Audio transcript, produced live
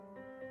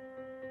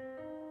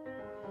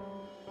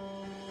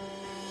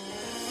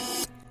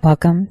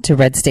Welcome to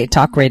Red State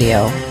Talk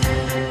Radio.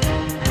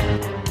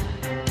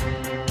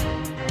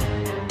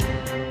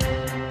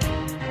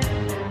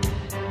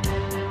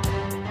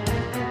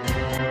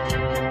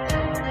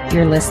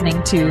 You're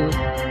listening to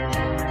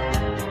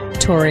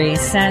Tori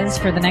Says.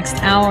 For the next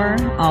hour,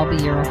 I'll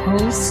be your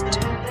host,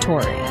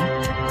 Tori.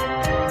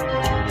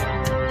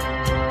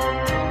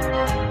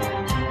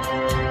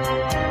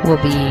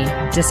 We'll be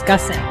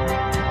discussing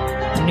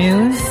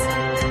news,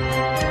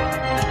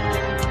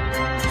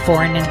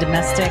 foreign and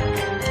domestic,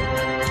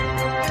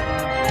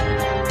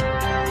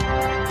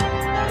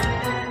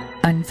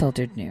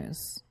 unfiltered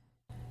news.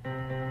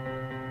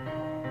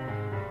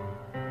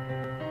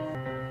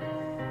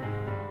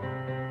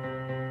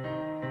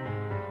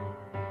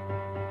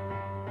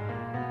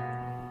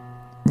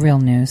 Real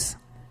news.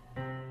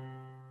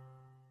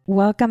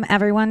 Welcome,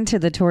 everyone, to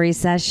the Tori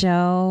Says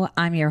Show.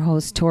 I'm your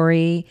host,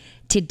 Tori.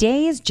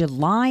 Today is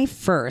July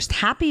 1st.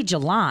 Happy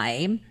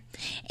July.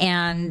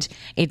 And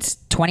it's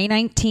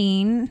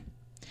 2019,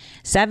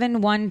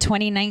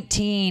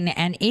 7/1/2019.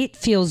 And it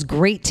feels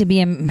great to be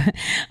an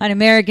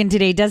American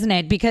today, doesn't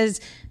it?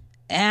 Because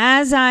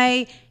as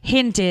I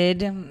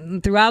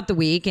hinted throughout the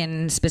week,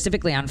 and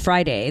specifically on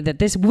Friday, that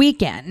this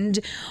weekend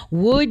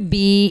would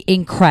be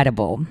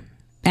incredible.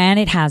 And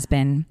it has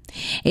been.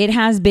 It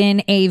has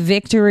been a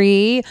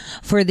victory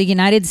for the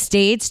United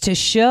States to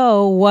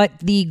show what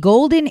the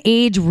golden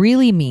age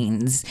really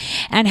means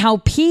and how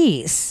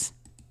peace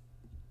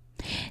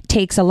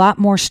takes a lot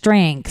more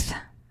strength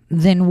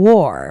than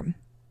war.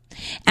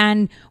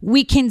 And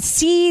we can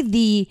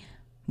see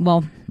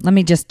well, let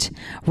me just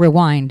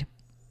rewind.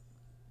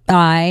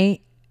 I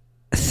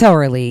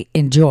thoroughly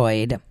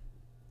enjoyed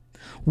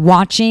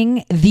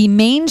watching the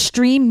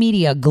mainstream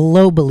media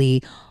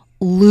globally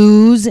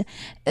lose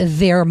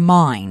their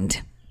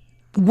mind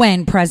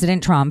when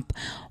President Trump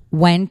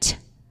went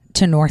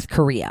to North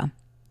Korea.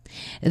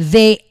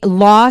 They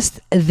lost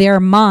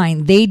their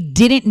mind. They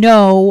didn't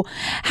know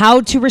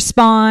how to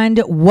respond,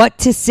 what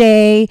to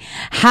say,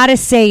 how to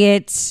say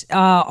it.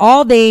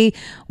 All they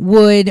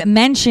would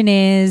mention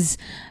is,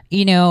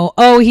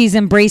 oh, he's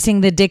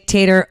embracing the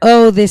dictator.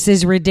 Oh, this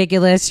is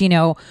ridiculous,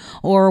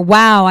 or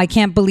wow, I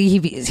can't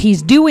believe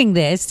he's doing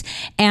this.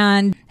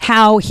 And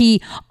how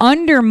he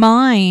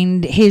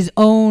undermined his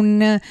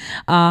own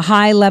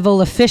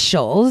high-level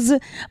officials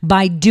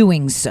by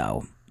doing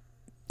so.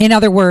 In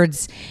other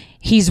words,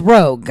 he's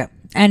rogue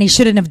and he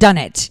shouldn't have done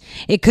it.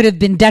 It could have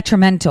been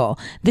detrimental.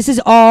 This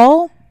is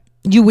all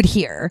you would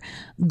hear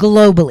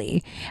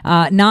globally,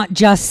 not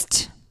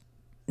just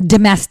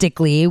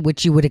domestically,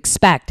 which you would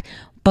expect,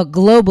 but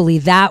globally.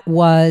 That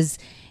was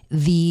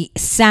the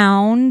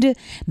sound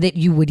that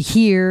you would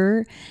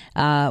hear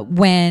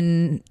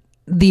when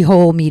the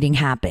whole meeting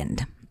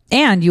happened.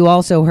 And you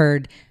also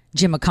heard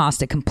Jim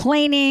Acosta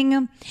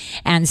complaining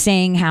and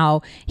saying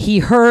how he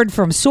heard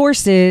from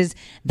sources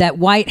that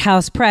White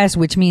House press,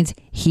 which means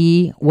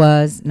he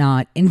was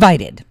not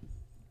invited,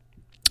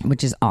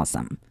 which is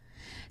awesome.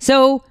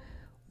 So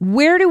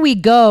where do we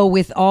go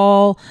with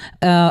all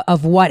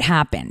of what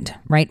happened,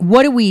 right?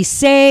 What do we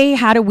say?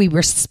 How do we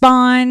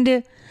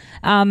respond?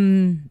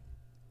 And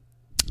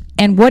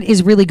what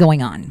is really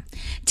going on?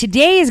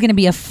 Today is going to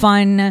be a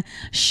fun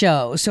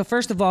show. So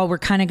first of all, we're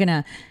kind of going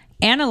to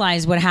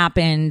analyze what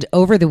happened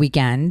over the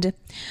weekend,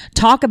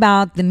 talk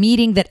about the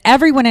meeting that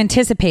everyone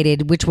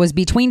anticipated, which was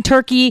between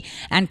Turkey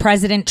and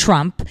President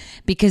Trump,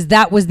 because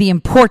that was the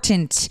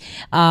important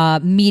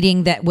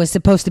meeting that was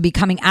supposed to be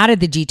coming out of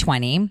the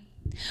G20.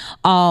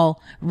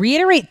 I'll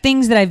reiterate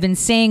things that I've been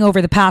saying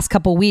over the past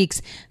couple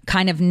weeks.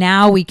 Kind of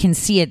now we can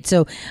see it.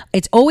 So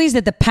it's always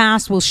that the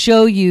past will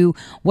show you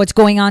what's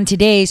going on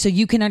today so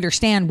you can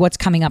understand what's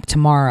coming up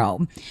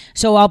tomorrow.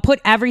 So I'll put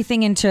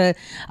everything into,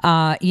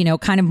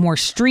 kind of more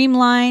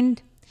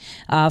streamlined,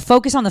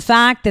 focus on the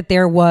fact that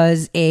there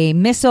was a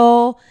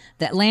missile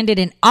that landed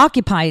in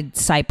occupied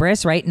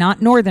Cyprus, right?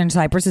 Not northern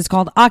Cyprus. It's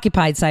called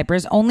occupied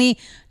Cyprus. Only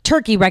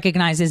Turkey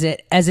recognizes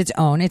it as its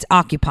own. It's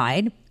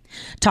occupied.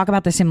 Talk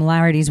about the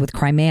similarities with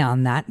Crimea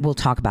on that. We'll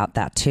talk about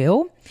that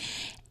too.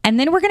 And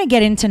then we're going to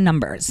get into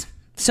numbers.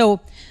 So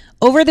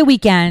over the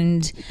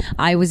weekend,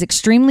 I was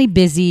extremely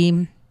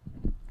busy,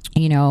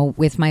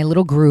 with my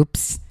little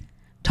groups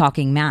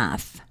talking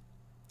math.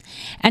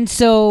 And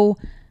so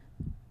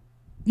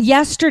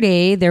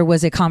yesterday there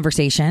was a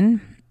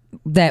conversation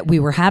that we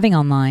were having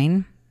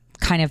online,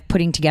 kind of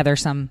putting together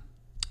some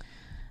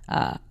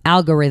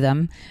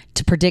algorithm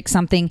to predict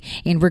something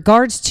in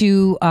regards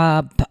to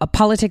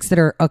politics that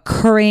are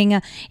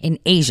occurring in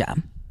Asia.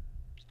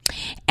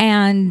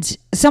 And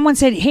someone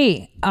said,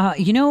 hey, I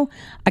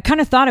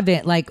kind of thought of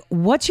it like,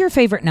 what's your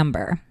favorite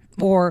number?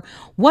 Or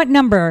what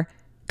number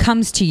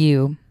comes to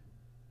you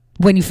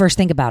when you first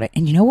think about it?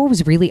 And you know what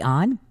was really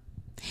odd?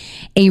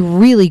 A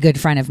really good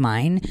friend of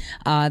mine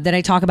that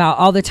I talk about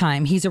all the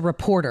time. He's a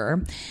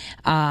reporter.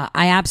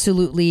 I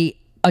absolutely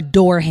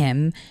adore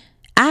him.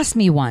 Asked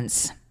me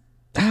once,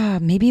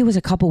 maybe it was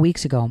a couple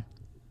weeks ago,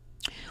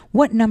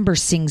 what number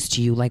sings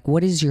to you? Like,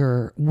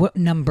 what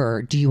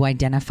number do you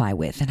identify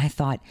with? And I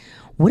thought,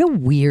 what a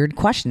weird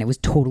question. It was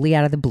totally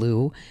out of the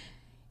blue.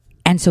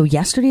 And so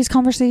yesterday's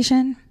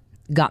conversation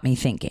got me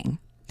thinking.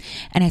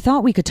 And I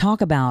thought we could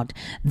talk about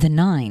the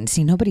 9.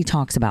 See, nobody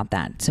talks about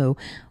that. So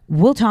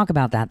we'll talk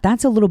about that.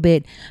 That's a little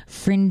bit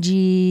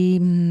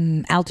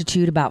fringy,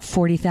 altitude about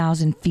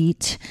 40,000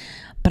 feet.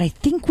 But I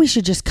think we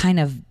should just kind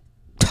of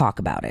talk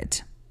about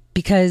it,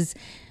 because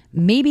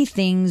maybe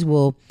things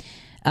will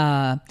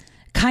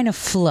kind of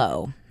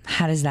flow.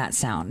 How does that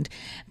sound?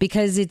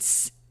 Because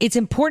it's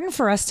important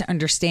for us to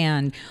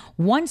understand,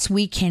 once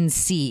we can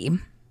see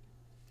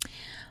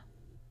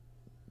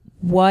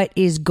what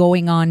is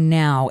going on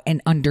now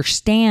and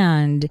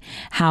understand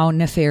how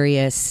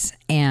nefarious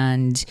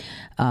and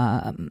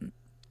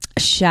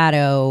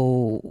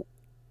shadow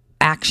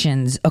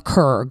actions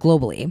occur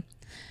globally,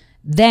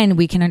 then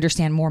we can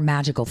understand more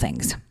magical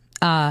things.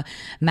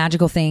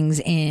 Magical things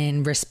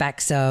in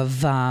respects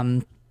of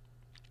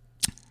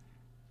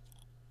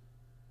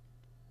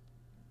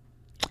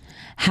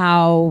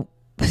how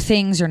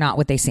things are not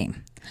what they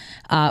seem.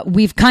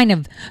 We've kind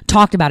of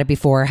talked about it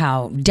before,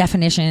 how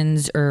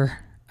definitions are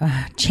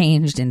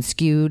changed and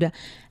skewed,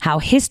 how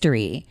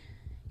history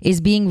is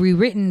being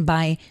rewritten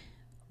by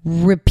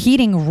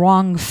repeating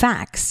wrong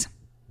facts,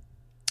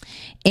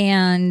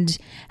 and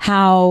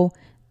how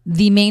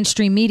the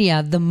mainstream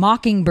media, the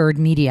mockingbird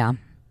media,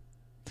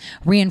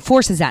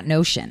 reinforces that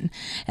notion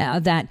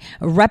that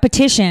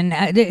repetition.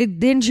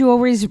 Didn't you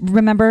always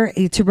remember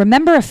to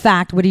remember a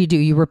fact? What do?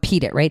 You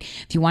repeat it, right?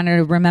 If you want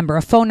to remember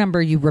a phone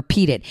number, you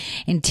repeat it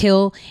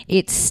until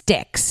it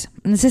sticks.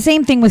 And it's the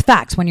same thing with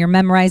facts. When you're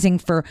memorizing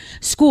for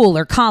school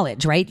or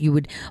college, right? You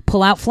would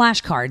pull out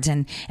flashcards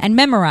and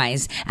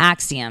memorize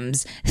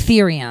axioms,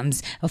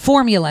 theorems,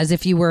 formulas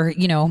if you were,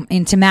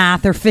 into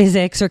math or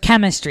physics or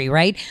chemistry,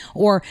 right?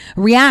 Or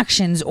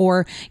reactions,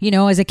 or,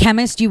 as a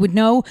chemist, you would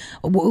know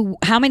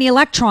how many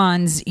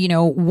electrons,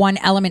 one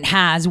element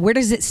has. Where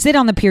does it sit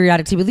on the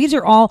periodic table? These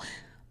are all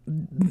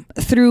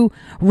through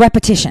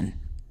repetition.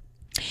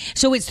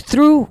 So it's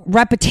through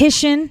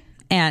repetition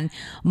and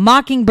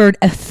mockingbird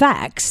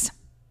effects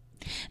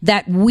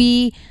that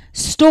we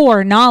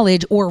store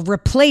knowledge or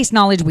replace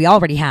knowledge we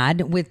already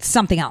had with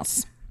something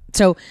else.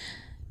 So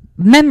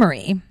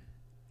memory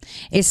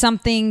is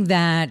something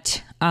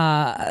that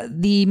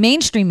the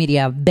mainstream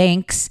media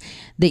banks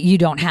that you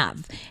don't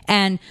have.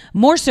 And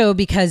more so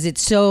because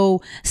it's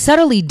so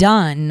subtly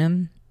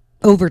done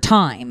over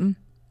time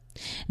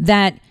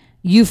that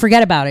you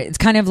forget about it. It's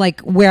kind of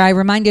like where I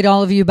reminded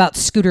all of you about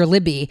Scooter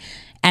Libby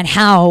and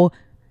how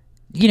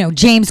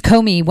James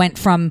Comey went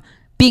from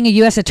being a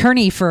U.S.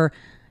 attorney for,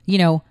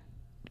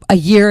 a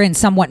year and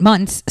somewhat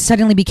months,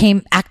 suddenly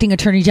became acting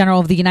attorney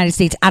general of the United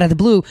States out of the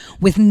blue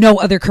with no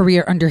other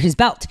career under his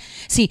belt.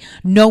 See,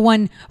 no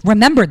one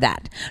remembered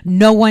that.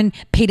 No one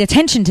paid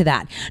attention to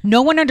that.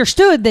 No one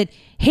understood that,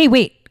 hey,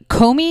 wait,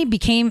 Comey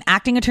became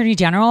acting attorney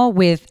general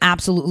with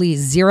absolutely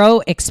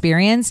zero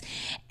experience.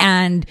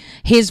 And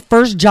his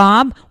first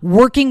job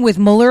working with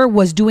Mueller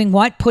was doing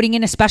what? Putting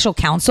in a special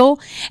counsel.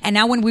 And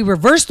now when we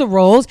reverse the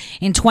roles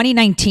in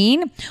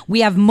 2019,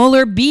 we have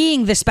Mueller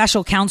being the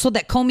special counsel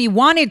that Comey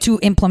wanted to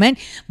implement,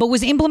 but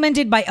was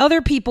implemented by other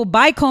people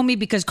by Comey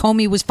because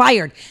Comey was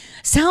fired.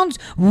 Sounds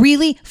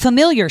really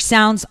familiar.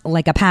 Sounds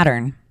like a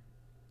pattern.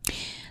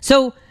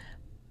 So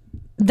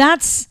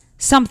that's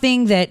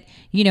something that,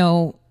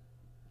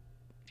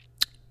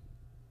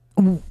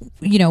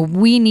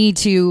 we need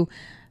to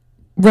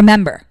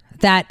remember,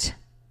 that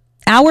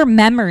our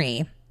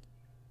memory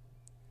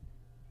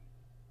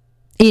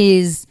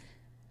is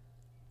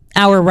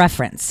our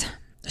reference.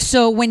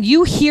 So when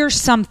you hear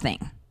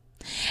something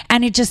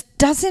and it just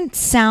doesn't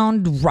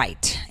sound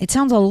right, it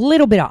sounds a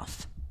little bit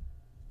off,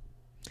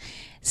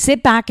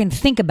 sit back and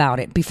think about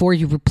it before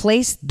you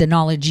replace the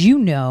knowledge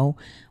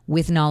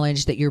with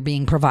knowledge that you're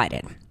being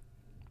provided.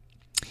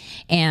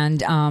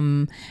 And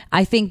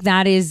I think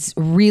that is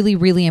really,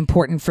 really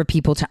important for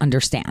people to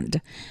understand,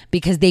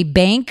 because they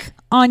bank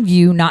on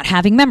you not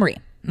having memory.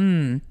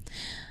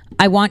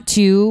 I want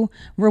to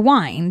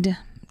rewind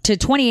to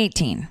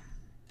 2018.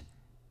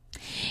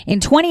 In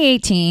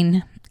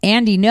 2018,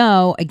 Andy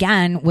Ngo,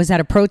 again, was at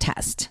a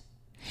protest.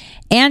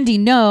 Andy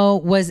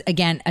Ngo was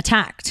again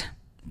attacked,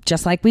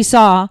 just like we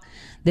saw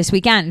this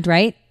weekend,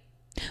 right?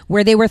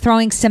 Where they were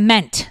throwing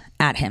cement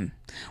at him,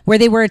 where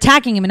they were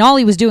attacking him, and all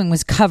he was doing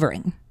was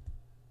covering.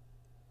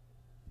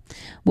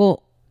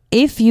 Well,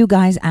 if you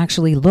guys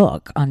actually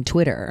look on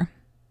Twitter,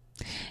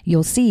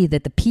 you'll see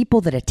that the people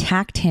that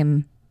attacked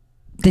him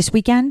this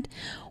weekend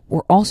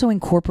were also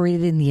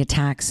incorporated in the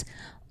attacks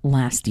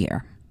last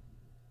year.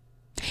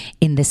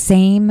 In the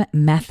same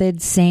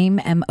method,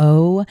 same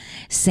MO,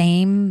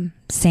 same.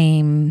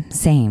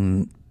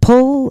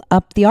 Pull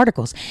up the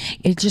articles.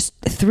 It just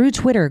through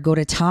Twitter, go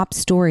to top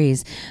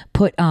stories,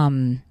 put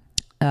Andy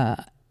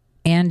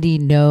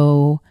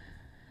Ngo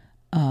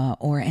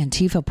or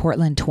Antifa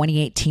Portland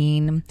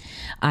 2018.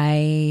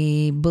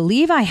 I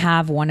believe I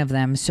have one of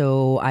them,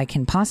 so I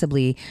can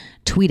possibly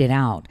tweet it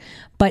out.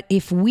 But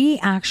if we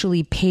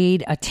actually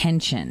paid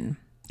attention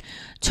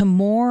to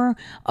more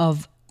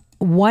of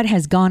what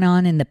has gone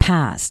on in the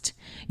past,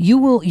 you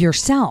will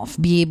yourself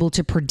be able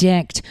to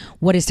predict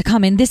what is to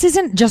come. And this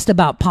isn't just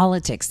about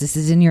politics. This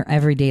is in your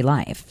everyday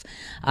life.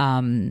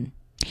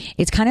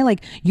 It's kind of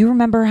like, you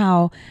remember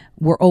how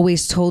we're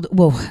always told,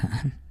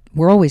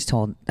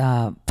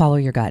 follow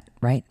your gut,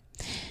 right?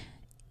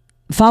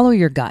 Follow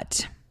your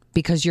gut,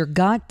 because your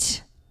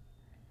gut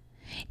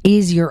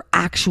is your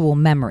actual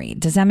memory.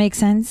 Does that make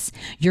sense?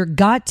 Your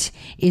gut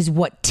is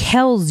what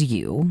tells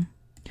you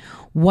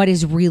what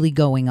is really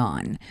going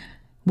on.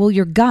 Well,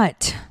 your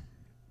gut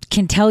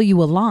can tell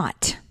you a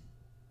lot,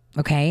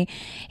 okay?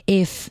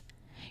 If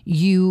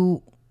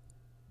you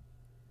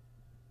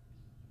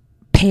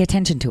pay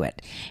attention to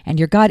it. And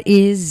your gut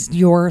is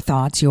your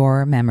thoughts,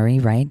 your memory,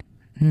 right?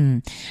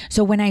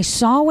 So when I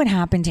saw what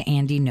happened to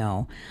Andy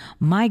Ngo,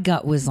 my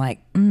gut was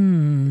like,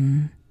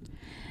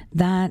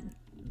 that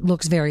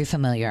looks very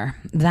familiar.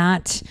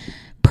 That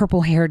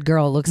purple-haired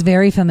girl looks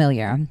very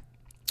familiar.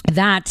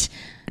 That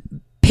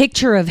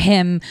picture of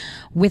him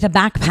with a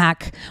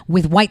backpack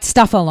with white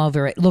stuff all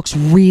over it looks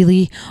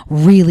really,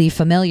 really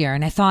familiar.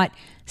 And I thought,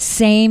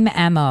 same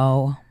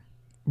MO,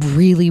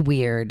 really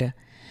weird.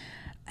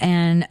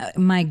 And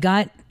my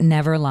gut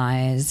never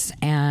lies.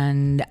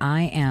 And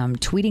I am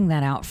tweeting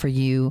that out for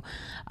you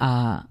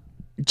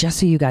just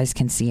so you guys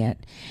can see it.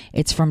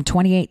 It's from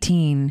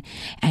 2018.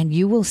 And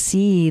you will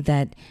see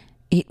that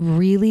it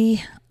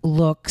really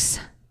looks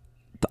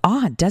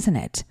odd, doesn't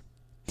it?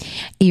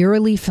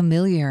 Eerily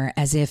familiar,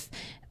 as if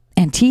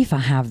Antifa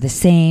have the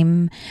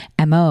same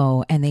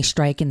MO and they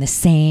strike in the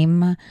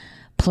same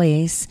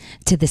place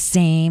to the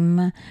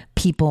same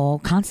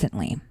people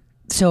constantly.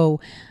 So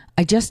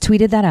I just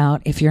tweeted that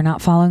out. If you're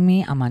not following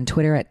me, I'm on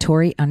Twitter at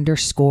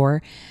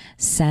Tori_says,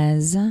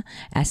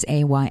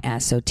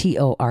 SAYS. So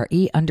TORE_SAYS.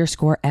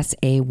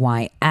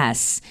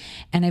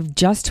 And I've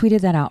just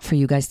tweeted that out for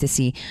you guys to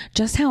see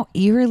just how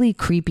eerily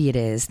creepy it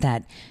is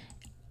that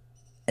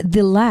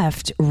the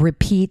left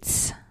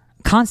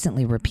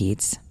constantly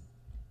repeats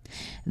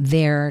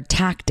their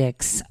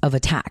tactics of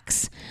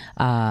attacks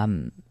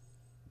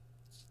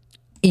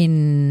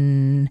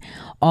in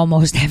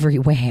almost every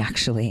way,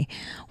 actually,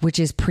 which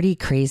is pretty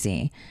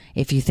crazy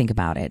if you think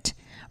about it.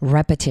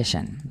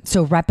 Repetition.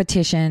 So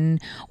repetition,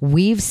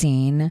 we've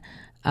seen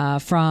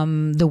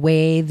from the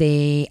way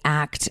they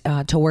act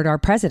toward our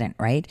president,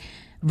 right?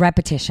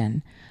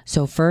 Repetition.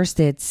 So first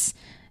it's,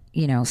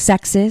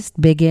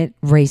 sexist, bigot,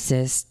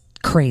 racist,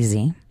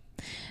 crazy.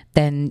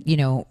 Then,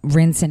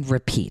 rinse and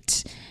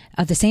repeat.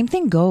 The same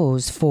thing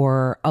goes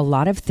for a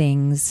lot of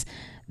things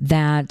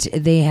that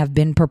they have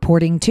been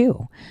purporting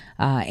to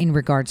in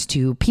regards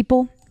to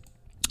people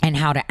and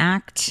how to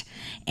act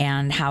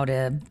and how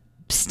to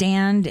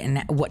stand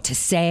and what to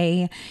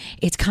say.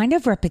 It's kind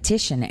of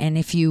repetition. And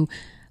if you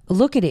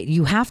look at it,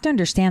 you have to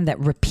understand that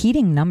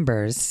repeating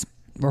numbers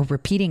or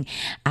repeating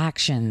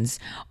actions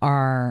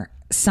are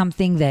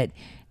something that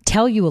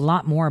tell you a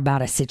lot more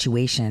about a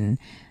situation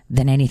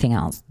than anything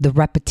else. The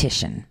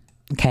repetition.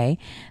 Okay.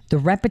 The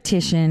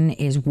repetition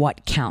is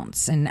what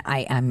counts. And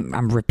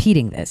I'm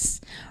repeating this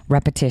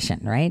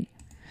repetition, right?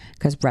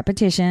 Because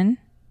repetition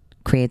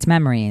creates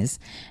memories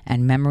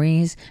and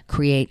memories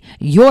create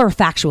your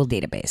factual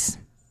database.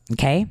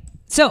 Okay.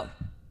 So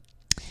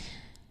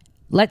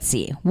let's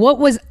see. What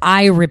was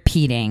I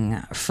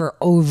repeating for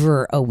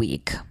over a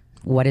week?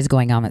 What is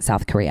going on with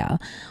South Korea?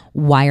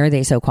 Why are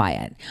they so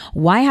quiet?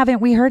 Why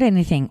haven't we heard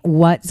anything?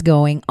 What's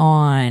going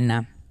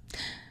on?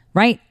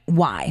 Right?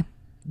 Why?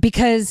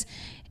 Because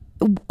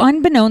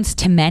unbeknownst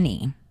to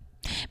many,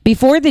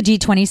 before the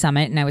G20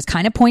 summit, and I was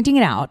kind of pointing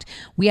it out,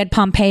 we had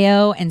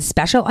Pompeo and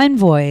special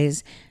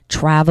envoys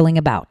traveling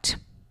about.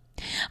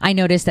 I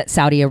noticed that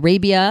Saudi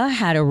Arabia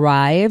had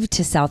arrived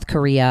to South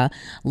Korea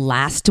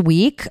last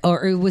week,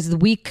 or it was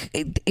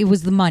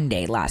the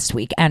Monday last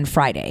week and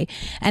Friday,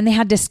 and they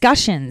had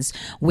discussions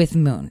with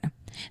Moon.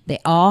 They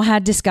all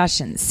had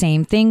discussions.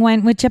 Same thing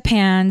went with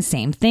Japan.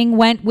 Same thing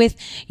went with,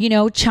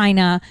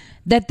 China,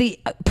 that the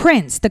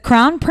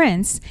crown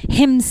prince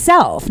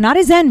himself, not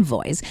his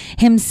envoys,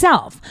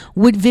 himself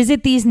would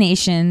visit these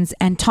nations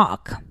and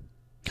talk.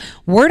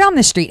 Word on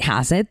the street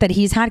has it that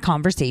he's had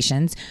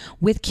conversations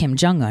with Kim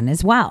Jong-un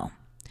as well.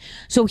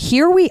 So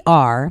here we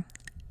are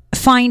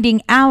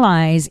finding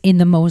allies in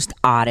the most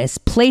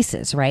oddest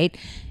places, right?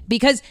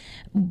 Because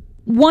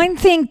one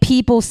thing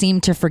people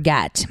seem to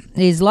forget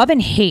is love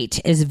and hate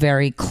is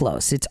very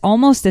close. It's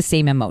almost the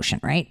same emotion,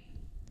 right?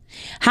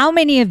 How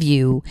many of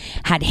you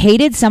had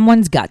hated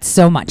someone's guts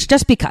so much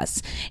just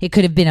because? It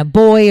could have been a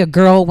boy, a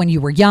girl when you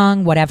were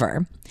young,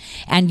 whatever.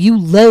 And you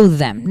loathe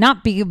them,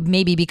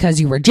 maybe because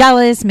you were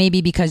jealous,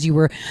 maybe because you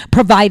were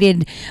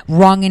provided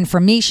wrong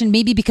information,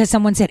 maybe because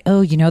someone said,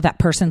 oh, that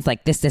person's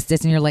like this,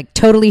 and you're like,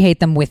 totally hate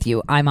them with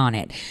you. I'm on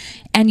it.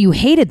 And you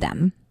hated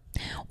them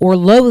or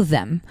loathe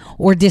them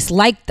or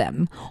dislike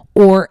them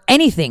or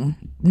anything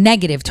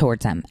negative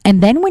towards them.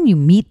 And then when you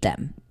meet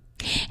them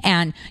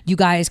and you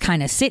guys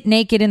kind of sit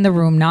naked in the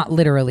room, not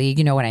literally,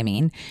 you know what I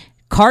mean?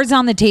 Cards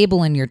on the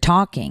table and you're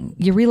talking,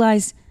 you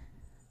realize,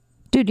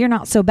 dude, you're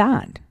not so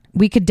bad.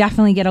 We could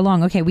definitely get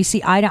along. Okay, we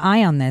see eye to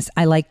eye on this.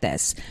 I like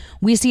this.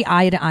 We see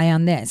eye to eye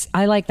on this.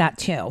 I like that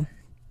too.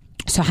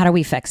 So how do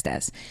we fix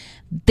this?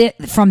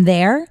 From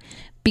there,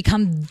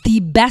 become the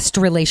best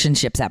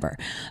relationships ever.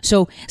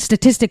 So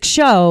statistics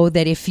show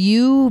that if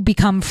you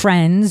become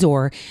friends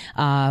or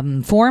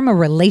form a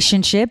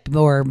relationship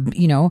or,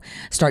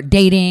 start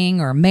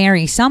dating or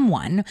marry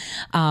someone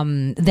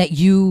that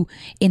you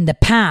in the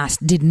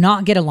past did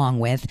not get along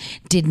with,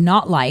 did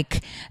not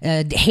like,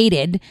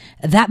 hated,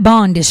 that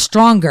bond is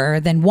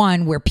stronger than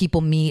one where people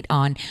meet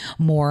on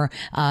more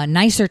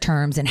nicer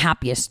terms and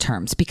happiest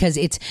terms, because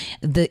it's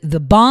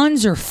the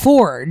bonds are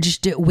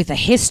forged with a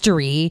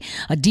history,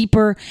 a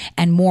deeper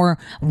and more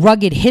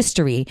rugged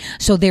history.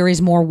 So there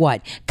is more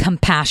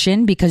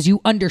compassion, because you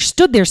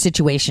understood their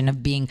situation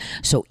of being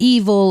so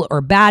evil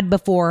or bad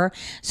before.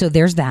 So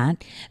there's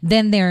that.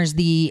 Then there's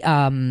the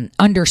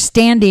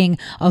understanding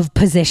of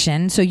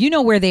position. So you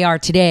know where they are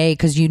today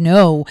because you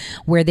know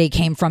where they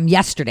came from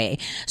yesterday.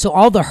 So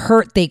all the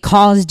hurt they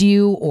caused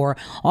you or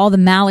all the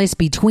malice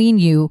between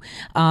you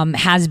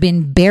has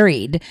been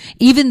buried.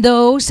 Even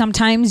though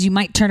sometimes you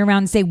might turn around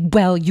and say,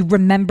 well, you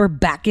remember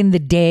back in the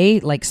day,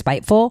 like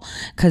spiteful,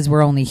 because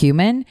we're only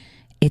human.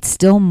 It's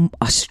still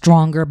a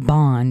stronger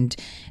bond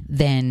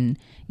than,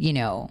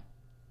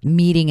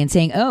 meeting and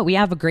saying, oh, we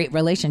have a great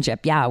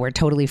relationship. Yeah, we're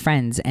totally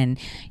friends. And,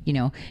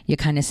 you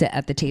kind of sit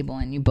at the table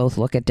and you both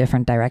look at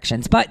different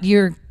directions, but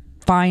you're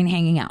fine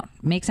hanging out.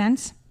 Make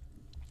sense?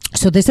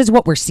 So this is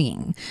what we're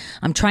seeing.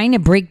 I'm trying to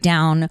break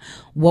down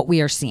what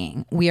we are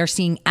seeing. We are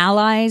seeing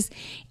allies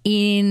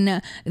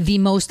in the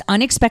most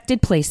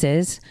unexpected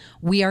places.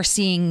 We are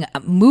seeing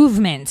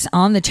movements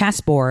on the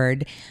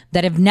chessboard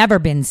that have never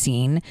been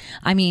seen.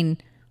 I mean,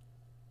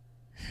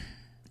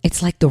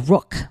 it's like the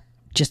rook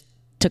just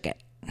took it.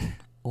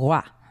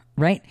 Wow,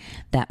 right?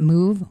 That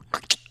move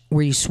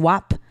where you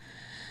swap,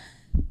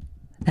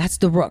 that's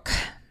the rook.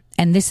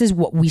 And this is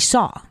what we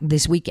saw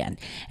this weekend.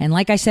 And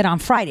like I said on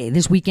Friday,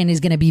 this weekend is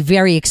going to be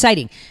very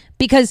exciting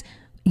because,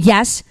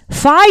 yes,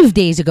 7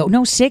 days ago,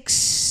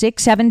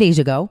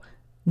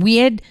 we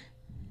had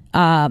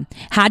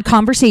had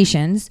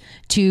conversations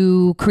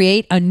to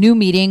create a new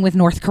meeting with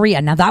North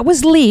Korea. Now, that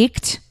was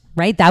leaked,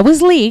 right? That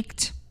was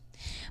leaked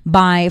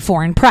by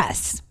foreign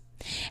press.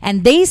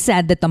 And they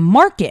said that the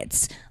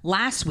markets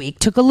last week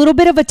took a little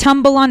bit of a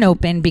tumble on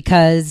open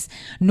because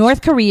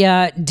North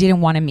Korea didn't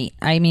want to meet.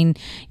 I mean,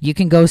 you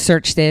can go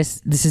search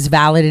this. This is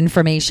valid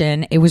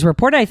information. It was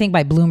reported, I think,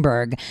 by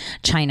Bloomberg,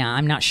 China.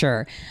 I'm not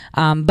sure.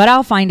 But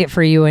I'll find it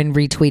for you and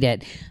retweet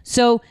it.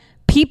 So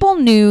people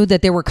knew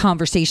that there were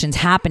conversations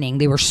happening.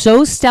 They were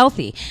so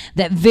stealthy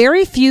that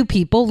very few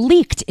people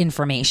leaked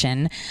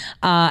information,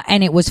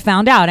 and it was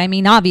found out. I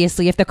mean,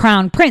 obviously, if the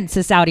crown prince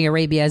of Saudi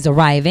Arabia is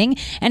arriving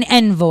and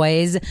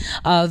envoys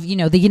of,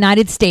 the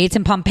United States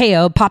and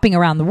Pompeo popping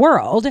around the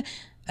world,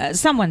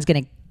 someone's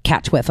going to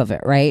catch whiff of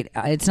it, right?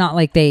 It's not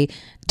like they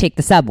take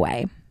the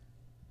subway.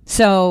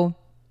 So,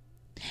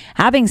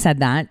 having said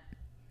that,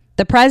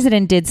 the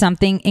president did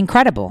something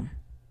incredible.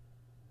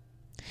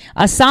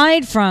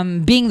 Aside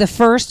from being the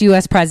first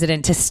U.S.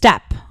 president to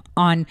step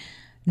on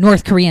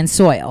North Korean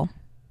soil,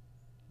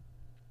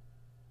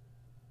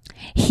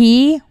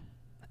 he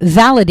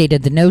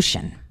validated the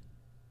notion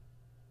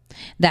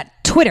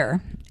that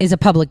Twitter is a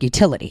public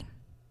utility.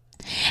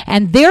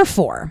 And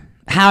therefore,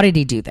 how did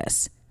he do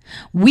this?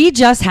 We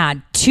just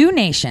had two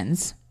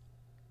nations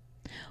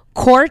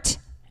court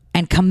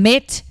and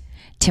commit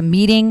to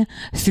meeting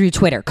through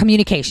Twitter,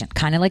 communication,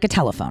 kind of like a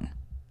telephone.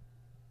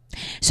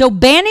 So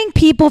banning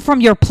people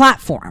from your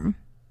platform,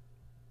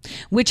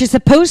 which is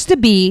supposed to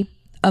be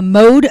a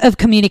mode of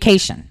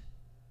communication,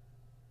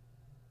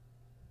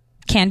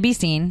 can be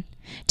seen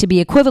to be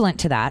equivalent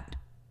to that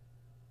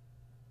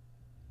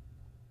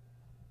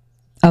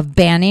of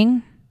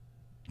banning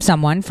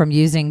someone from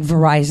using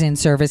Verizon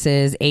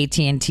services,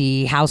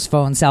 AT&T, house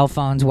phones, cell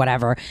phones,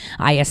 whatever,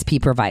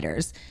 ISP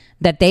providers,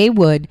 that they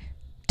would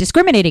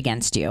discriminate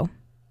against you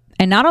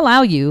and not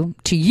allow you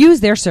to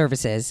use their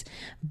services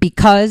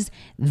because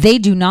they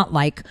do not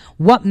like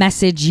what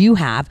message you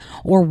have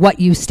or what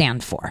you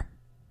stand for.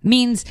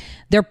 Means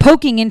they're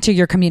poking into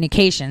your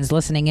communications,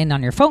 listening in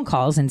on your phone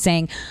calls and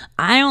saying,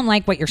 I don't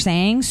like what you're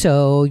saying,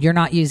 so you're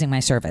not using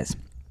my service.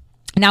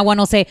 Now, one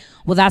will say,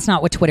 well, that's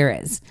not what Twitter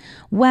is.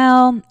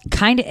 Well,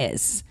 kind of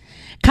is.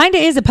 Kind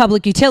of is a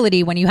public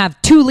utility when you have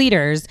two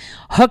leaders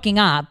hooking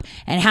up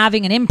and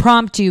having an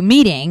impromptu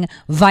meeting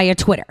via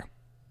Twitter.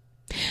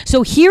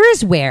 So here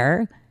is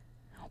where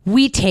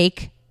we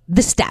take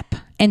the step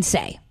and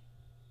say,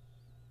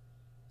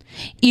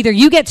 either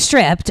you get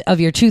stripped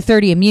of your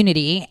 230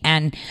 immunity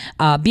and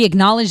be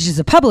acknowledged as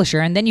a publisher,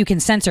 and then you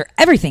can censor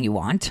everything you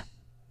want,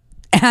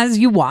 as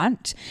you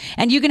want,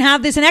 and you can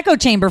have this an echo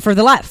chamber for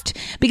the left,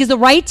 because the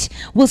right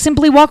will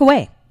simply walk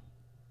away.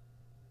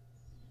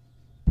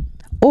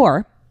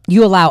 Or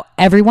you allow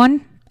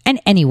everyone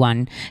and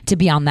anyone to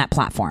be on that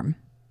platform.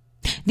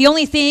 The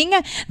only thing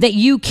that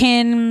you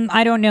can,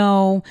 I don't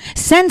know,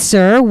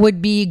 censor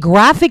would be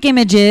graphic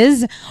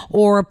images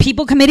or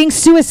people committing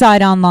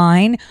suicide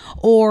online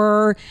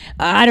or,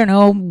 I don't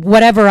know,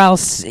 whatever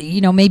else,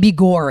 may be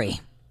gory.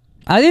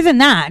 Other than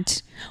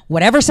that,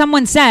 whatever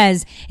someone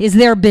says is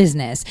their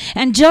business.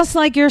 And just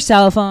like your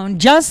cell phone,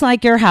 just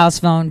like your house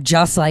phone,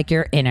 just like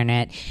your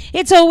internet,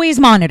 it's always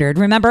monitored.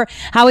 Remember,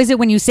 how is it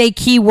when you say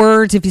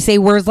keywords, if you say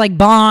words like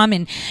bomb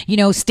and,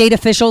 state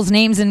officials'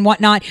 names and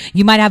whatnot,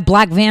 you might have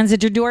black vans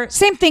at your door?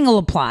 Same thing will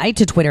apply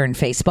to Twitter and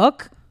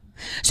Facebook.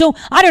 So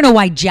I don't know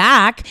why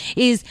Jack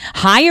is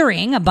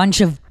hiring a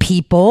bunch of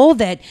people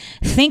that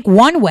think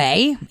one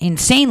way,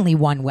 insanely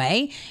one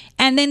way,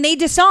 and then they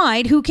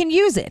decide who can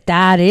use it.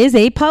 That is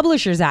a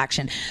publisher's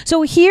action.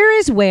 So here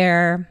is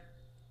where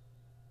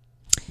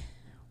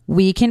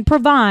we can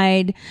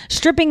provide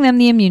stripping them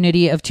the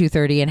immunity of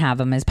 230 and have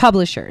them as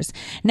publishers.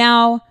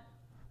 Now,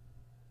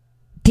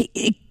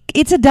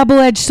 it's a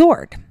double-edged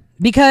sword,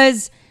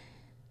 because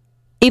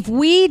if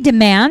we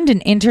demand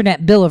an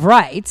Internet Bill of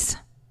Rights,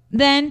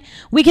 then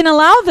we can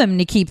allow them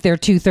to keep their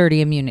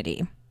 230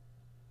 immunity.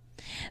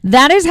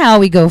 That is how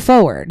we go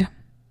forward.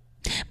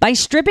 By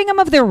stripping them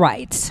of their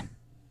rights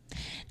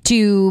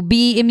to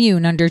be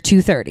immune under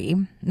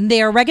 230,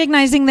 they are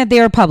recognizing that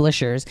they are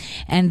publishers,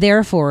 and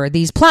therefore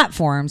these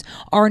platforms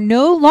are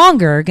no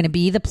longer going to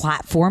be the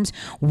platforms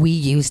we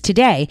use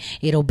today.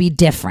 It'll be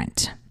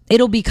different.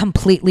 It'll be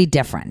completely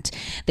different.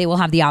 They will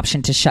have the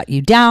option to shut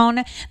you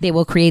down. They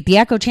will create the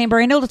echo chamber,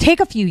 and it'll take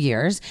a few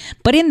years.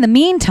 But in the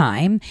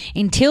meantime,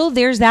 until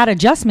there's that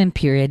adjustment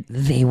period,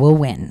 they will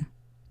win.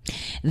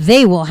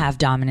 They will have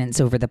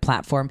dominance over the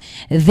platform.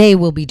 They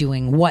will be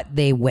doing what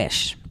they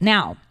wish.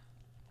 Now,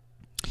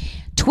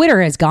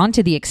 Twitter has gone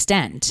to the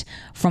extent,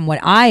 from what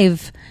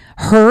I've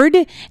heard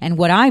and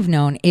what I've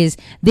known, is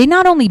they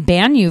not only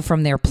ban you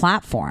from their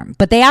platform,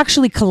 but they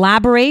actually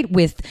collaborate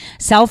with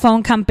cell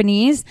phone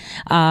companies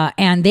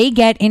and they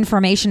get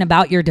information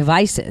about your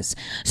devices.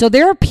 So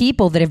there are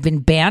people that have been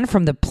banned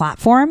from the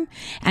platform,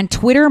 and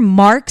Twitter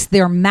marks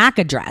their MAC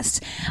address.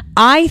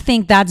 I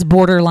think that's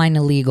borderline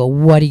illegal.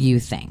 What do you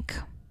think?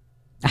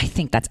 I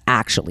think that's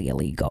actually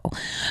illegal.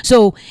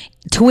 So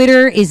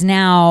Twitter is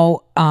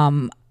now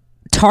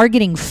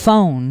targeting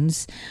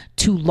phones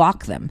to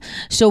lock them.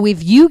 So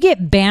if you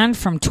get banned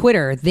from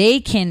Twitter, they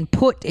can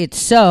put it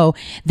so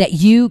that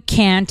you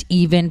can't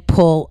even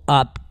pull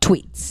up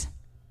tweets.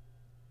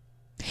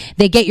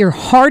 They get your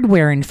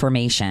hardware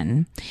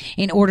information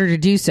in order to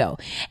do so.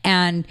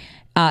 And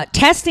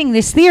testing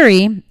this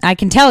theory, I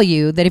can tell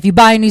you that if you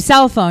buy a new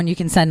cell phone, you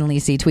can suddenly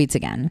see tweets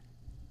again.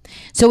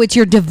 So it's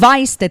your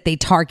device that they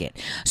target.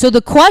 So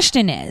the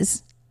question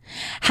is,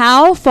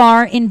 how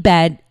far in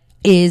bed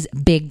is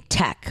big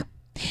tech?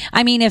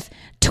 I mean, if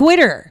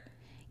Twitter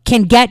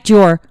can get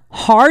your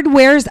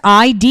hardware's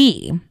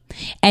ID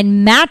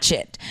and match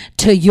it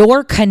to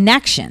your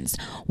connections,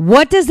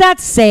 what does that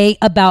say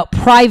about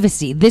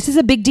privacy? This is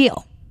a big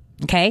deal.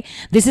 Okay,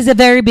 this is a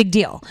very big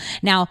deal.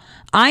 Now,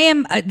 I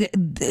am,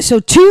 so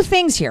two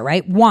things here,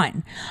 right?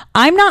 One,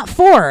 I'm not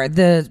for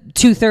the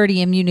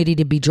 230 immunity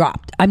to be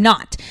dropped. I'm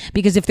not,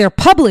 because if they're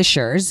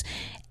publishers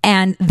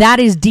and that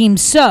is deemed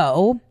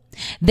so,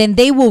 then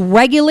they will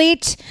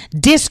regulate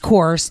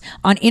discourse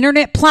on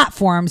internet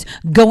platforms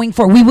going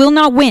forward. We will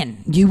not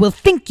win. You will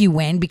think you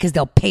win because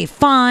they'll pay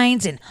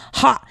fines and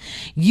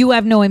you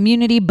have no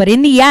immunity. But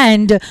in the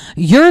end,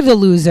 you're the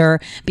loser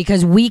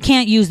because we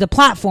can't use the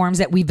platforms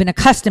that we've been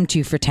accustomed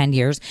to for 10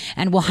 years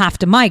and we'll have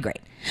to migrate.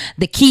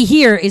 The key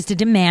here is to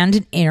demand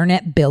an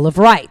Internet Bill of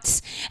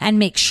Rights and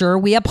make sure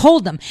we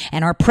uphold them.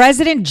 And our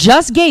president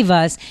just gave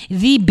us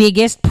the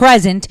biggest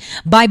present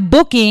by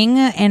booking,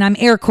 and I'm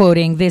air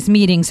quoting, this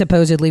meeting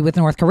supposedly with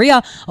North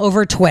Korea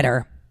over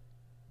Twitter.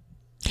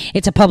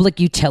 It's a public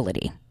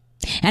utility.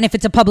 And if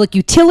it's a public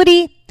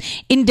utility,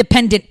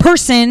 independent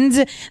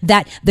persons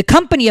that the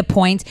company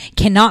appoints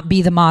cannot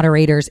be the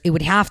moderators. It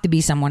would have to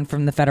be someone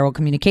from the Federal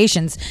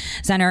Communications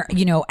Center,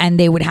 and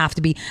they would have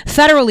to be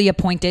federally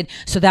appointed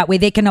so that way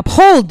they can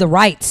uphold the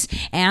rights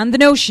and the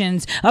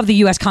notions of the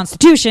U.S.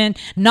 Constitution,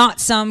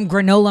 not some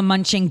granola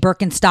munching,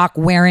 Birkenstock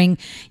wearing,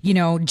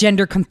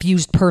 gender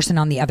confused person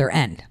on the other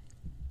end.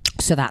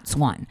 So that's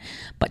one.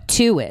 But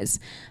two is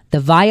the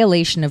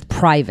violation of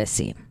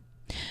privacy.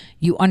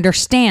 You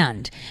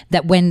understand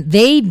that when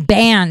they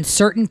ban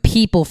certain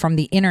people from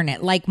the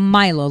internet, like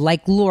Milo,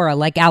 like Laura,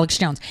 like Alex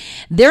Jones,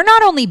 they're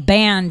not only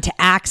banned to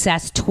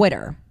access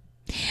Twitter,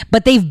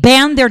 but they've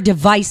banned their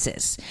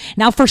devices.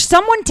 Now, for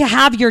someone to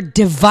have your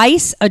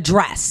device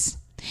address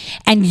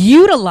and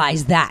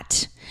utilize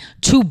that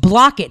to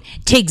block it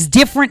takes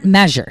different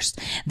measures.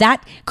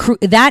 That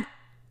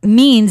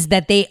means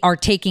that they are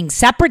taking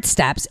separate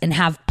steps and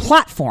have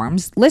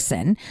platforms with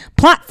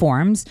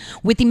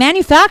the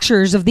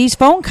manufacturers of these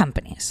phone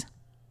companies.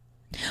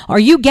 Are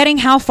you getting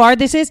how far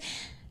this is?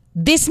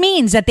 This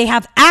means that they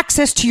have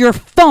access to your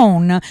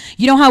phone.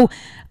 You know how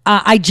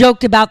I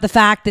joked about the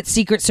fact that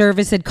Secret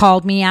Service had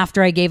called me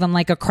after I gave them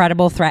like a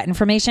credible threat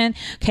information.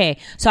 Okay,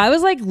 so I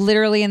was like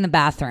literally in the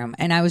bathroom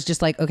and I was just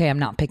like, okay, I'm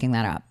not picking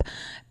that up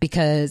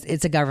because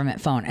it's a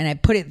government phone. And I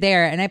put it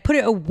there and I put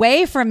it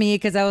away from me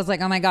because I was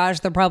like, oh my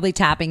gosh, they're probably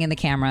tapping in the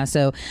camera.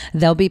 So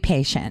they'll be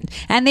patient.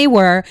 And they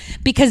were,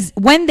 because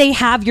when they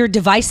have your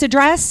device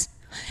address,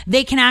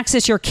 they can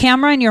access your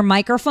camera and your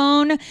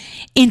microphone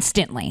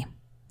instantly.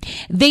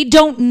 They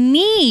don't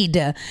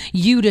need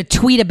you to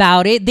tweet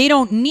about it. They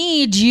don't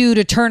need you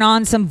to turn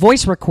on some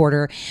voice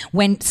recorder.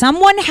 When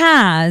someone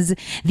has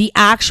the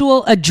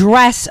actual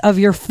address of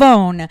your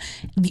phone,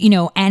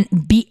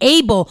 and be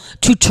able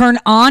to turn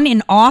on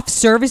and off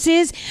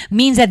services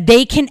means that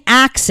they can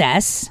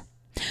access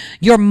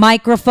your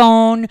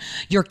microphone,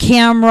 your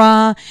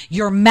camera,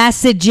 your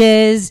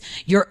messages,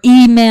 your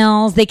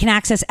emails. They can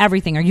access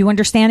everything. Are you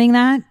understanding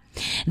that?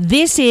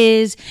 This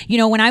is,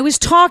 when I was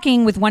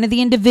talking with one of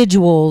the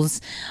individuals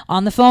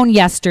on the phone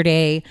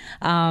yesterday,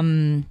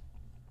 I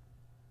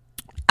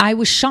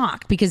was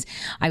shocked because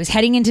I was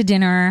heading into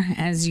dinner.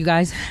 As you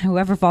guys,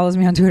 whoever follows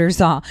me on Twitter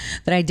saw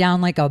that I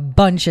downed like a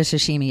bunch of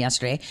sashimi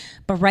yesterday.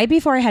 But right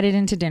before I headed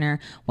into dinner,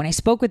 when I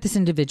spoke with this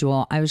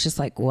individual, I was just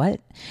like, what?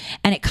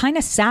 And it kind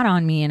of sat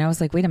on me and I was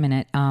like, wait a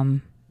minute,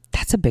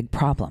 that's a big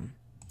problem.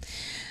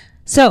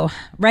 So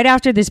right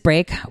after this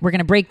break, we're going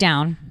to break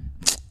down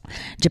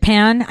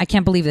Japan. I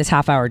can't believe this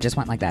half hour just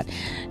went like that.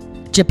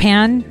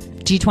 Japan,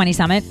 G20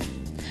 summit.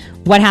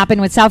 What happened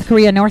with South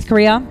Korea, North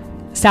Korea,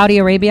 Saudi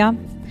Arabia,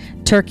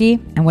 Turkey,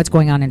 and what's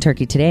going on in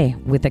Turkey today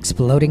with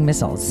exploding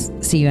missiles.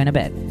 See you in a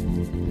bit.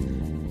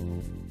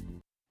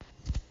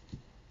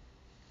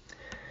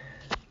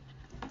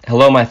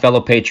 Hello, my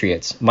fellow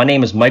patriots. My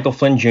name is Michael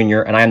Flynn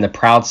Jr., and I am the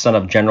proud son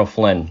of General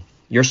Flynn.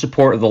 Your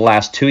support of the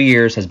last 2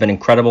 years has been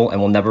incredible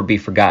and will never be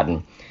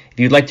forgotten. If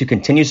you'd like to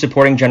continue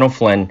supporting General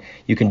Flynn,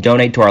 you can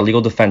donate to our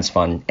Legal Defense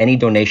Fund. Any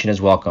donation is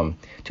welcome.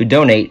 To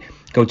donate,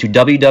 go to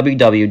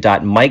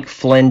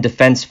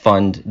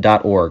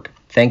www.mikeflynndefensefund.org.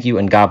 Thank you,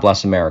 and God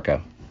bless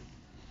America.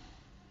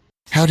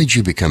 How did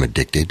you become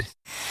addicted?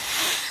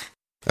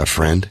 A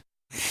friend?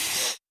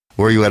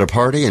 Were you at a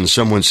party and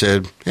someone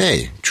said,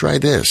 hey, try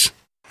this?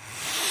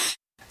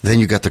 Then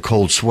you got the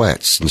cold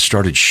sweats and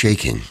started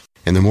shaking.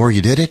 And the more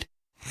you did it,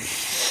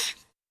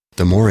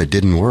 the more it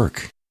didn't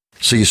work.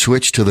 So you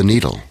switched to the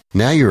needle.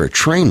 Now you're a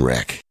train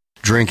wreck.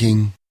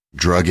 Drinking,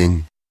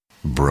 drugging,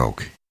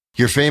 broke.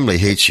 Your family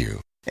hates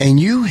you, and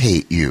you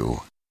hate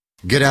you.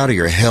 Get out of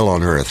your hell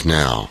on earth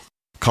now.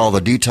 Call the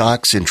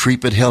Detox and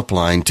Treatment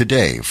Helpline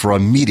today for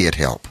immediate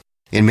help.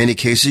 In many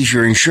cases,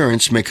 your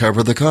insurance may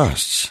cover the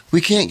costs.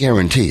 We can't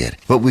guarantee it,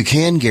 but we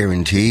can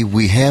guarantee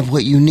we have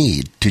what you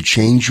need to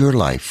change your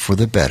life for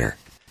the better.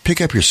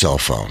 Pick up your cell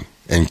phone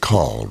and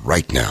call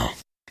right now.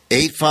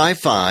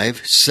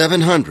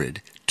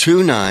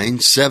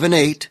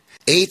 855-700-2978.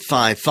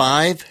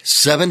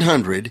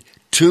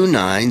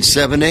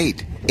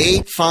 855-700-2978.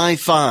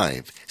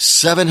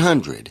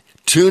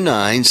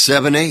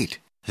 855-700-2978.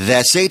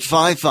 That's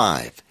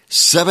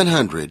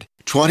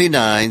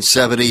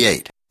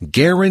 855-700-2978.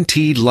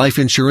 Guaranteed life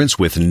insurance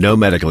with no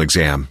medical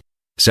exam.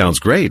 Sounds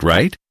great,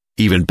 right?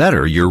 Even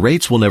better, your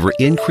rates will never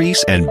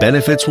increase and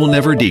benefits will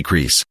never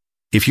decrease.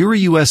 If you're a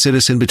U.S.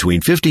 citizen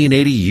between 50 and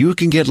 80, you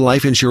can get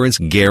life insurance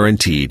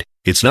guaranteed.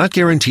 It's not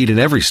guaranteed in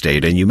every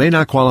state, and you may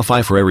not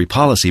qualify for every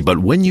policy, but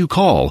when you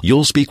call,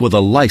 you'll speak with a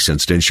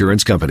licensed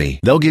insurance company.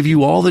 They'll give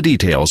you all the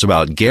details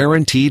about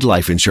guaranteed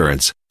life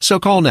insurance. So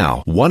call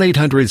now,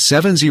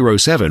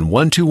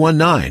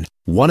 1-800-707-1219,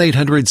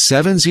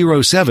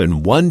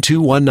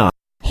 1-800-707-1219.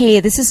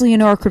 Hey, this is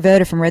Leonora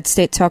Cravota from Red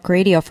State Talk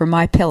Radio for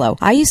MyPillow.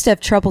 I used to have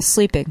trouble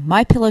sleeping.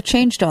 MyPillow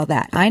changed all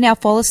that. I now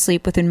fall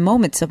asleep within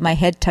moments of my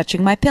head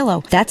touching my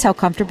pillow. That's how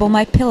comfortable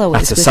MyPillow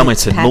is with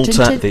its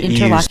patented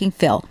interlocking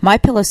fill.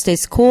 MyPillow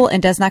stays cool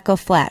and does not go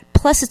flat.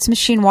 Plus, it's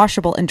machine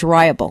washable and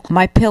dryable.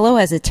 MyPillow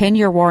has a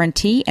 10-year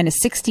warranty and a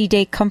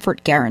 60-day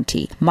comfort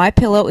guarantee.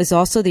 MyPillow is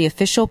also the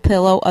official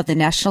pillow of the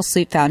National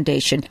Sleep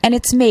Foundation, and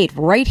it's made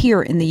right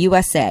here in the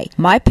USA.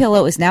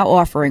 MyPillow is now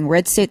offering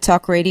Red State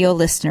Talk Radio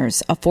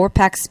listeners a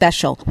 4-pack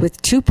special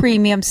with 2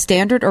 premium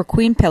standard or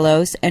queen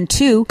pillows and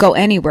 2 go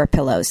anywhere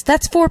pillows.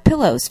 That's 4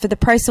 pillows for the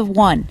price of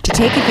 1. To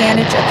take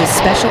advantage of this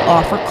special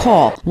offer,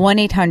 call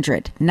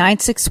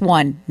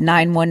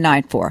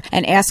 1-800-961-9194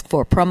 and ask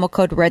for promo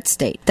code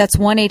RedState. That's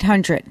 1-800-961-9194,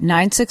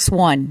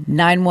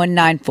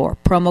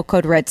 promo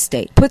code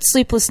RedState. Put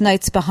sleepless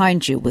nights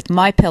behind you with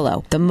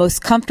MyPillow, the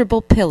most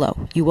comfortable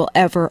pillow you will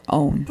ever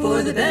own.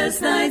 For the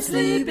best night's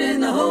sleep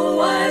in the whole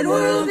wide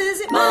world,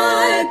 visit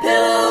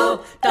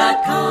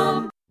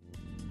MyPillow.com.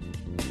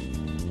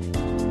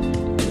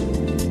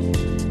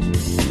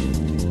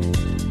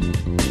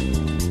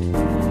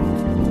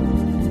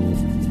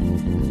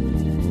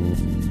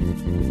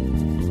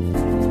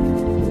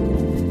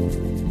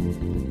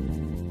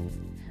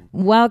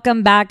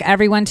 Welcome back,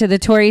 everyone, to the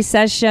Tori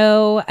Says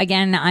Show.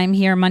 Again, I'm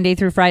here Monday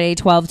through Friday,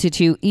 12 to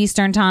 2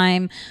 Eastern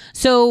Time.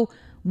 So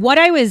what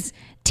I was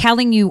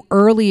telling you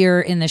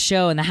earlier in the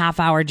show, and the half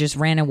hour just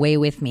ran away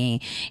with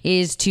me,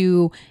 is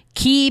to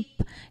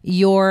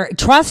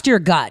trust your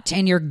gut,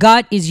 and your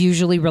gut is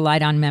usually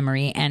relied on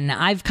memory. And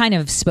I've kind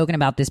of spoken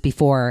about this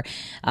before.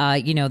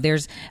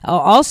 There's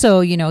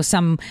also,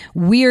 some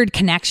weird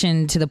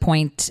connection to the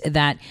point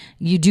that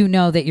you do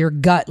know that your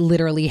gut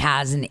literally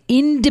has an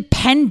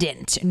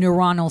independent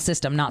neuronal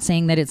system. Not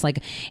saying that it's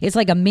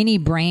like a mini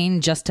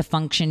brain just to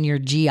function your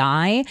GI,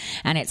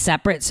 and it's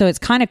separate. So it's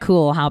kind of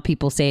cool how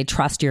people say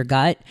trust your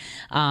gut,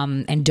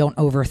 and don't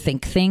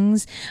overthink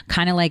things.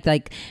 Kind of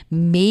like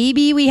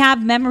maybe we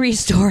have memory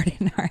stored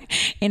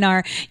in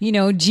our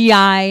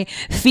GI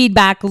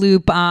feedback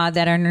loop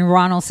that our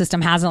neuronal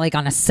system has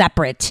on a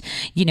separate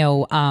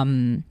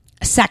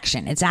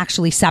section. It's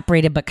actually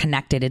separated but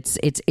connected.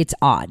 It's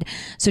odd.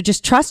 So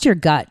just trust your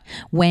gut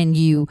when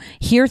you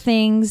hear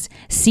things,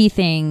 see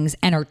things,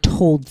 and are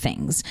told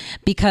things,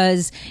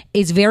 because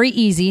it's very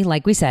easy,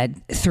 like we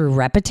said, through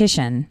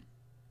repetition,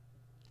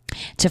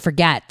 to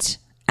forget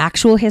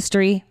actual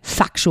history,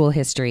 factual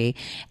history,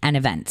 and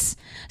events.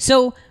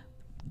 So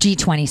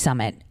G20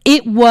 summit.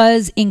 It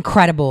was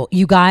incredible.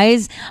 You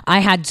guys, I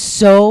had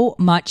so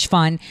much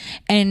fun,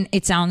 and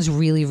it sounds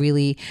really,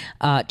 really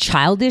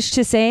childish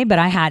to say, but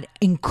I had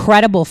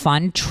incredible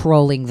fun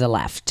trolling the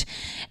left.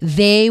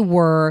 They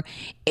were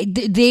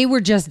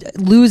just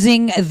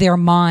losing their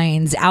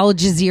minds. Al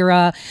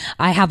Jazeera,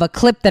 I have a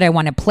clip that I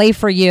want to play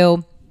for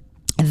you.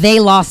 They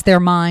lost their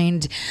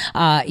mind.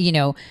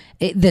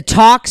 The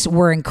talks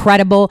were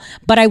incredible,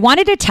 but I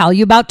wanted to tell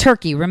you about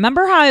Turkey.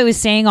 Remember how I was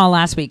saying all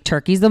last week,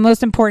 Turkey's the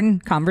most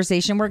important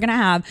conversation we're going to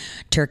have.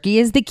 Turkey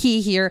is the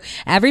key here.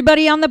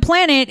 Everybody on the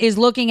planet is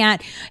looking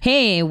at,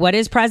 hey, what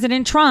is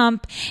President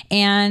Trump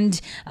and,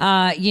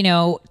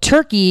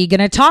 Turkey going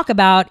to talk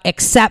about,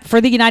 except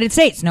for the United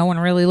States? No one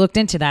really looked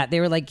into that. They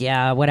were like,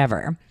 yeah,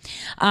 whatever.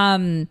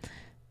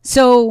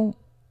 So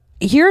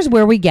here's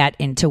where we get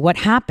into what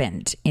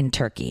happened in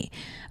Turkey.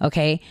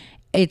 Okay.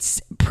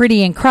 It's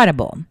pretty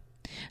incredible.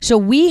 So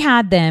we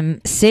had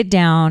them sit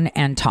down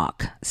and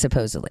talk,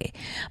 supposedly.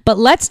 But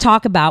let's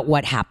talk about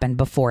what happened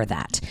before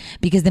that,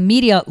 because the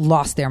media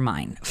lost their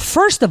mind.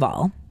 First of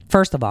all,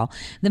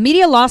 the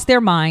media lost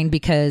their mind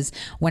because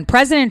when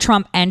President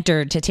Trump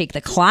entered to take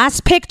the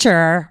class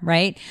picture,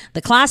 right?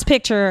 The class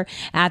picture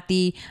at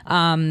the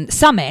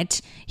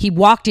summit, he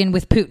walked in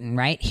with Putin,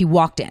 right? He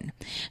walked in.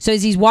 So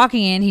as he's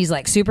walking in, he's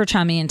like super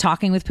chummy and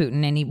talking with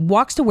Putin, and he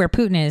walks to where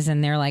Putin is,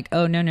 and they're like,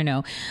 oh,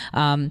 no.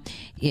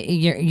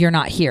 You're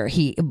not here.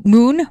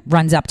 Moon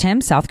runs up to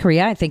him, South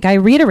Korea. I think I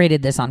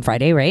reiterated this on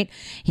Friday, right?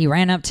 He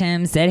ran up to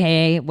him, said,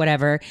 hey,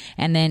 whatever.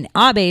 And then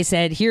Abe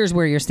said, here's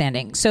where you're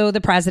standing. So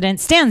the president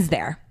stands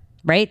there,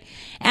 right?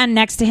 And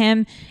next to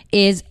him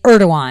is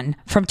Erdogan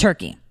from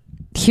Turkey.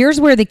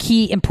 Here's where the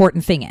key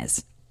important thing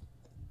is.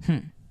 So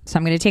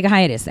I'm going to take a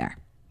hiatus there.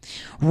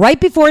 Right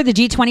before the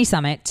G20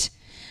 summit,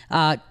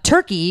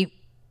 Turkey,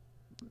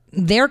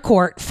 their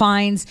court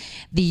finds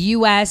the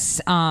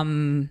U.S.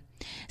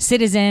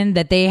 Citizen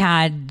that they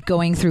had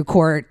going through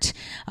court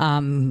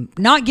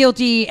not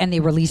guilty, and they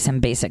release him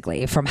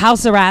basically from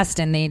house arrest,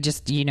 and they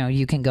just,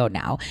 you can go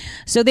now.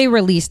 So they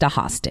released a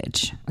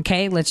hostage.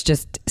 Okay, let's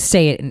just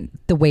say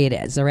it the way it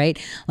is. All right,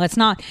 let's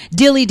not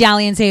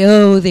dilly-dally and say,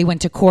 oh, they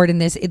went to court in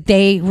this.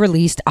 They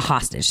released a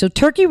hostage. So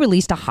Turkey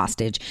released a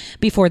hostage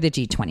before the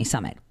G20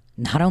 summit.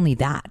 Not only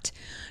that,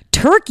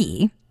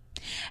 Turkey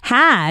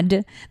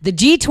had the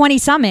G20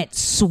 summit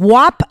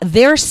swap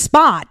their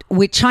spot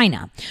with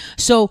China.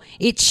 So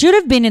it should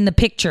have been in the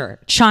picture,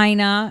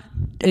 China,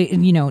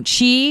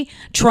 Xi,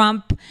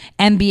 Trump,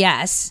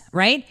 MBS,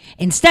 right?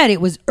 Instead, it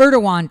was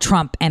Erdogan,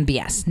 Trump,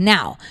 MBS.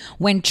 Now,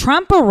 when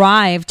Trump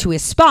arrived to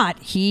his spot,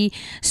 he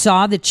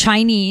saw the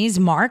Chinese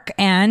mark,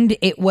 and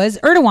it was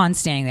Erdogan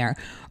standing there.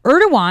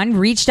 Erdogan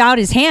reached out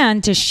his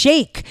hand to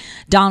shake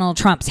Donald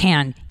Trump's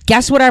hand.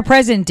 Guess what our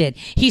president did?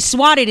 He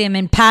swatted him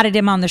and patted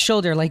him on the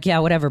shoulder like, yeah,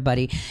 whatever,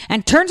 buddy.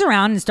 And turns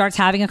around and starts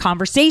having a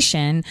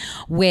conversation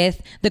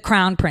with the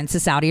Crown Prince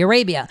of Saudi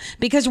Arabia.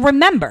 Because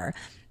remember,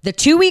 the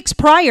 2 weeks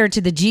prior to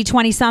the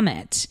G20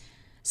 summit,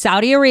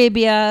 Saudi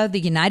Arabia, the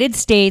United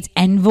States,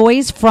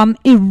 envoys from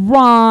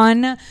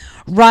Iran,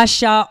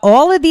 Russia,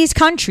 all of these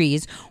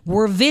countries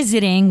were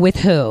visiting with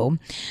who?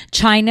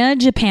 China,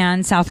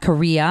 Japan, South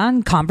Korea,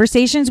 and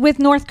conversations with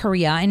North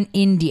Korea and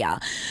India.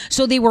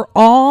 So they were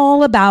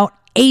all about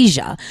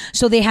Asia.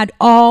 So they had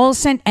all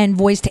sent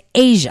envoys to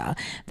Asia.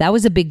 That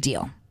was a big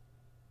deal.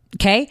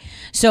 Okay?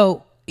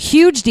 So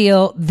huge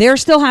deal. They're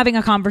still having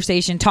a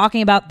conversation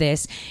talking about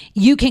this.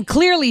 You can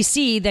clearly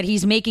see that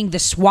he's making the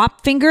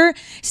swap finger,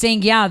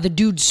 saying, yeah, the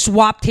dude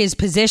swapped his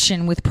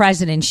position with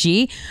President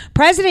Xi.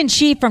 President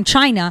Xi from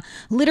China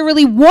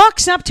literally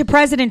walks up to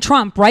President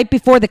Trump right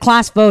before the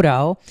class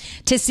photo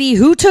to see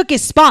who took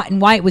his spot and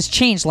why it was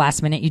changed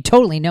last minute. You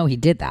totally know he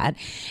did that.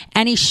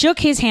 And he shook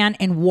his hand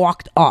and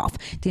walked off.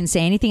 Didn't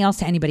say anything else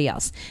to anybody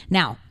else.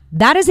 Now,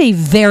 that is a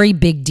very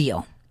big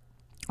deal.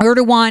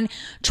 Erdogan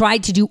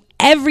tried to do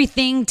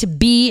everything to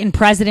be in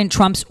President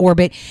Trump's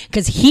orbit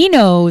because he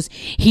knows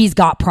he's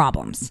got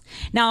problems.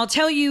 Now, I'll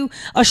tell you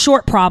a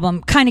short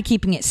problem, kind of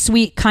keeping it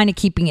sweet, kind of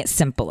keeping it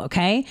simple,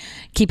 okay?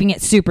 Keeping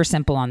it super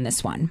simple on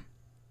this one.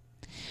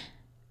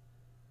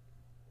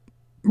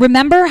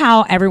 Remember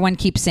how everyone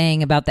keeps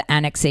saying about the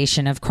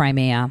annexation of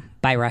Crimea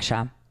by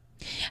Russia?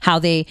 How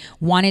they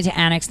wanted to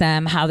annex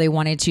them, how they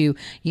wanted to,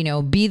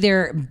 be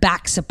their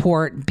back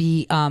support,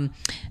 be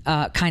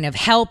kind of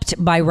helped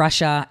by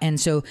Russia. And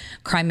so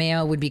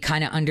Crimea would be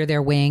kind of under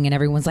their wing, and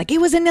everyone's like, it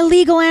was an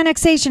illegal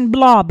annexation,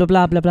 blah, blah,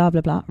 blah, blah, blah,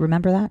 blah, blah.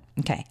 Remember that?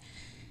 Okay.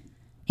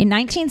 In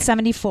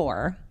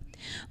 1974,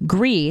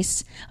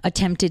 Greece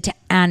attempted to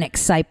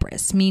annex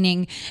Cyprus,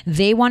 meaning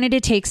they wanted to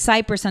take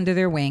Cyprus under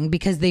their wing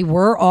because they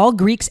were all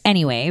Greeks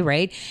anyway,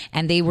 right?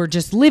 And they were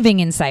just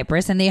living in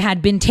Cyprus and they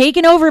had been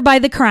taken over by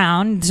the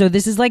crown. So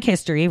this is like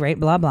history, right?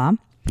 Blah, blah.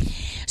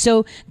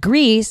 So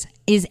Greece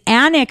is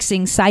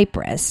annexing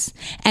Cyprus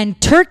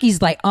and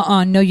Turkey's like,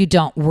 no, you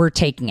don't. We're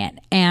taking it.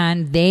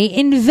 And they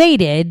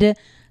invaded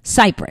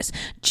Cyprus,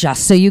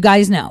 just so you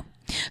guys know.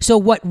 So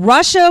what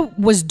Russia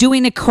was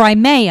doing to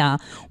Crimea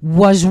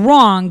was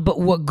wrong, but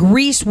what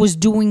Greece was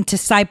doing to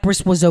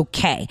Cyprus was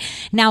okay.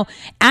 Now,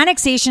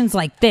 annexations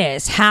like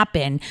this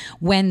happen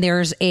when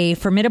there's a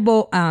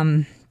formidable,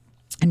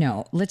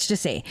 let's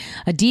just say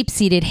a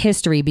deep-seated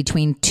history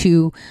between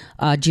two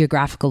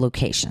geographical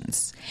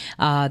locations.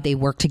 They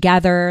work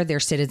together. Their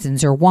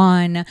citizens are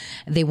one.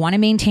 They want to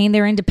maintain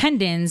their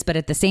independence, but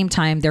at the same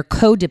time, they're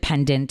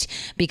codependent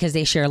because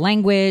they share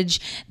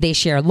language, they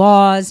share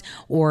laws,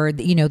 or,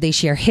 they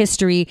share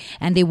history,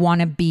 and they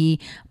want to be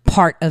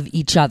part of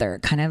each other,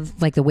 kind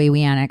of like the way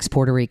we annex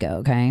Puerto Rico,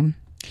 okay?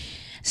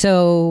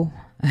 So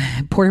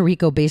Puerto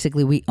Rico,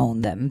 basically, we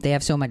own them. They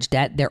have so much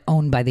debt. They're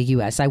owned by the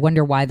U.S. I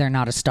wonder why they're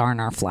not a star in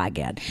our flag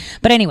yet.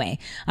 But anyway,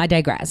 I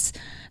digress.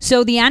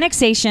 So the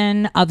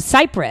annexation of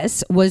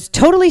Cyprus was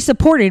totally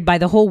supported by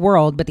the whole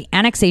world, but the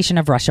annexation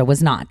of Russia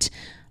was not.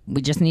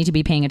 We just need to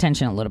be paying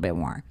attention a little bit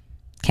more.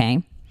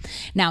 Okay?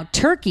 Now,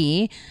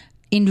 Turkey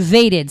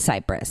invaded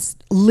Cyprus,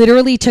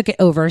 literally took it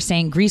over,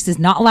 saying Greece is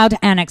not allowed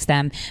to annex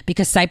them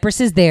because Cyprus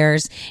is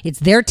theirs. It's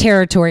their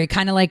territory,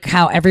 kind of like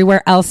how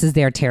everywhere else is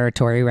their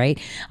territory, right?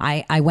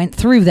 I went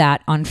through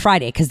that on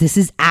Friday because this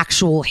is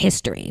actual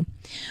history.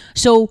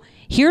 So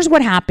here's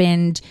what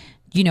happened,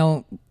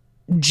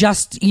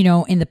 just,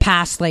 in the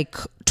past,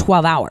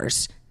 12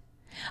 hours.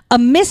 A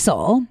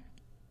missile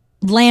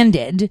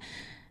landed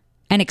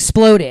and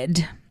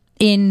exploded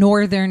in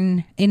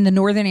the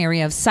northern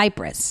area of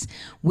Cyprus,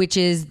 which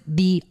is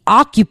the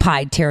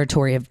occupied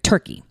territory of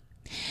Turkey.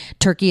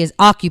 Turkey has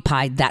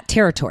occupied that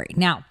territory.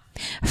 Now,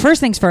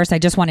 first things first, I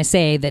just want to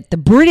say that the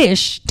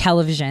British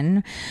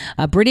television,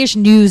 British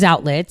news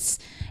outlets,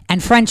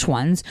 and French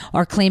ones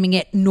are claiming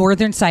it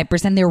Northern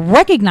Cyprus, and they're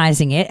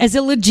recognizing it as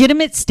a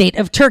legitimate state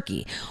of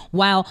Turkey,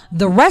 while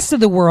the rest of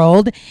the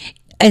world,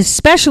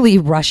 especially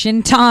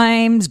Russian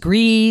Times,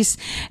 Greece,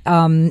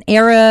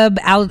 Arab,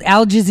 Al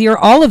Jazeera,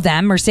 all of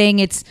them are saying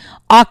it's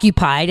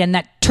occupied and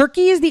that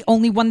Turkey is the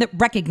only one that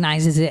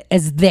recognizes it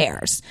as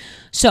theirs.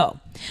 So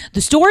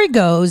the story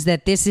goes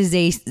that this is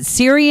a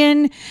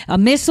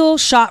missile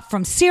shot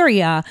from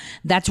Syria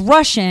that's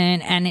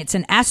Russian, and it's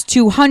an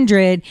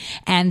S-200,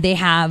 and they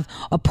have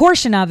a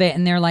portion of it,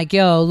 and they're like,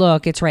 yo,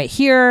 look, it's right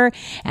here,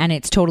 and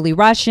it's totally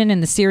Russian,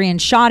 and the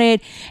Syrians shot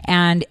it,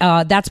 and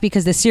that's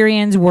because the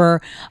Syrians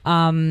were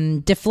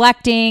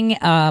deflecting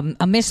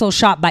a missile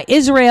shot by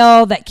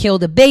Israel that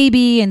killed a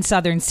baby in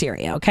southern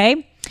Syria,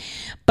 okay?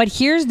 But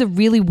here's the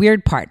really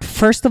weird part.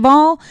 First of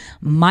all,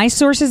 my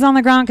sources on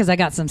the ground, because I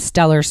got some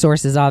stellar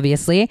sources,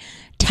 obviously,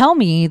 tell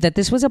me that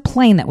this was a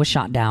plane that was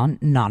shot down,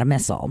 not a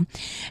missile.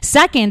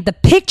 Second, the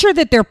picture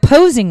that they're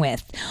posing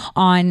with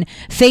on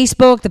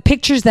Facebook, the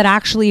pictures that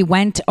actually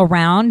went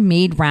around,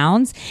 made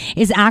rounds,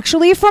 is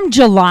actually from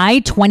July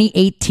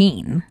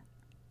 2018.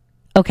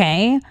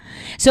 Okay?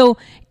 So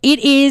it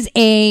is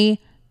a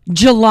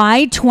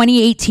July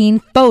 2018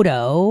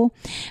 photo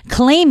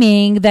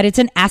claiming that it's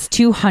an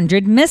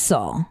S-200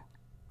 missile.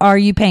 Are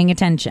you paying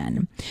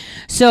attention?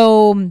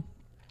 So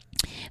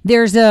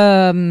there's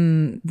a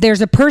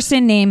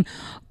person named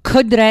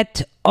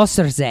Kudret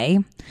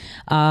Osurze,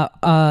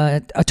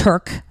 a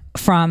Turk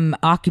from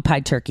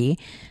occupied Turkey,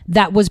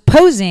 that was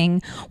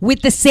posing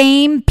with the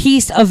same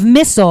piece of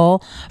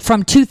missile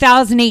from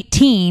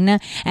 2018,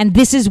 and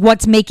this is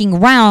what's making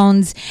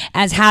rounds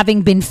as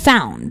having been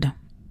found.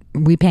 Are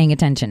we paying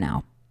attention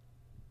now?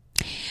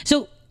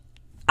 So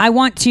I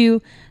want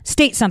to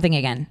state something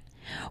again.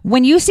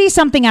 When you see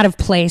something out of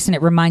place and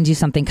it reminds you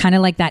something, kind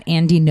of like that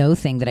Andy No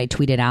thing that I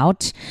tweeted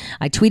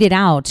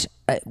out.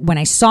 When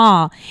I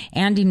saw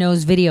Andy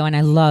No's video, and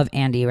I love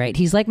Andy, right?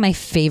 He's like my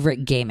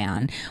favorite gay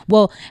man.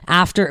 Well,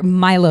 after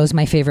Milo's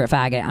my favorite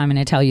faggot, I'm going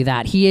to tell you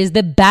that. He is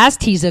the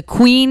best. He's a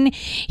queen.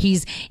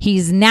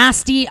 He's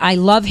nasty. I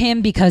love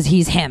him because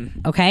he's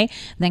him, okay?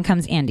 Then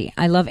comes Andy.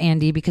 I love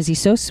Andy because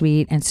he's so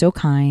sweet and so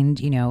kind,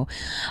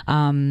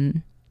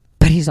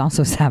 but he's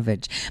also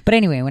savage. But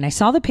anyway, when I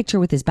saw the picture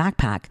with his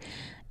backpack,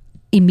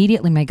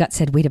 immediately my gut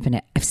said, wait a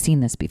minute, I've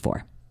seen this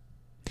before.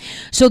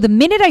 So the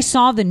minute I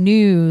saw the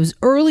news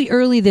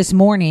early this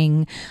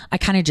morning, I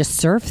kind of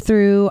just surfed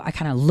through, I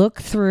kind of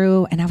looked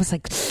through, and I was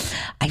like,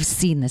 I've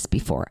seen this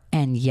before.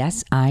 And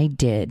yes, I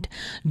did.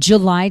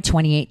 July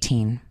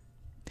 2018.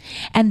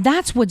 And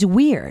that's what's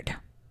weird.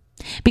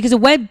 because a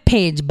web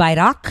page,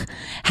 Bayrak,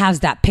 has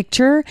that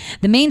picture.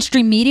 The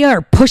mainstream media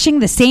are pushing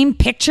the same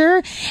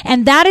picture,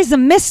 and that is a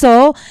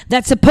missile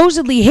that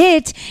supposedly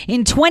hit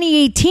in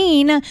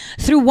 2018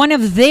 through one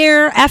of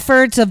their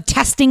efforts of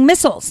testing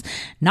missiles,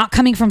 not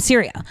coming from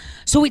Syria.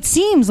 So it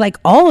seems like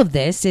all of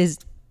this is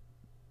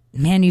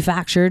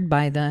manufactured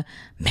by the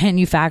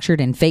manufactured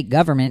and fake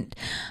government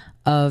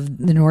of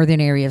the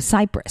northern area of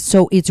Cyprus.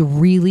 So it's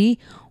really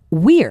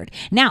weird.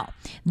 Now,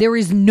 there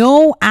is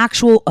no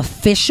actual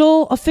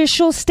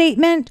official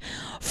statement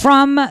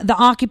from the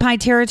occupied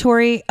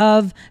territory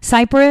of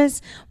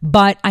Cyprus,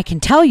 but I can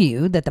tell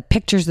you that the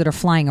pictures that are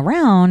flying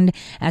around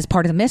as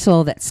part of the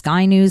missile that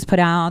Sky News put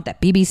out, that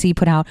BBC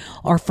put out,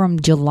 are from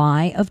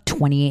July of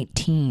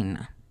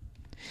 2018.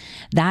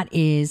 That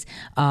is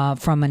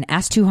from an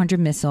S-200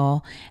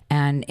 missile,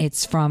 and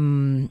it's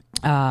from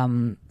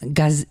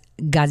Gaziantep.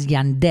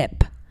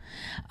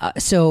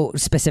 So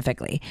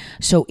specifically.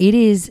 So it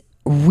is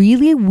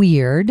really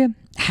weird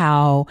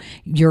how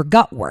your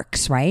gut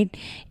works, right?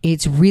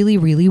 It's really,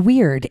 really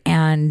weird.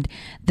 And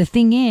the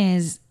thing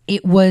is,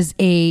 it was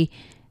a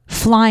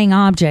flying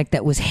object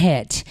that was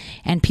hit,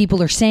 and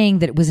people are saying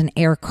that it was an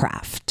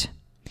aircraft.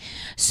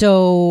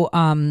 So,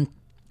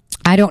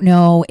 I don't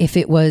know if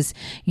it was,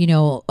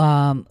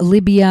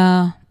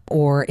 Libya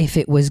or if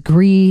it was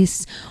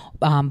Greece,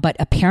 but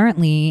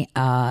apparently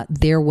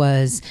there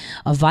was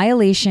a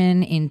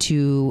violation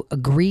into a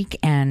Greek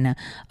and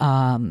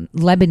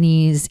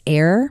Lebanese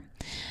air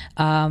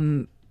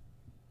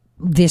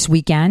this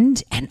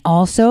weekend. And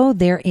also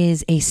there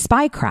is a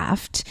spy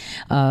craft,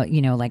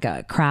 like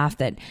a craft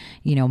that,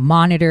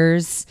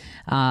 monitors.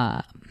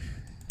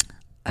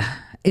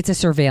 It's a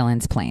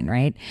surveillance plane,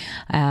 right?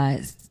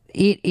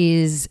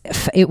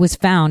 It was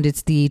found.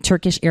 It's the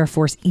Turkish Air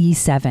Force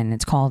E-7.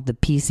 It's called the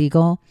Peace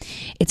Eagle.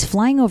 It's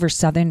flying over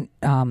southern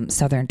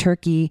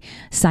Turkey,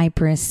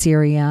 Cyprus,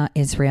 Syria,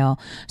 Israel.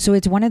 So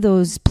it's one of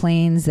those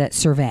planes that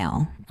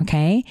surveil,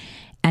 okay?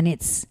 And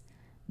it's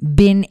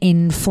been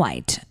in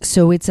flight.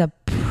 So it's a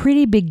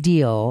pretty big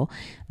deal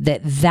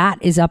that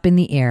is up in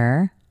the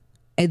air.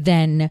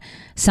 Then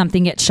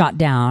something gets shot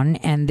down,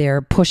 and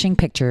they're pushing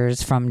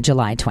pictures from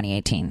July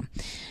 2018.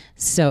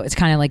 So it's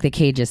kind of like the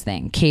Cages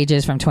thing.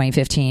 Cages from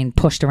 2015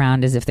 pushed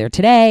around as if they're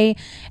today.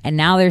 And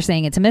now they're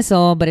saying it's a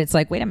missile, but it's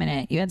like, wait a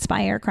minute, you had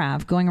spy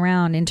aircraft going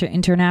around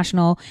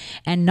international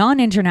and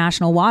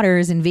non-international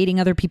waters, invading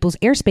other people's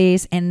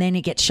airspace, and then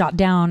it gets shot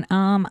down.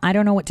 I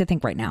don't know what to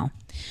think right now.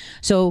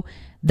 So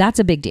that's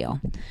a big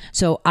deal.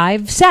 So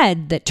I've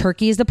said that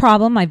Turkey is the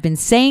problem. I've been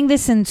saying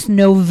this since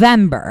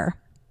November.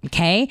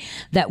 Okay,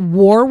 that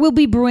war will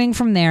be brewing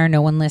from there.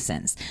 No one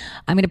listens.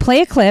 I'm going to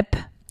play a clip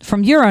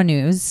from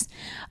Euronews,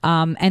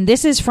 and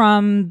this is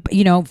from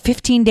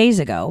 15 days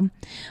ago,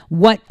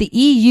 what the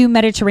EU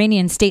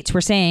Mediterranean states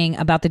were saying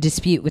about the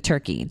dispute with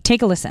Turkey.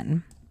 Take a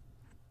listen.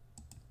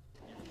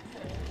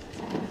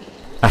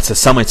 At a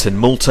summit in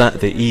Malta,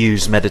 the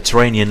EU's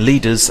Mediterranean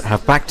leaders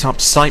have backed up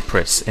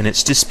Cyprus in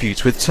its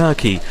dispute with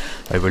Turkey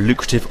over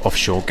lucrative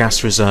offshore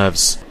gas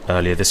reserves.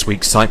 Earlier this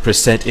week, Cyprus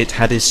said it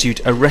had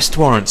issued arrest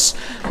warrants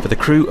for the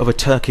crew of a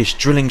Turkish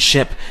drilling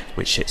ship,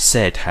 which it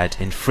said had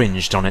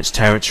infringed on its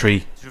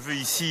territory.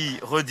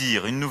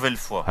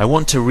 I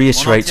want to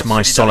reiterate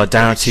my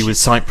solidarity with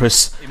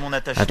Cyprus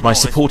and my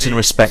support and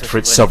respect for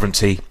its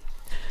sovereignty.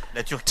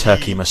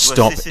 Turkey must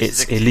stop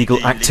its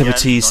illegal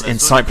activities in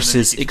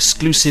Cyprus's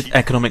exclusive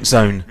economic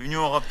zone.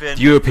 The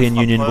European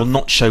Union will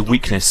not show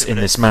weakness in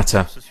this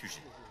matter.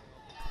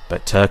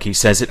 But Turkey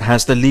says it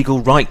has the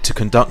legal right to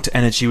conduct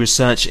energy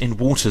research in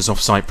waters off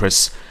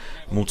Cyprus.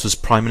 Malta's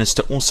Prime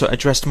Minister also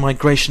addressed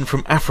migration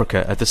from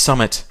Africa at the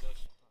summit.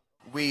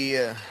 We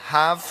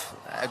have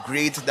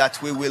agreed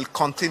that we will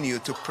continue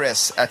to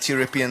press at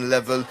European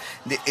level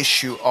the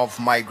issue of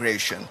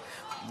migration.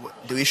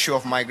 The issue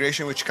of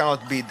migration, which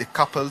cannot be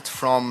decoupled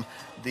from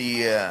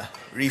the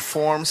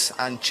reforms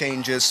and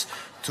changes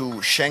to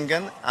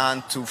Schengen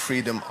and to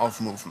freedom of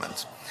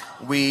movement.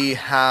 We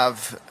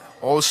have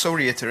also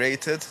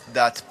reiterated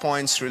that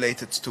points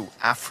related to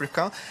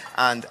Africa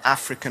and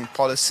African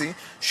policy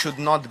should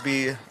not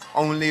be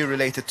only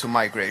related to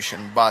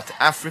migration, but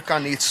Africa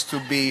needs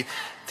to be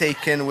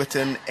taken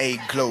within a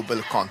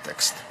global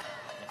context.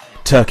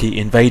 Turkey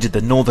invaded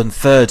the northern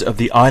third of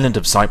the island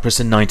of Cyprus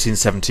in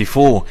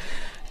 1974.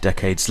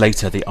 Decades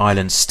later, the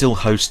island still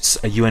hosts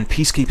a UN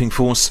peacekeeping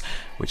force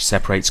which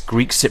separates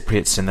Greek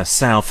Cypriots in the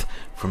south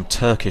from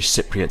Turkish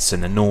Cypriots in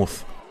the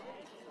north.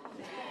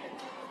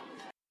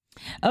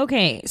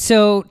 Okay,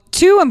 so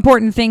two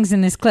important things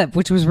in this clip,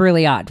 which was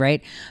really odd,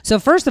 right? So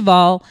first of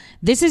all,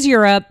 this is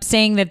Europe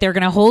saying that they're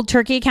going to hold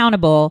Turkey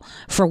accountable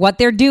for what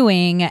they're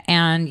doing.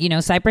 And,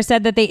 Cyprus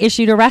said that they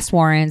issued arrest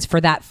warrants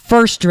for that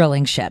first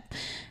drilling ship.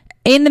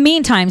 In the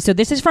meantime, so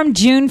this is from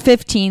June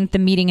 15th, the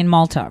meeting in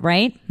Malta,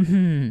 right?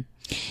 Mm-hmm.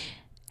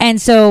 And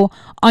so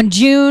on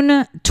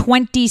June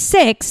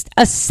 26th,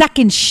 a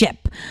second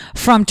ship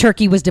from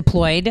Turkey was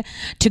deployed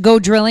to go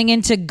drilling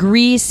into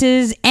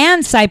Greece's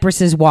and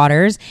Cyprus's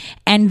waters,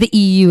 and the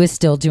EU is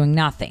still doing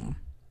nothing.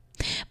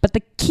 But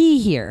the key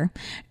here,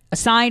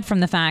 aside from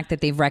the fact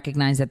that they've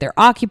recognized that they're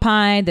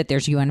occupied, that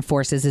there's UN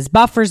forces as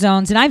buffer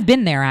zones, and I've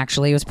been there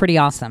actually. It was pretty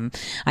awesome.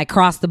 I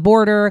crossed the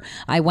border.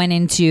 I went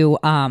into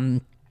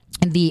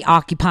the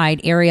occupied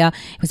area.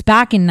 It was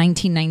back in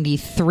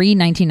 1993,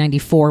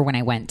 1994 when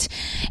I went.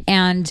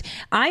 And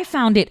I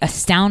found it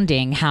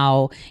astounding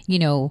how,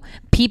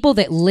 people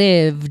that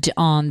lived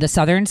on the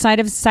southern side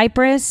of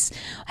Cyprus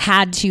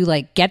had to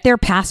get their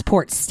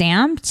passport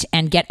stamped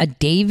and get a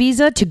day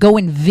visa to go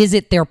and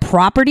visit their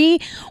property,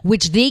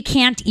 which they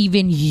can't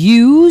even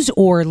use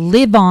or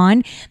live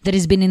on, that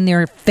has been in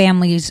their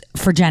families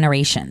for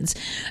generations.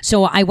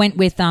 So I went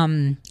with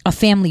a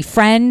family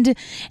friend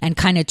and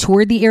kind of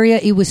toured the area.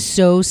 It was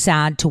so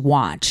sad to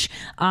watch.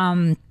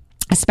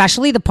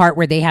 Especially the part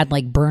where they had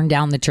burned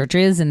down the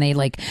churches and they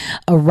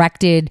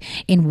erected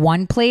in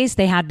one place.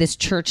 They had this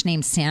church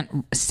named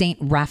Saint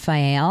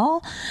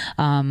Raphael,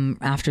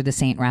 after the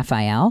Saint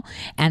Raphael,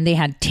 and they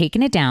had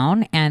taken it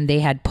down and they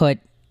had put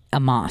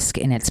a mosque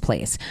in its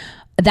place.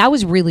 That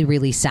was really,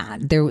 really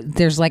sad.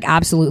 There's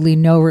absolutely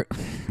no,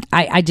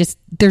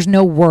 there's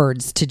no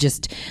words to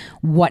just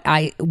what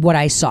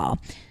I saw.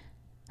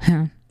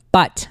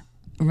 But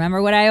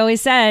remember what I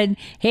always said,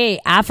 hey,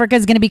 Africa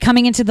is going to be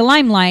coming into the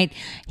limelight.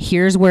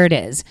 Here's where it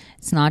is.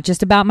 It's not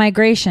just about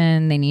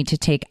migration. They need to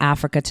take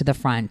Africa to the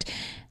front.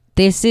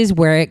 This is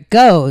where it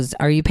goes.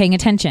 Are you paying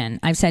attention?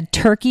 I've said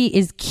Turkey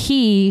is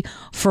key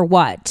for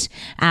what?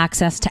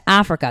 Access to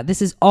Africa.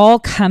 This is all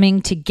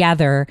coming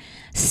together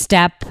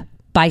step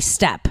by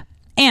step.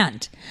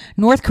 And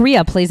North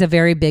Korea plays a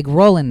very big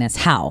role in this.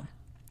 How?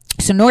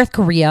 So North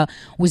Korea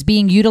was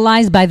being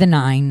utilized by the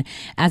Nine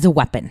as a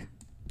weapon.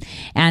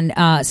 And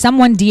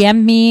someone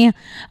DM'd me,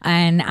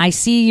 and I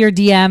see your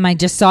DM. I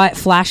just saw it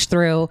flash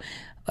through.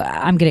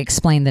 I'm going to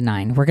explain the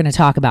Nine. We're going to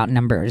talk about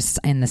numbers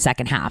in the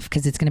second half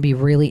because it's going to be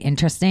really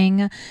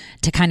interesting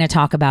to kind of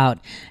talk about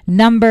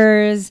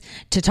numbers,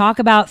 to talk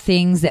about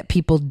things that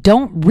people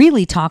don't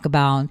really talk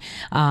about,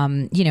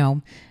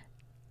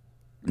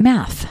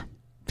 math.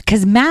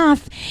 Because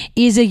math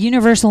is a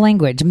universal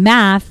language.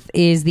 Math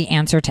is the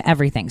answer to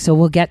everything. So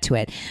we'll get to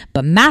it.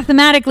 But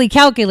mathematically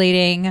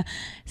calculating,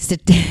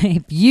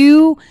 if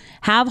you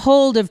have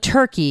hold of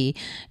Turkey,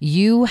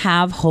 you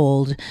have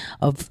hold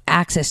of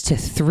access to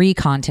 3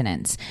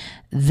 continents.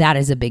 That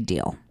is a big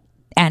deal.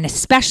 And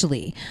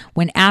especially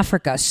when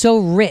Africa, so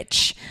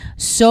rich,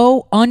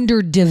 so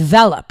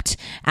underdeveloped,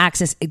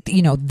 access,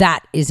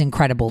 that is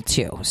incredible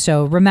too.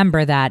 So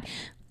remember that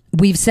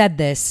we've said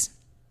this.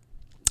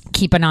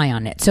 Keep an eye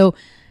on it. So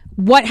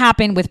what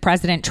happened with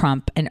President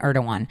Trump and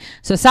Erdogan?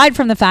 So aside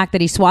from the fact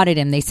that he swatted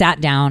him, they sat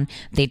down,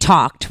 they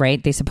talked,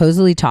 right? They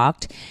supposedly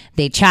talked,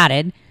 they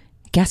chatted.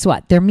 Guess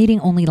what? Their meeting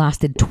only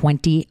lasted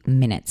 20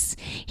 minutes.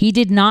 He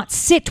did not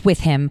sit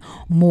with him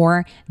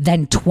more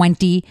than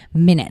 20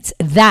 minutes.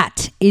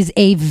 That is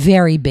a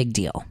very big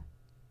deal.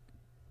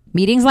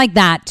 Meetings like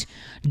that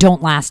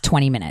don't last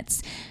 20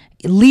 minutes.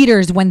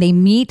 Leaders, when they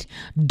meet,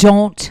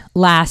 don't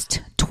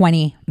last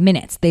 20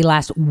 minutes. They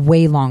last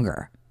way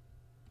longer.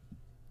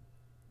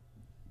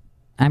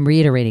 I'm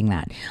reiterating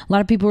that. A lot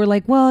of people were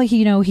like, well,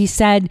 he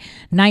said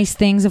nice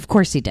things. Of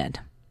course he did.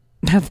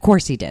 Of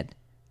course he did.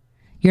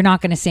 You're not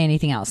going to say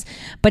anything else.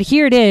 But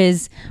here it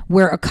is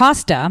where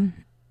Acosta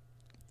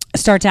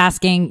starts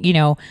asking,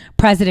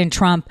 President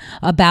Trump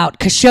about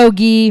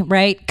Khashoggi,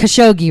 right?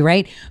 Khashoggi,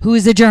 right? Who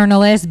is a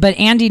journalist, but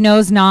Andy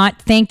knows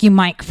not. Thank you,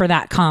 Mike, for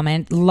that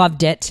comment.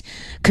 Loved it.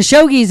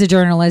 Khashoggi is a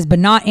journalist, but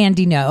not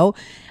Andy No.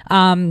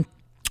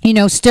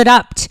 Stood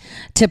up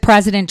to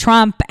President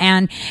Trump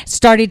and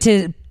started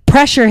to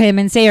pressure him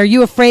and say, are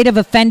you afraid of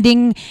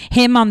offending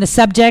him on the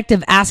subject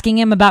of asking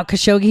him about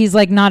Khashoggi? He's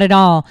like, not at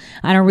all.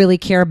 I don't really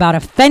care about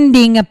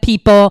offending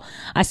people.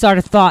 I sort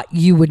of thought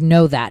you would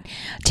know that.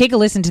 Take a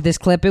listen to this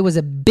clip. It was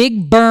a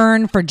big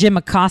burn for Jim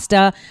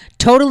Acosta.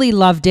 Totally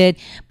loved it.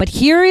 But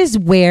here is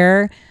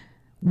where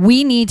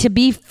we need to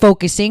be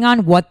focusing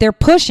on what they're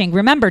pushing.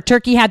 Remember,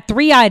 Turkey had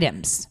 3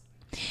 items.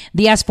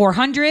 The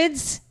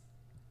S-400s,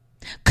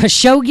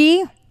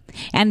 Khashoggi,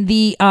 and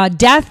the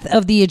death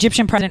of the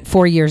Egyptian president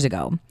 4 years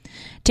ago.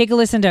 Take a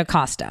listen to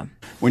Acosta.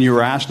 When you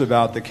were asked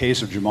about the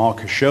case of Jamal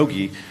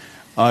Khashoggi,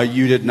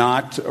 you did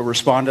not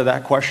respond to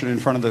that question in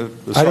front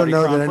of the Saudi I don't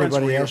know conference. that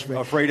anybody asked me.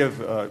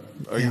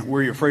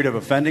 Were you afraid of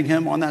offending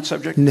him on that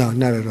subject? No,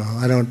 not at all.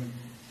 I don't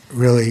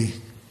really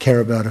care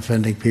about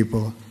offending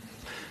people.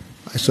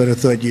 I sort of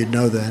thought you'd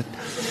know that.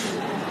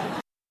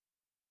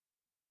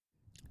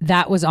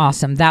 That was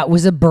awesome. That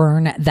was a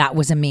burn. That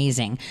was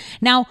amazing.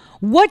 Now,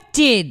 what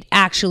did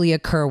actually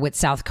occur with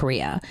South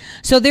Korea?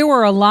 So there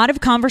were a lot of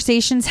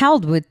conversations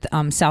held with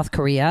South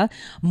Korea,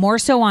 more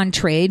so on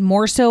trade,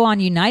 more so on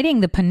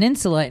uniting the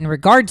peninsula in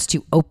regards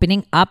to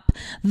opening up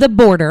the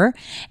border.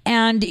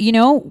 And,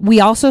 we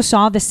also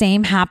saw the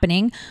same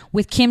happening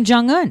with Kim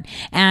Jong-un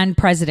and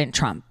President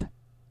Trump.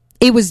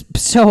 It was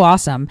so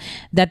awesome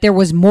that there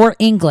was more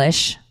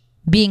English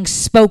being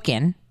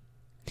spoken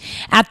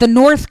at the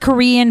North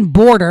Korean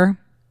border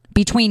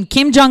between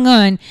Kim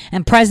Jong-un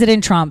and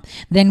President Trump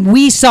than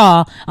we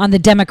saw on the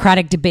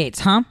Democratic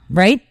debates, huh?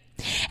 Right?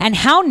 And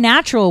how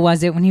natural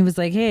was it when he was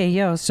like, hey,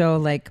 yo, so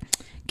like,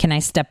 can I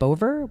step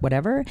over?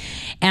 Whatever.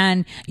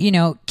 And,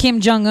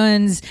 Kim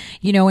Jong-un's,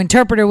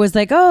 interpreter was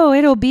like, oh,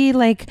 it'll be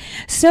like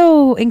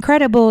so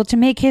incredible to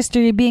make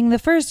history being the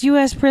first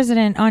U.S.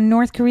 president on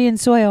North Korean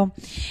soil.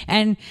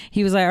 And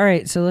he was like, all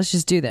right, so let's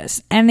just do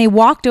this. And they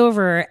walked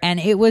over, and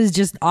it was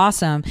just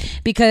awesome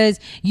because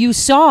you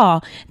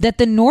saw that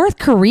the North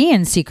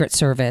Korean Secret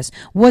Service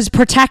was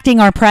protecting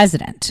our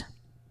president.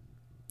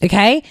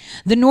 Okay?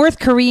 The North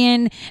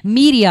Korean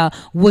media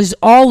was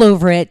all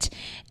over it.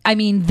 I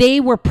mean,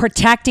 they were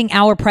protecting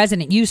our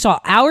president. You saw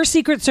our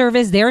Secret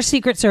Service, their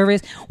Secret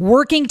Service,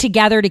 working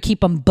together to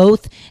keep them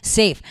both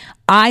safe.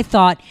 I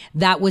thought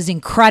that was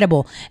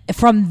incredible.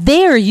 From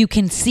there, you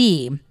can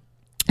see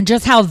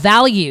just how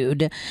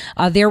valued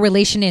their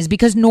relation is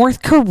because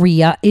North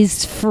Korea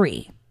is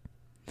free.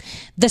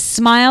 The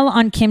smile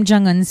on Kim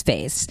Jong-un's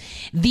face,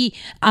 the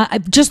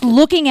just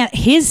looking at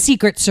his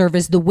Secret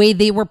Service, the way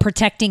they were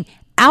protecting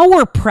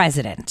our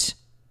president,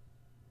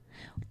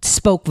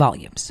 spoke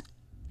volumes.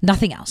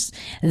 Nothing else.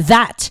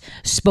 That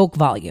spoke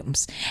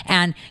volumes.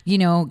 And,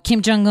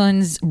 Kim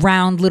Jong-un's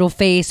round little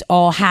face,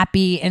 all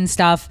happy and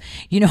stuff,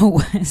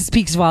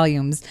 speaks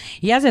volumes.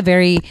 He has a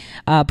very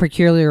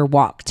peculiar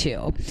walk,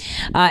 too.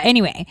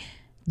 Anyway,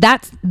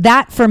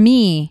 that for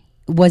me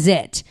was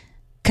it.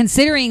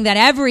 Considering that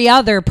every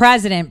other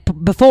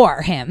president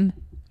before him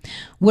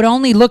would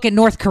only look at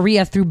North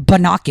Korea through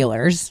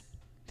binoculars,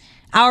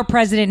 our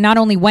president not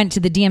only went to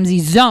the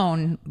DMZ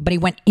zone, but he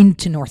went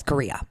into North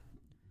Korea.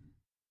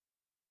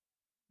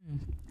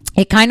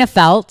 It kind of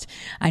felt,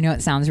 I know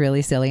it sounds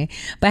really silly,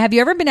 but have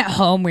you ever been at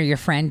home where your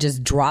friend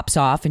just drops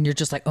off and you're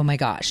just like, oh my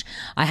gosh,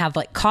 I have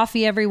like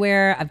coffee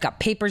everywhere. I've got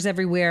papers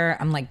everywhere.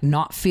 I'm like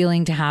not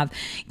feeling to have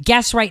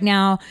guests right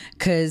now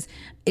because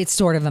it's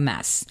sort of a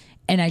mess.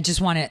 And I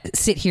just want to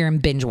sit here and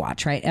binge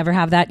watch, right? Ever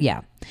have that?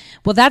 Yeah.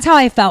 Well, that's how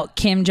I felt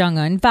Kim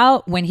Jong-un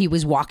felt when he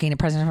was walking to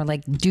President Trump.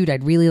 Like, dude,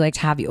 I'd really like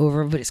to have you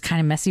over, but it's kind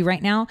of messy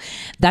right now.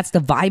 That's the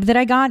vibe that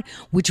I got,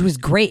 which was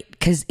great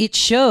because it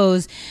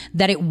shows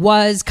that it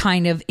was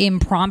kind of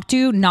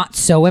impromptu, not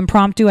so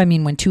impromptu. I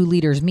mean, when two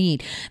leaders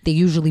meet, they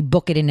usually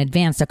book it in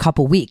advance a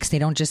couple weeks. They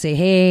don't just say,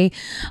 hey,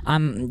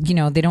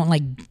 they don't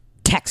like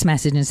text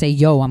message and say,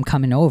 yo, I'm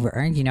coming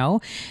over.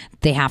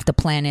 They have to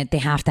plan it. They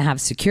have to have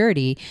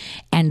security.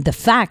 And the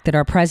fact that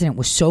our president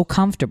was so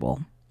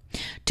comfortable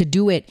to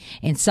do it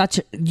in such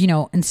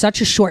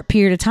a short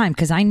period of time,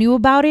 because I knew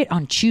about it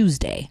on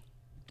Tuesday,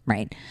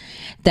 right?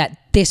 That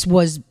this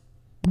was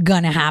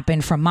going to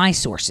happen from my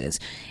sources.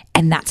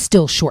 And that's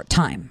still short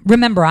time.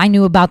 Remember, I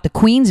knew about the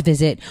Queen's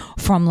visit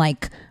from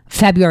like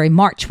February,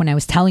 March when I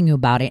was telling you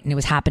about it, and it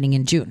was happening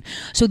in June.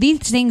 So these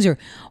things are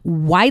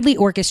widely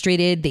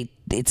orchestrated.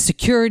 It's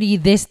security,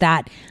 this,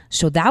 that.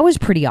 So that was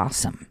pretty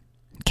awesome.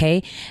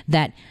 Okay.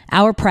 That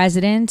our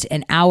president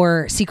and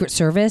our Secret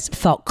Service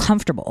felt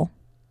comfortable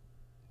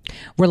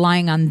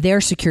relying on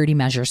their security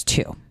measures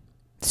too.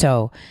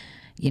 So,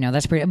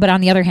 that's pretty, but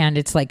on the other hand,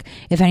 it's like,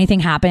 if anything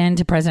happened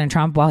to President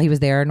Trump while he was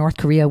there, North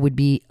Korea would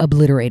be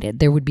obliterated.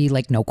 There would be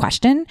like no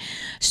question.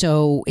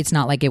 So it's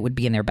not like it would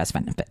be in their best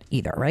benefit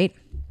either. Right.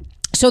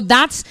 So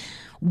that's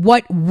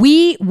what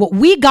we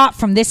got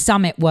from this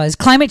summit was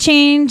climate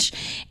change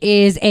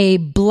is a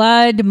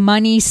blood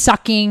money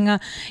sucking, a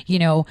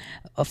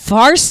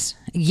farce.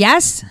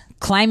 Yes.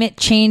 Climate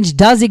change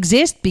does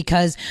exist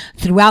because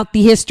throughout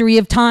the history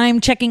of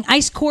time, checking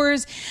ice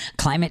cores,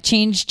 climate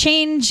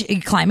changes,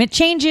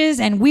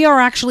 and we are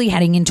actually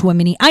heading into a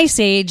mini ice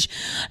age,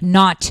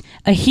 not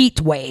a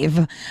heat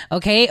wave.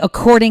 Okay.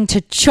 According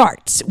to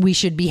charts, we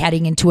should be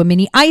heading into a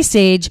mini ice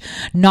age,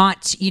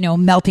 not,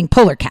 melting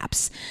polar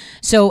caps.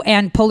 So,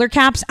 and polar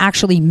caps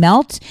actually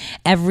melt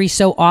every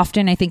so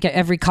often, I think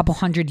every couple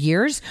hundred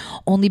years,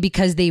 only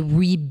because they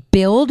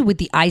rebuild with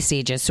the ice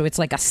ages. So it's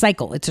like a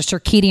cycle. It's a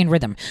circadian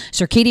rhythm.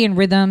 Circadian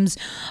rhythms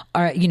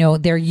are,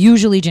 they're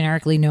usually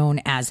generically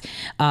known as,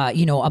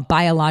 a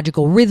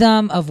biological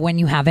rhythm of when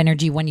you have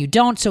energy, when you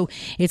don't. So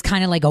it's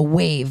kind of like a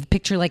wave.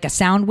 Picture like a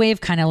sound wave,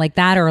 kind of like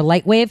that, or a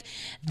light wave.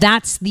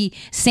 That's the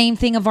same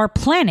thing of our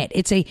planet.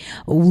 It's a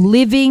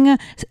living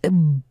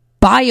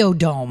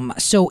biodome.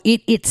 So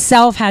it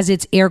itself has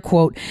its air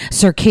quote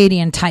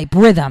circadian type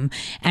rhythm.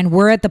 And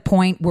we're at the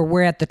point where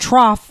we're at the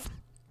trough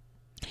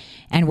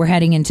and we're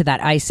heading into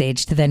that ice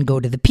age to then go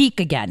to the peak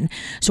again.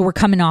 So we're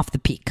coming off the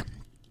peak.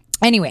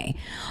 Anyway,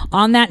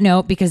 on that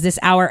note, because this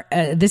hour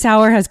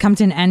has come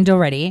to an end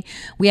already,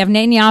 we have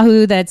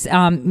Netanyahu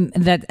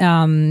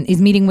that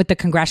is meeting with the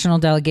congressional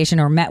delegation,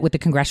 or met with the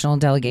congressional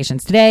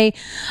delegations today.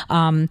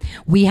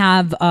 We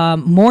have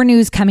more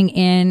news coming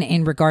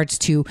in regards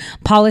to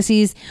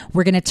policies.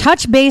 We're going to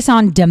touch base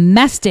on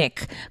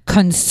domestic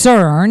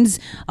concerns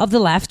of the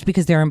left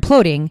because they're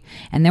imploding,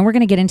 and then we're going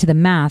to get into the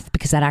math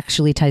because that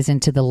actually ties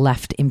into the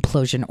left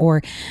implosion,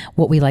 or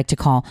what we like to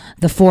call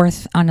the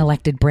fourth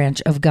unelected branch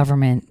of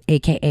government,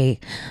 aka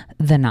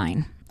the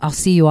Nine. I'll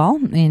see you all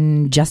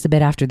in just a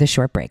bit after this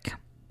short break.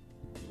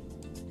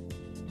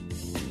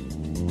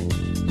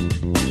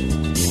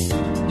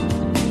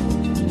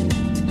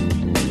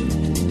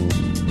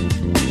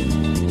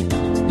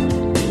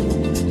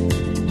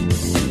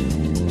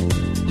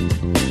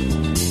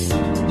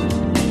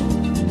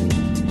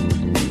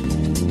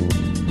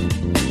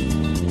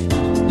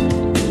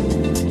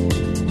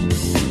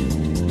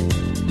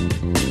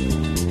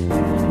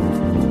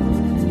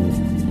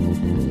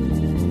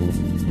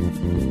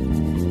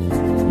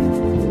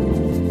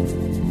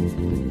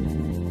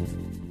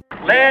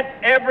 let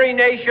every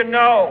nation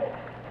know,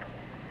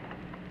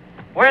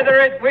 whether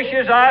it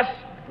wishes us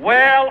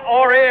well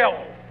or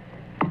ill,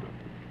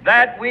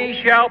 that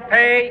we shall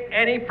pay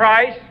any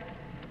price,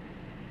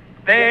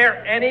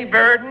 bear any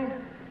burden,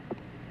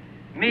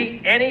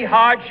 meet any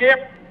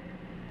hardship,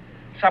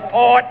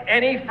 support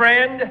any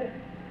friend,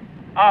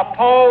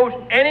 oppose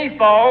any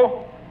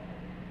foe,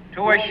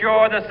 to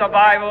assure the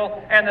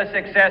survival and the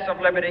success of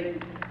liberty.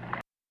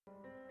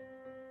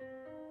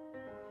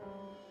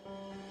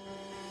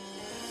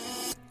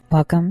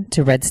 Welcome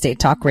to Red State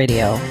Talk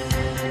Radio.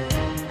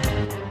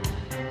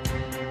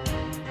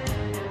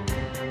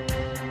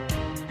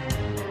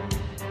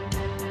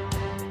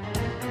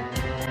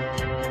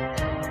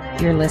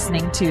 You're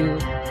listening to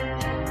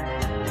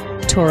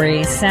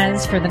Tori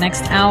Says. For the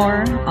next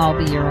hour, I'll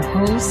be your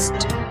host,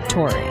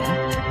 Tori.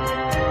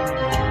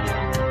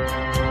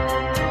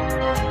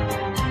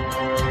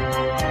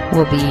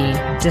 We'll be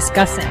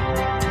discussing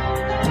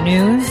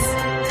news,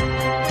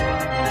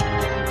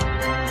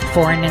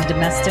 foreign and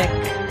domestic,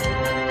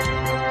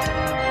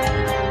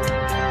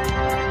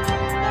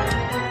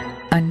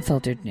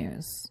 unfiltered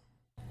news.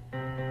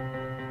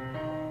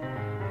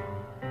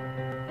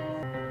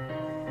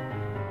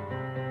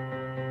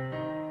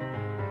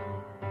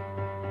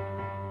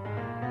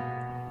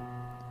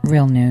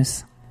 Real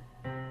news.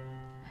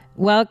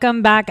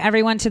 Welcome back,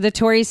 everyone, to the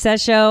Tori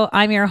Says Show.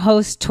 I'm your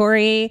host,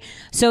 Tori.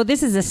 So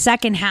this is the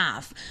second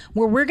half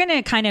where we're going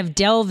to kind of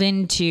delve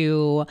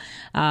into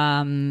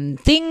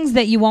things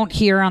that you won't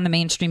hear on the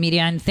mainstream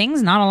media and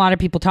things not a lot of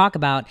people talk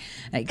about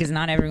because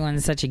not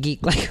everyone's such a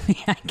geek like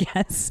me, I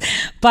guess.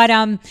 But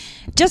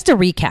just a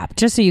recap,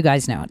 just so you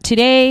guys know,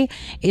 today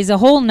is a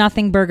whole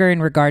nothing burger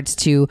in regards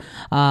to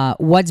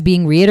what's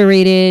being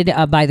reiterated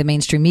by the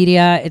mainstream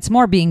media. It's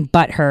more being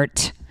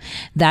butthurt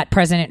that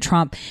President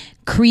Trump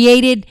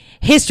created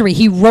history.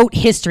 He wrote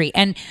history.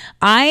 And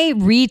I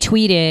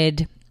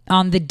retweeted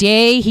on the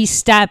day he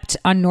stepped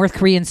on North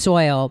Korean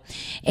soil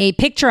a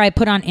picture I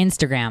put on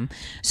Instagram.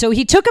 So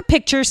he took a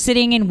picture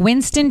sitting in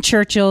Winston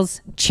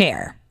Churchill's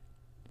chair,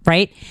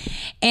 right?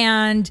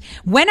 And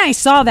when I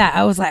saw that,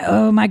 I was like,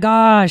 oh my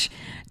gosh,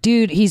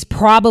 dude, he's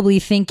probably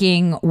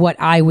thinking what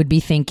I would be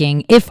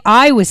thinking if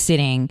I was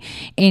sitting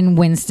in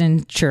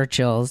Winston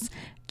Churchill's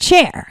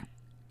chair.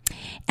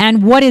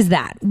 And what is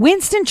that?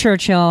 Winston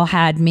Churchill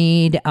had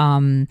made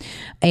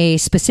a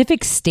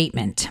specific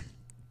statement.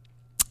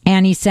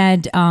 And he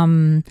said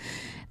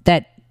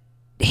that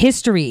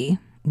history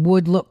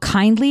would look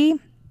kindly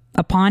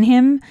upon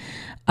him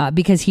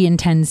because he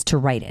intends to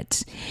write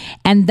it.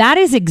 And that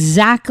is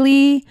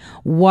exactly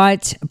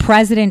what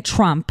President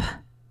Trump,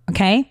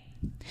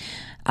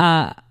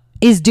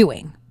 is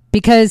doing.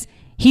 Because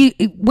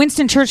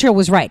Winston Churchill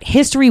was right.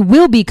 History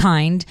will be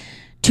kind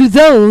to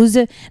those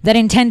that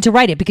intend to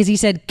write it, because he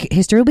said,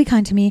 history will be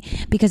kind to me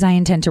because I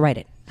intend to write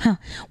it.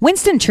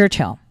 Winston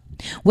Churchill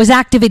was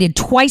activated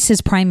twice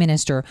as prime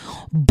minister,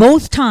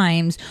 both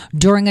times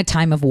during a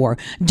time of war,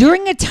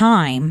 during a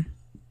time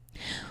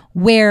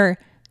where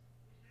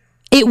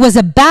it was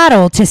a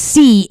battle to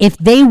see if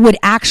they would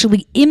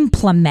actually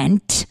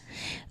implement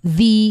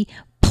the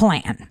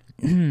plan.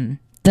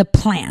 The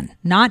plan,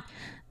 not,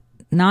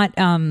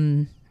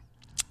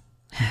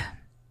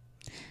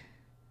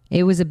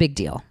 it was a big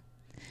deal.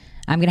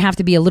 I'm going to have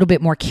to be a little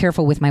bit more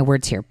careful with my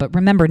words here. But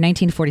remember,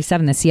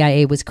 1947, the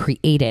CIA was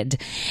created.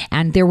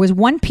 And there was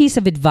one piece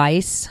of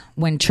advice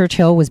when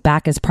Churchill was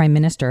back as prime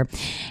minister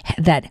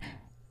that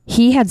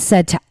he had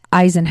said to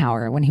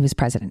Eisenhower when he was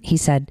president. He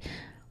said,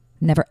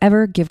 never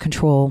ever give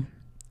control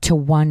to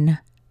one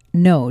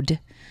node,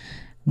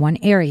 one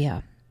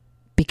area.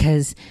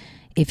 Because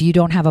if you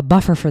don't have a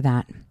buffer for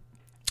that,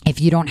 if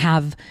you don't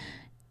have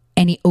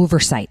any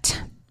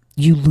oversight,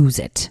 you lose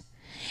it.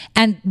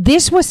 And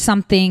this was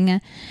something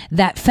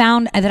that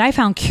I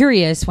found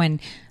curious when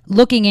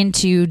looking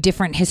into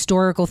different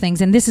historical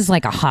things. And this is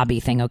like a hobby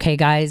thing, okay,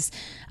 guys?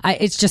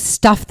 It's just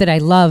stuff that I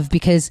love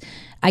because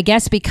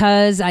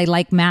I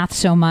like math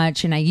so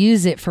much and I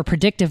use it for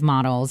predictive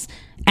models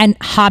and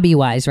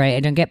hobby-wise, right? I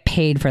don't get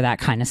paid for that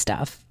kind of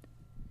stuff.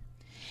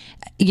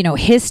 You know,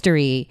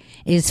 history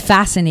is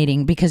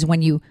fascinating because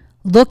when you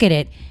look at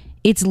it,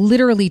 it's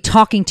literally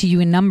talking to you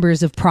in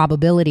numbers of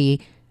probability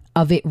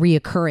of it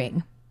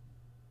reoccurring.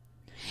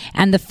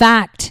 And the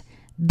fact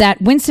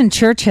that Winston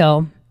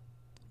Churchill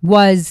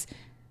was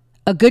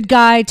a good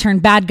guy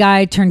turned bad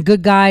guy, turned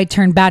good guy,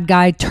 turned bad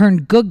guy,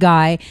 turned good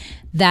guy,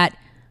 that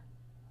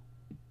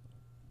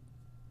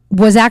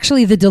was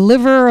actually the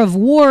deliverer of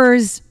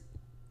wars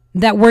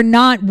that were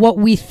not what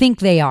we think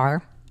they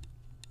are,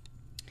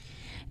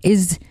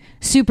 is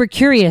super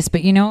curious.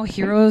 But,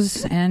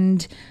 heroes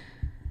and,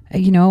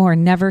 are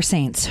never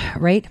saints,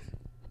 right?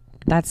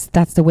 That's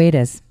the way it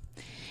is.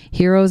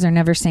 Heroes are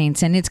never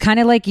saints. And it's kind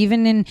of like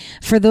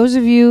for those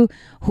of you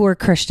who are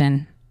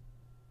Christian,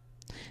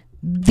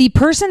 the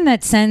person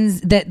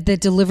that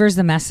delivers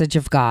the message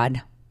of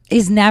God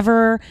is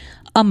never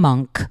a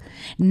monk,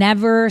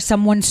 never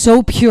someone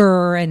so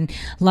pure and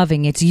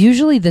loving. It's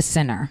usually the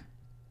sinner.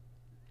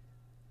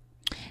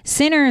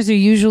 Sinners are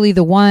usually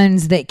the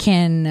ones that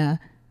can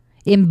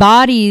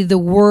embody the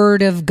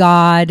word of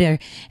God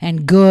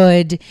and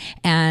good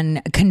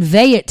and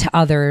convey it to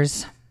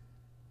others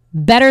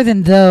better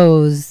than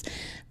those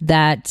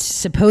that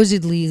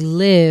supposedly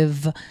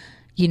live,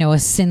 a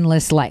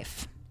sinless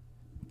life.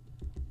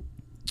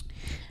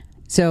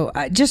 So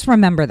just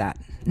remember that.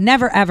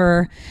 Never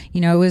ever,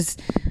 it was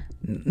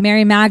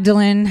Mary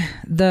Magdalene,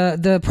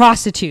 the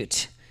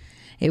prostitute.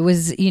 It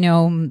was,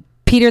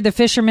 Peter the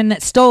fisherman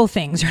that stole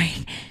things,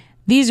 right?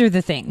 These are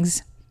the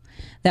things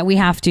that we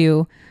have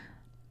to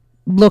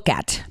look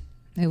at.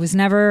 It was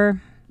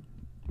never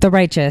the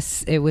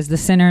righteous. It was the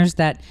sinners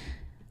that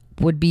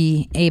would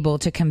be able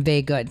to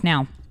convey good.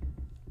 Now,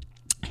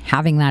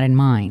 having that in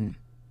mind,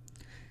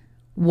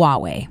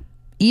 Huawei,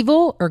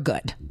 evil or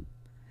good?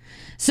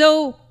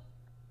 So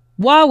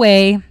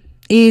Huawei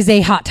is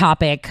a hot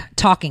topic,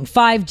 talking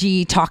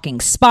 5G, talking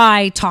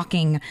spy,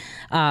 talking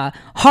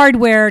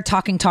hardware,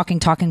 talking.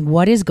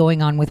 What is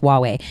going on with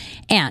Huawei?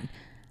 And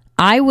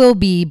I will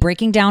be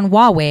breaking down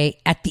Huawei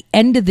at the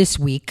end of this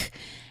week,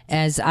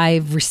 as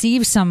I've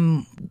received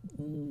some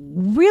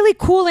really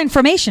cool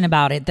information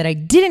about it that I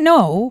didn't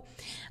know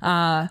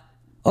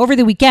over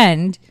the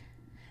weekend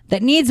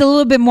that needs a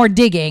little bit more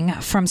digging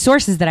from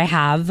sources that I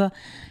have.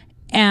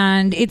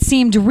 And it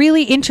seemed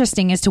really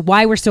interesting as to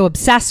why we're so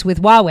obsessed with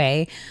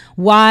Huawei,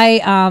 why,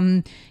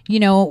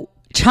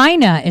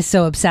 China is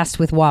so obsessed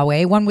with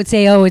Huawei. One would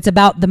say, it's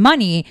about the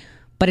money,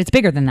 but it's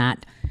bigger than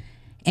that.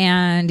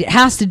 And it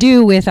has to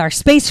do with our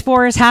Space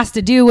Force, has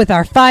to do with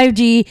our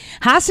 5G,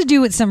 has to do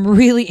with some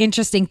really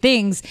interesting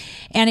things.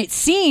 And it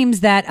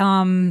seems that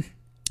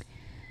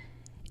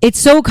it's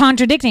so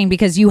contradicting,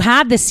 because you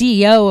had the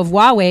CEO of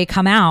Huawei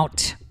come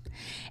out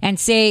and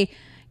say,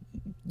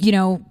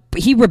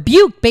 he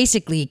rebuked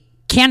basically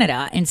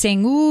Canada and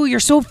saying, ooh, you're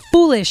so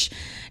foolish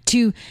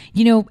to,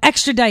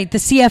 extradite the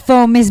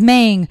CFO, Ms.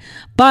 Meng,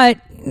 but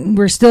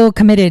we're still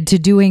committed to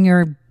doing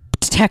your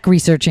tech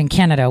research in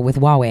Canada with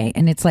Huawei.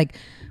 And it's like,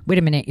 wait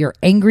a minute, you're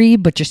angry,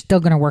 but you're still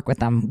going to work with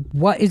them.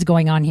 What is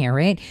going on here,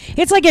 right?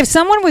 It's like if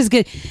someone was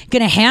going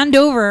to hand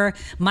over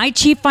my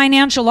chief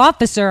financial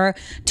officer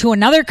to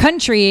another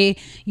country,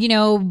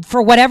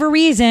 for whatever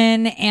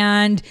reason,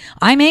 and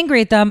I'm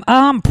angry at them,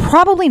 I'm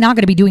probably not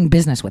going to be doing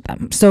business with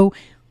them. So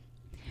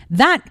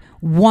that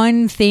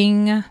one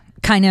thing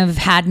kind of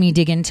had me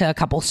dig into a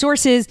couple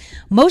sources.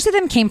 Most of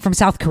them came from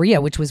South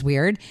Korea, which was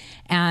weird,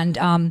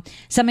 and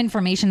some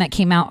information that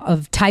came out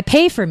of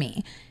Taipei for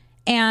me.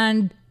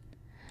 And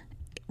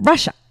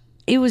Russia.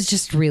 It was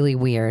just really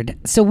weird.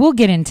 So we'll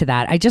get into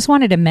that. I just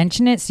wanted to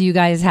mention it so you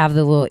guys have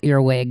the little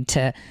earwig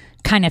to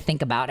kind of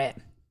think about it.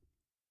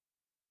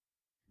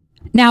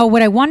 Now,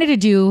 what I wanted to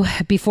do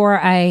before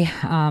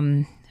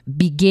I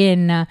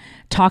begin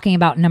talking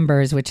about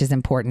numbers, which is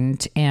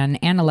important, and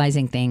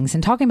analyzing things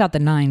and talking about the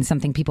nines,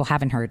 something people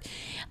haven't heard,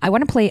 I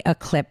want to play a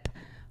clip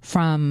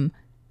from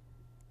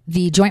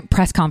the joint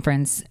press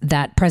conference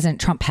that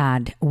President Trump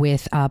had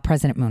with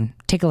President Moon.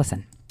 Take a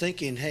listen.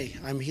 Thinking, hey,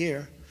 I'm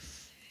here.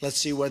 Let's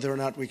see whether or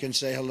not we can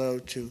say hello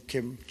to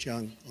Kim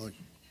Jong-un.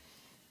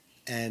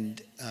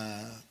 And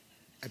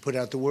I put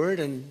out the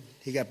word, and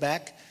he got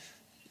back,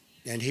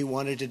 and he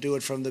wanted to do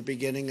it from the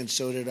beginning, and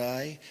so did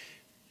I.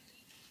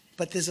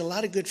 But there's a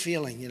lot of good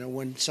feeling,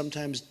 when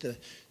sometimes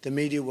the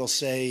media will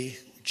say,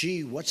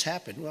 gee, what's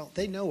happened? Well,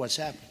 they know what's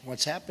happened.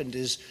 What's happened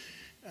is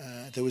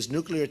there was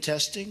nuclear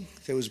testing,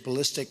 there was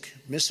ballistic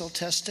missile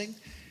testing,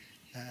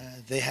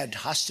 they had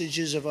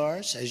hostages of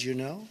ours, as you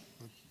know,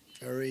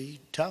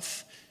 very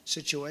tough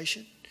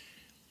situation.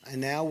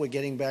 And now we're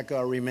getting back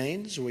our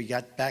remains. We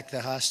got back the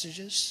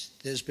hostages.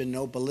 There's been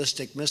no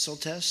ballistic missile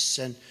tests,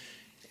 and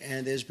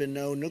there's been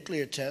no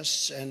nuclear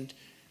tests. And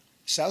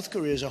South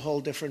Korea is a whole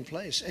different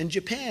place. And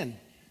Japan,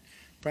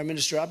 Prime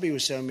Minister Abe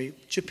was telling me,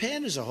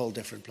 Japan is a whole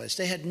different place.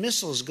 They had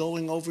missiles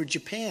going over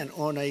Japan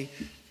on a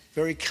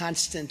very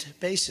constant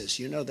basis.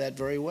 You know that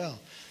very well.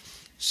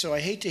 So I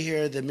hate to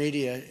hear the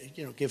media,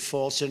 give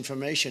false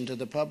information to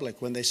the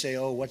public when they say,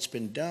 oh, what's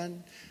been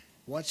done?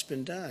 What's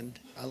been done?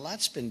 A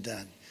lot's been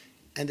done.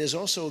 And there's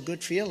also a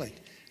good feeling.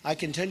 I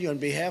can tell you on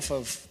behalf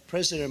of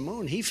President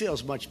Moon, he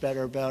feels much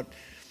better about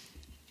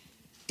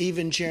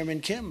even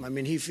Chairman Kim. I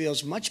mean, he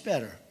feels much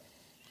better.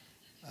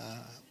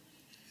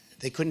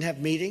 They couldn't have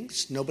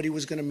meetings. Nobody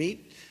was going to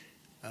meet.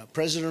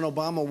 President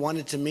Obama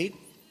wanted to meet,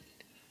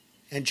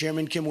 and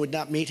Chairman Kim would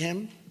not meet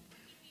him.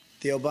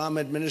 The Obama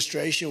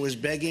administration was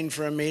begging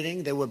for a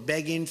meeting. They were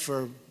begging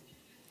for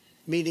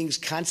meetings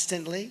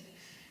constantly.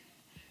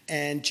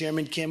 And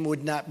Chairman Kim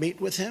would not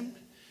meet with him.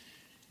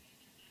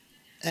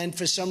 And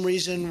for some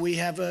reason, we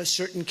have a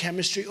certain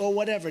chemistry or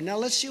whatever. Now,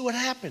 let's see what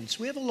happens.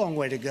 We have a long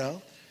way to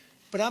go,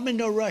 but I'm in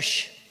no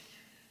rush.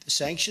 The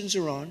sanctions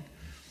are on,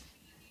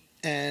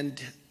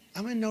 and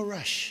I'm in no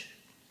rush.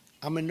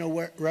 I'm in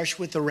no rush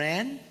with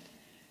Iran.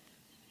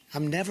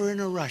 I'm never in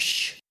a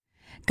rush.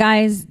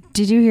 Guys,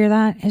 did you hear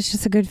that? It's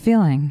just a good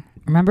feeling.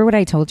 Remember what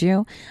I told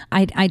you?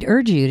 I'd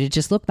urge you to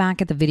just look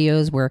back at the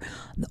videos where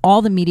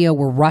all the media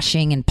were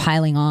rushing and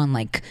piling on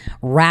like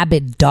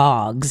rabid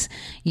dogs,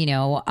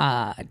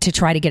 to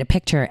try to get a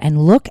picture,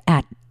 and look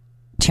at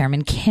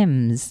Chairman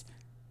Kim's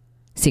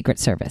Secret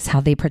Service,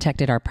 how they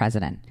protected our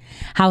president,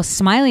 how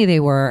smiley they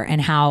were,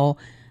 and how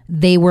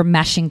they were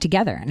meshing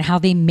together, and how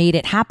they made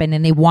it happen,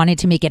 and they wanted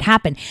to make it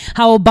happen.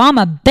 How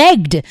Obama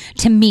begged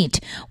to meet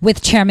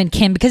with Chairman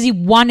Kim because he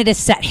wanted to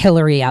set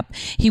Hillary up.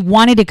 He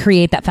wanted to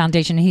create that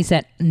foundation, and he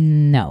said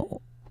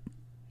no.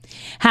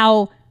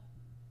 How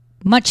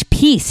much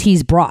peace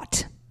he's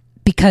brought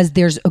because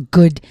there's a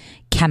good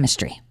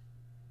chemistry.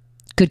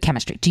 Good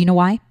chemistry. Do you know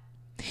why?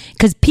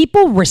 Because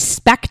people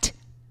respect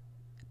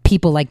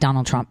people like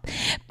Donald Trump.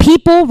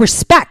 People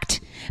respect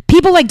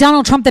people like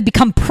Donald Trump that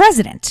become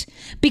president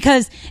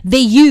because they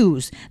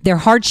use their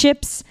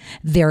hardships,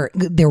 their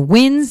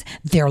wins,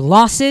 their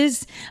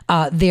losses,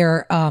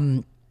 their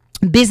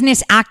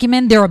business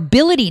acumen, their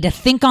ability to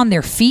think on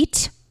their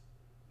feet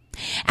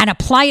and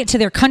apply it to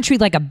their country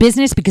like a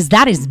business, because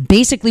that is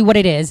basically what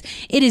it is.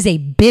 It is a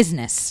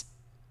business.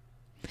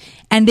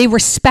 And they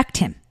respect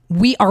him.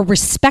 We are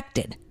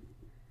respected.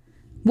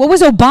 What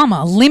was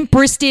Obama? A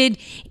limp-wristed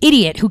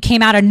idiot who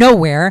came out of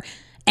nowhere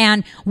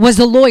and was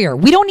a lawyer.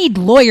 We don't need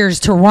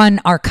lawyers to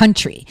run our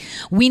country.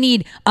 We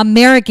need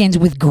Americans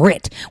with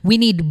grit. We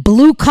need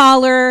blue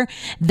collar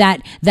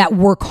that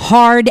work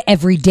hard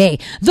every day.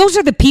 Those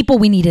are the people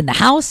we need in the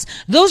House.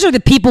 Those are the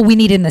people we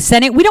need in the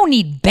Senate. We don't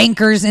need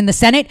bankers in the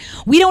Senate.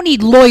 We don't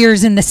need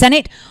lawyers in the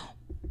Senate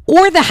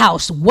or the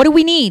House. What do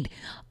we need?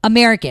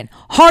 American,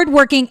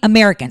 hardworking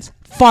Americans,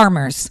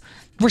 farmers,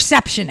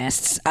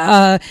 receptionists,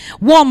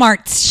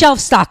 Walmart shelf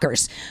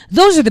stockers.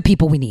 Those are the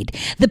people we need.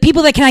 The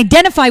people that can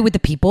identify with the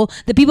people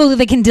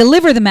that can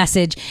deliver the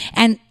message.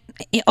 And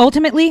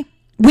ultimately,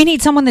 we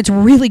need someone that's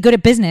really good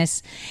at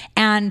business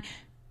and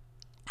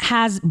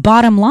has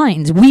bottom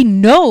lines. We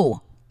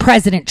know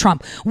President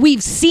Trump.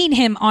 We've seen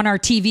him on our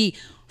TV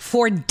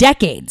for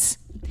decades.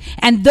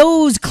 And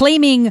those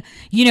claiming,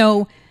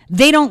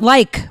 they don't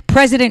like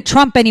President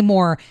Trump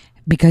anymore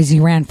because he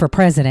ran for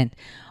president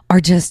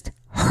are just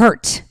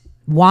hurt.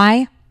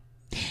 Why?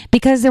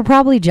 Because they're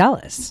probably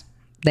jealous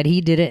that he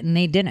did it and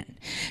they didn't.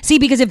 See,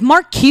 because if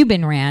Mark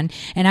Cuban ran,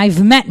 and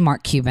I've met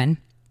Mark Cuban,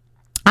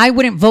 I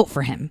wouldn't vote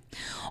for him.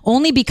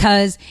 Only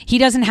because he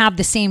doesn't have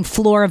the same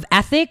floor of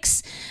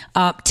ethics,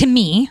 to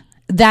me,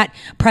 that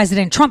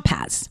President Trump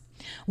has.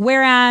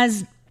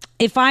 Whereas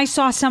if I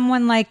saw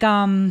someone like,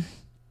 you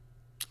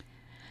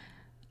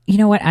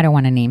know what? I don't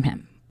want to name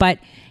him. But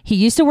he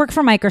used to work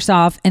for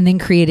Microsoft and then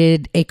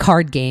created a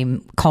card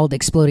game called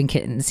Exploding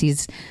Kittens.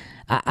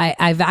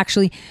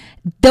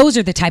 Those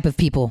are the type of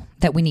people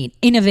that we need.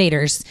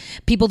 Innovators,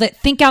 people that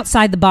think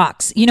outside the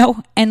box,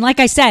 and like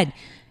I said,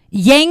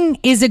 Yang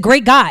is a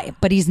great guy,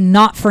 but he's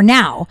not for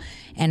now.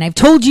 And I've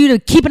told you to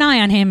keep an eye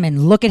on him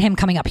and look at him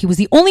coming up. He was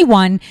the only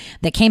one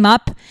that came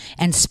up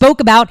and spoke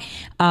about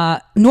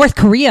North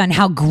Korea and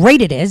how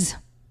great it is.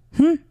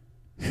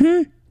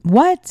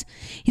 What?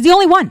 He's the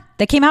only one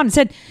that came out and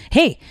said,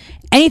 hey,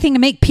 anything to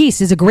make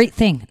peace is a great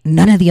thing.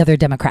 None of the other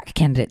Democrat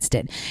candidates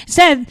did.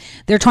 Said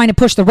they're trying to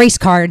push the race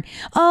card.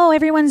 Oh,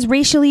 everyone's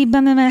racially,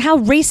 how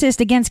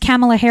racist against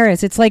Kamala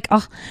Harris. It's like,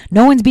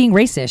 no one's being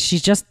racist.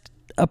 She's just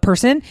a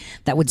person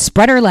that would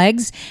spread her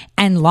legs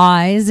and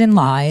lies and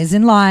lies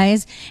and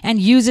lies and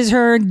uses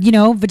her,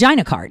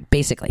 vagina card,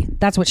 basically.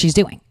 That's what she's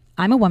doing.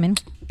 I'm a woman.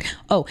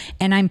 Oh,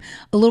 and I'm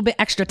a little bit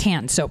extra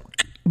tan, so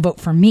vote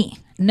for me.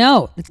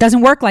 No, it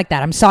doesn't work like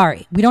that. I'm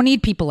sorry. We don't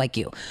need people like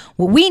you.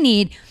 What we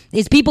need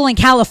is people in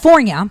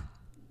California,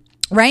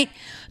 right,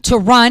 to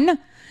run,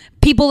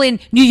 people in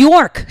New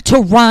York to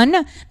run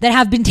that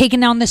have been taken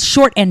down the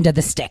short end of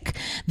the stick.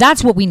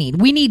 That's what we need.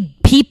 We need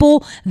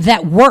people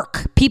that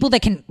work, people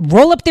that can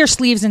roll up their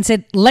sleeves and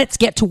say, let's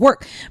get to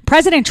work.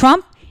 President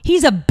Trump,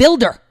 he's a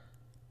builder.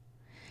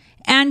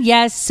 And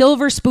yes,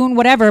 silver spoon,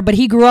 whatever, but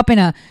he grew up in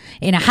a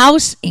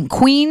house in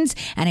Queens,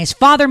 and his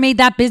father made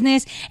that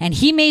business, and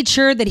he made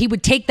sure that he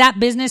would take that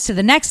business to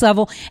the next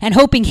level, and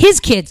hoping his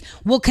kids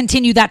will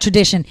continue that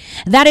tradition.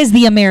 That is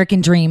the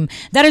American dream.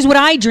 That is what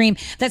I dream.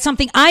 That's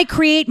something I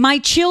create. My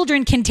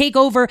children can take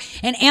over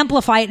and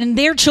amplify it, and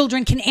their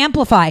children can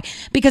amplify.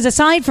 Because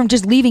aside from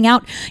just leaving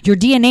out your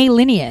DNA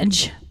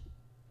lineage,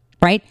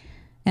 right,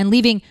 and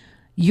leaving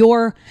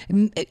you're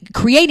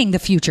creating the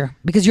future,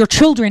 because your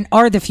children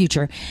are the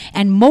future,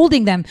 and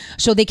molding them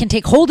so they can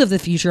take hold of the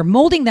future,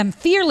 molding them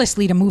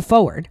fearlessly to move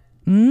forward,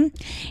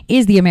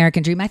 is the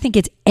American dream. I think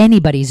it's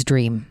anybody's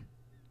dream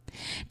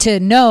to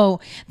know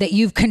that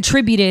you've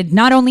contributed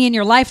not only in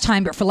your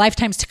lifetime, but for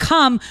lifetimes to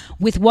come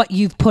with what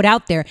you've put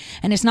out there.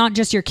 And it's not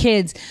just your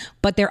kids,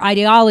 but their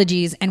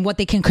ideologies and what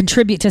they can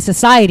contribute to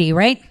society,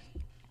 right?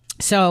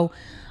 So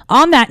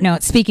on that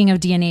note, speaking of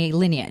DNA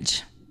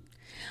lineage,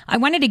 I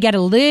wanted to get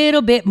a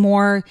little bit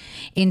more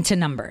into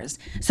numbers.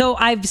 So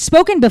I've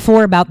spoken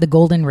before about the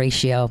golden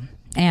ratio,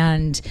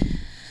 and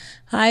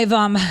I've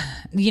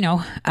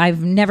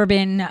never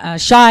been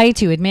shy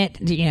to admit,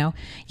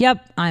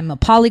 yep, I'm a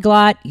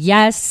polyglot.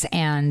 Yes.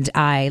 And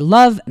I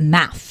love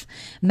math.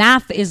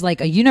 Math is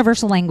like a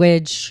universal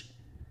language.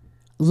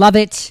 Love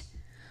it,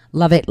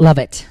 love it, love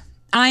it.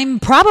 I'm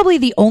probably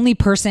the only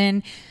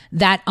person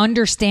that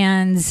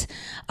understands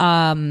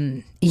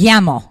YAML.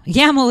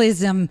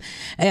 YAML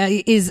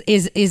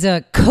is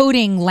a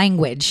coding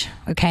language.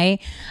 Okay,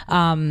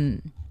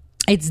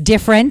 it's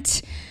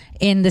different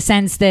in the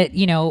sense that,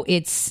 you know,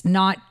 it's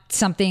not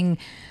something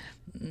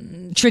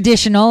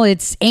traditional.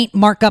 It's ain't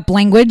markup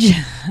language.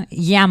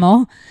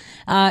 YAML.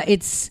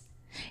 It's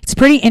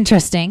pretty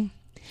interesting.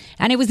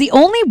 And it was the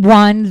only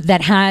one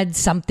that had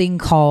something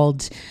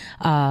called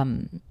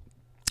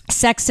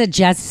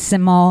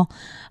sexagesimal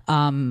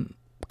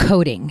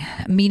coding,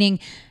 meaning,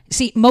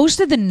 see, most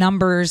of the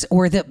numbers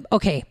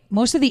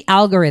most of the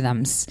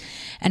algorithms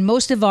and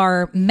most of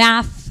our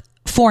math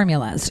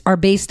formulas are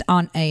based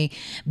on a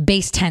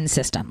base 10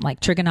 system. Like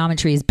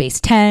trigonometry is base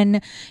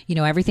 10, you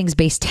know, everything's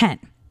base 10.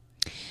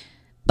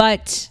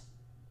 But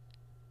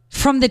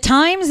from the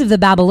times of the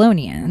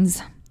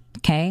Babylonians,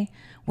 okay,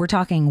 we're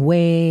talking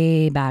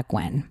way back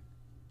when,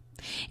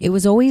 it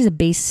was always a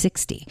base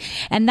 60.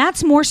 And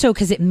that's more so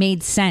because it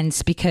made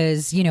sense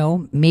because, you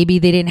know, maybe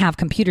they didn't have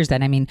computers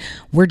then. I mean,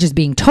 we're just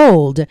being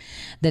told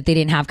that they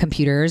didn't have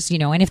computers, you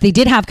know, and if they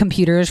did have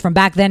computers from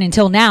back then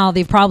until now,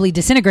 they've probably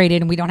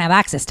disintegrated and we don't have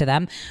access to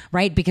them,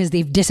 right? Because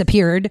they've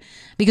disappeared.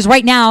 Because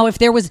right now, if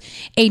there was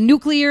a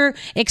nuclear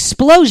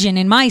explosion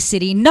in my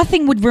city,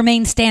 nothing would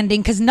remain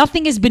standing because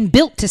nothing has been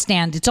built to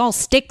stand. It's all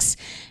sticks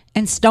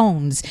and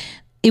stones.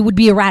 It would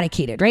be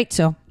eradicated, right?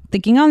 So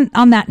thinking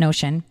on that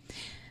notion,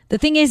 the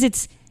thing is,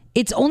 it's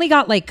only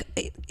got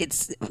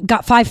it's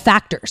got 5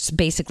 factors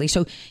basically.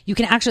 So you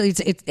can actually,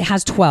 it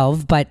has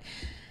 12, but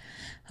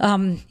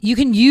you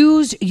can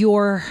use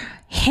your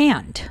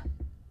hand,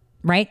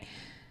 right?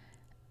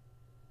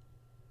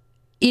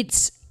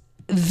 It's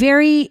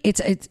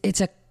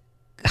a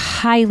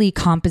highly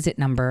composite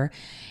number.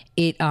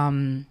 It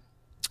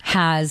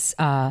has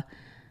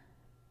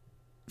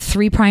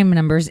 3 prime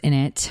numbers in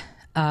it.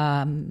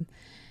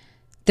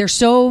 There's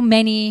so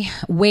many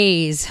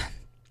ways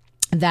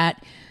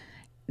that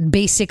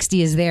base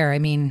 60 is there. I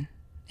mean,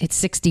 it's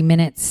 60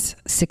 minutes,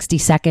 60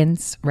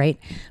 seconds, right?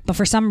 But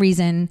for some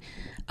reason,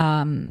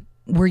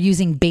 we're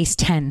using base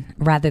 10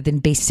 rather than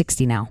base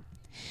 60 now.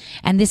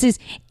 And this is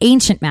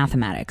ancient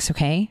mathematics,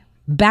 okay?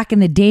 Back in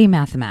the day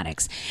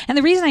mathematics. And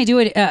the reason I do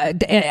it,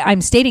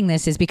 I'm stating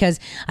this is because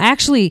I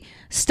actually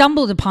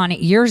stumbled upon it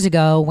years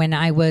ago when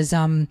I was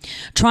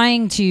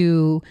trying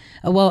to,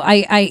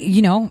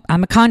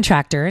 I'm a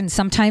contractor, and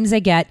sometimes I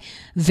get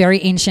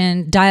very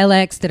ancient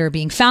dialects that are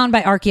being found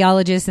by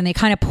archaeologists, and they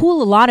kind of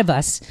pull a lot of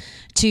us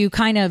to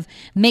kind of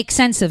make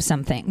sense of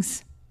some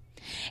things.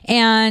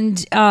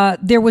 And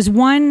there was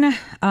one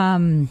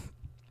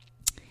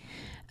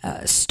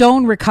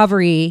stone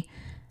recovery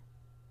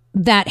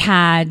that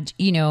had,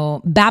 you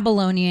know,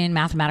 Babylonian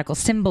mathematical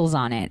symbols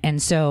on it.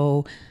 And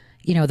so,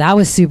 you know, that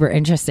was super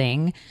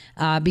interesting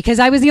because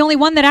I was the only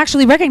one that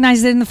actually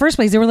recognized it in the first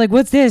place. They were like,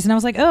 what's this? And I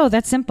was like, oh,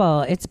 that's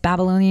simple. It's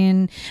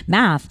Babylonian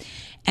math.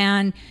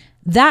 And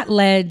that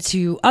led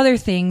to other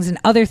things and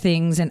other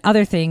things and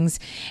other things.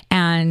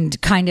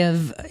 And kind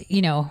of,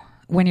 you know,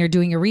 when you're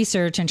doing your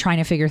research and trying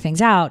to figure things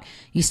out,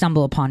 you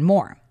stumble upon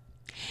more.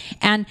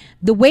 And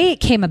the way it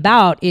came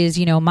about is,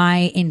 you know,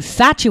 my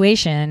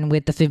infatuation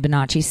with the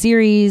Fibonacci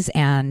series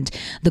and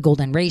the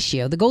golden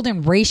ratio. The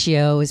golden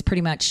ratio is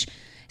pretty much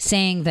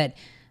saying that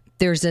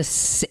there's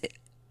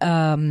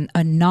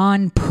a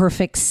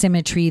non-perfect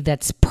symmetry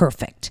that's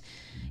perfect.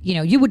 You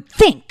know, you would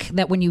think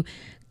that when you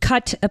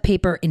cut a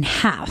paper in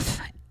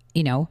half,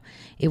 you know,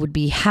 it would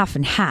be half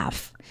and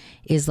half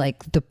is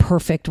like the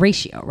perfect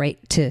ratio, right?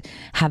 To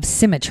have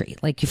symmetry,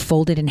 like you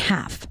fold it in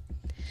half.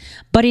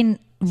 But in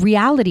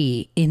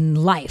reality, in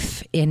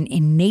life,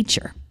 in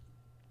nature,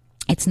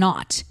 it's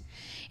not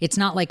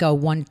like a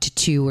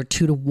 1-to-2 or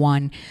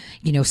 2-to-1,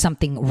 you know,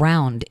 something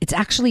round. It's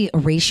actually a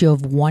ratio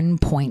of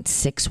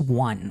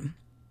 1.61.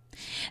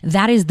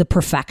 That is the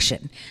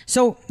perfection.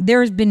 So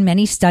there's been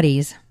many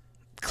studies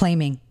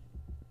claiming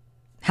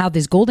how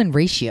this golden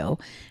ratio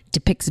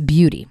depicts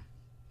beauty.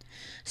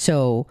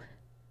 So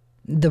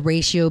the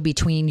ratio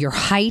between your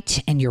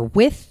height and your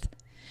width,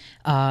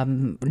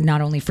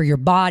 not only for your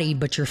body,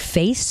 but your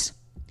face,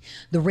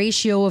 the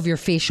ratio of your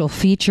facial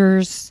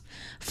features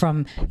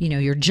from, you know,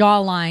 your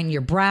jawline,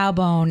 your brow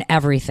bone,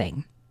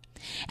 everything.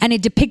 And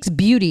it depicts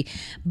beauty.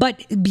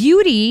 But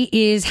beauty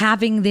is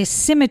having this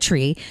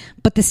symmetry,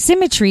 but the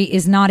symmetry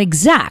is not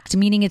exact,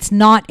 meaning it's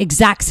not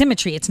exact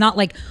symmetry. It's not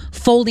like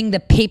folding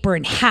the paper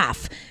in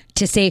half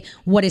to say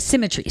what is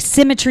symmetry.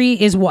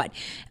 Symmetry is what?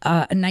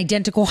 An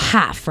identical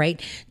half, right?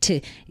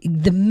 To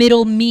the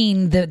middle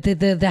mean,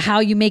 the how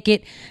you make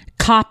it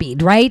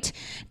copied, right?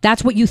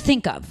 That's what you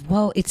think of.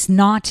 Well, it's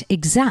not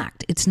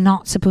exact. It's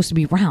not supposed to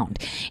be round.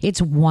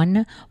 It's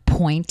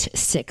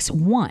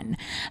 1.61.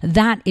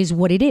 That is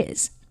what it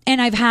is.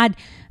 And I've had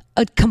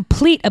a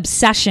complete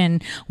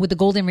obsession with the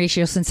golden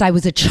ratio since I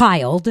was a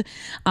child.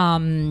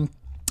 And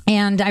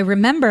I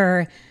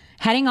remember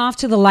heading off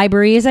to the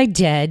library as I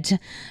did in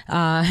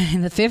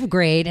the 5th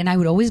grade, and I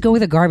would always go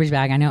with a garbage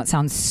bag. I know it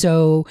sounds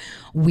so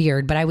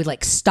weird, but I would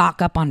like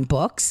stock up on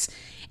books.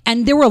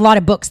 And there were a lot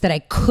of books that I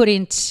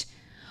couldn't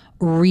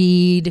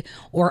read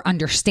or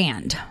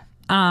understand.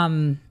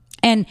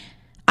 And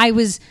I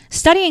was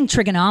studying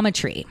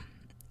trigonometry,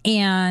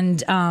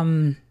 and,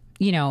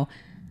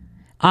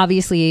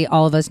 obviously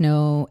all of us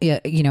know,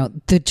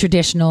 the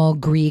traditional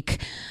Greek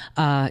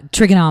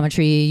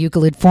trigonometry,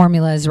 Euclid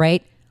formulas,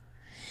 right?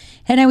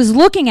 And I was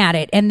looking at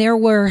it, and there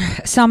were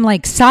some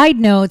like side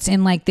notes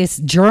in like this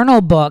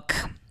journal book,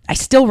 I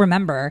still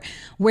remember,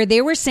 where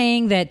they were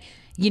saying that,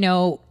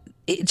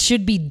 it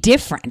should be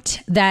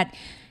different, that,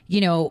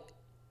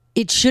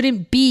 it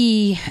shouldn't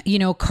be,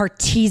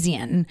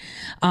 Cartesian.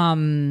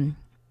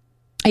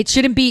 It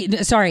shouldn't be,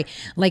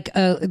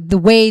 the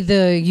way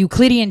the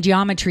Euclidean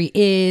geometry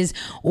is,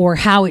 or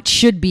how it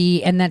should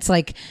be. And that's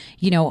like,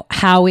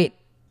 how it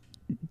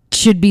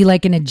should be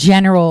like in a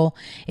general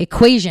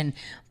equation.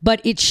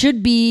 But it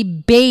should be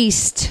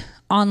based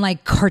on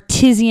like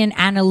Cartesian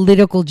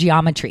analytical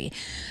geometry.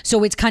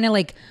 So it's kind of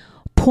like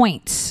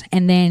points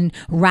and then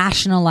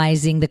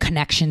rationalizing the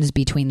connections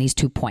between these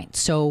 2 points.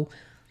 So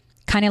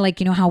kind of like,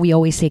 how we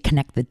always say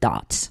connect the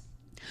dots.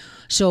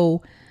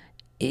 So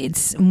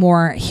it's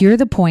more, here are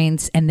the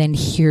points, and then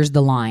here's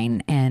the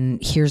line, and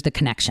here's the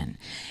connection.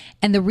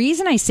 And the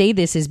reason I say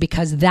this is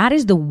because that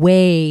is the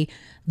way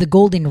the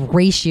golden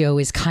ratio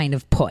is kind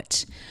of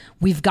put.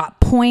 We've got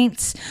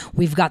points,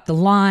 we've got the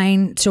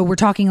line. So we're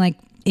talking like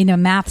in a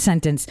math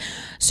sentence.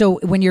 So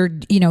when you're,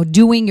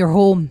 doing your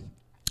whole,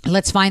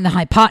 let's find the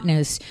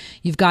hypotenuse,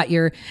 you've got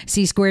your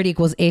c squared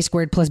equals a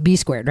squared plus b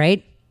squared,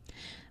 right?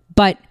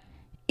 But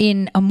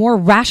in a more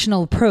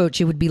rational approach,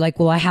 it would be like,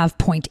 well, I have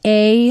point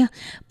A,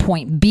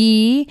 point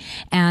B,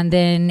 and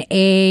then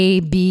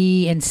A,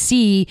 B, and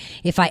C.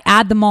 If I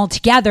add them all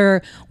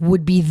together,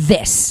 would be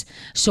this.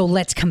 So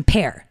let's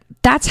compare.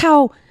 That's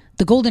how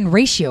the golden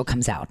ratio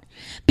comes out.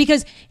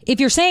 Because if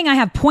you're saying I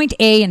have point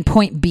A and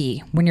point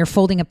B when you're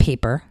folding a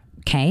paper,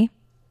 okay,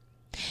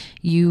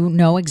 you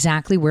know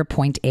exactly where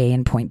point A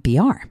and point B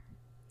are.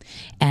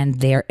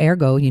 And there,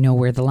 ergo, you know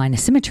where the line of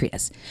symmetry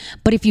is.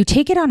 But if you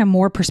take it on a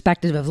more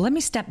perspective of, let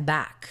me step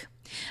back.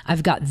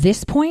 I've got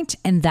this point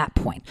and that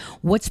point.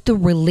 What's the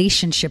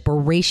relationship or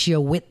ratio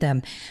with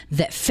them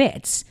that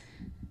fits?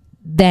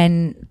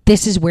 Then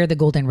this is where the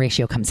golden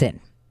ratio comes in.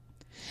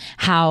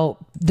 How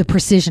the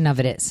precision of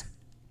it is.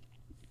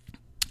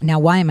 Now,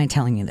 why am I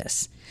telling you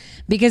this?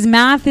 Because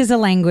math is a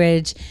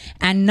language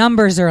and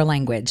numbers are a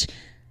language.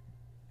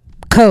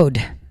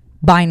 Code,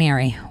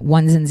 binary,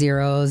 ones and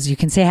zeros. You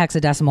can say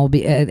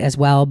hexadecimal as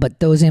well, but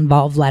those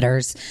involve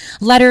letters.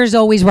 Letters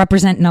always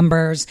represent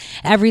numbers.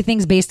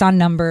 Everything's based on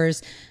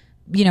numbers.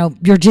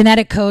 Your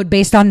genetic code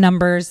based on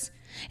numbers.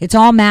 It's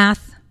all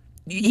math.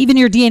 Even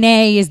your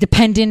DNA is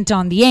dependent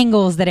on the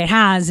angles that it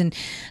has and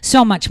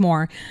so much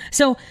more.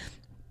 So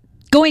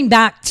going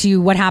back to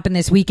what happened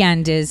this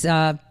weekend is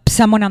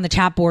someone on the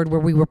chat board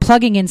where we were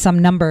plugging in some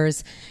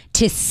numbers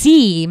to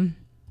see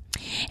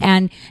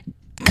and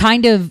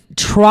kind of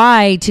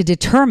try to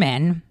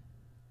determine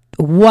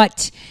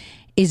what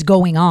is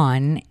going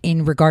on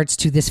in regards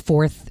to this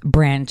fourth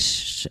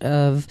branch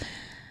of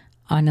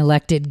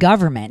unelected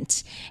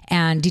government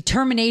and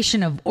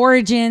determination of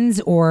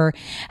origins or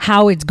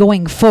how it's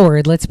going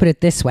forward. Let's put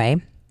it this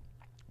way.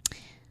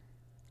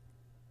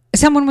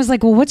 Someone was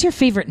like, well, what's your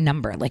favorite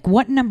number? Like,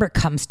 what number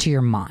comes to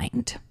your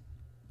mind?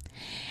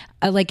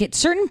 Like at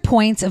certain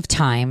points of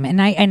time,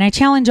 and I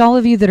challenge all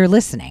of you that are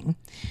listening,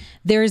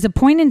 there is a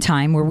point in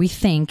time where we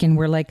think and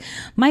we're like,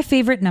 my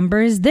favorite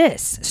number is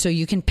this. So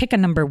you can pick a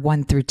number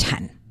 1 through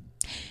 10.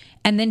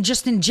 And then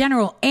just in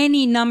general,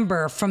 any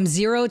number from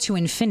 0 to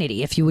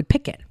infinity, if you would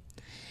pick it.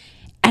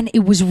 And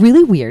it was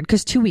really weird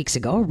because 2 weeks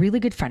ago, a really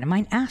good friend of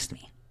mine asked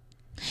me.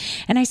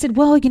 And I said,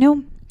 well,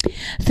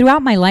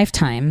 throughout my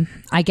lifetime,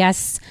 I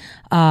guess,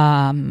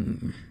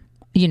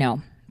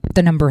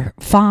 the number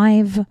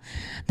 5,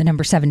 the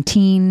number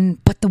 17,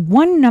 but the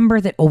one number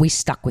that always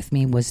stuck with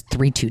me was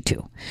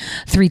 322.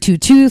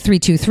 322,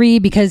 323,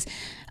 because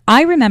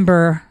I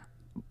remember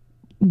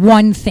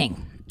one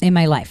thing in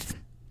my life,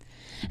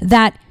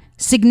 that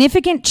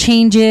significant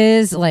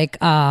changes, like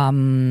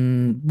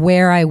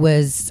where I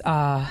was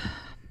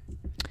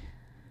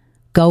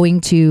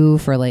going to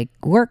for like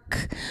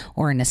work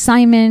or an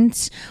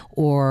assignment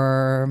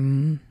or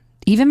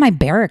even my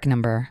barrack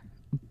number,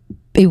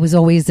 it was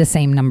always the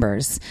same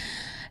numbers.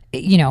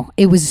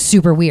 It was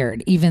super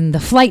weird. Even the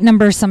flight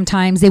numbers,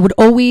 sometimes they would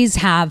always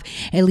have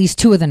at least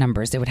 2 of the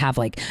numbers. They would have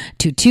like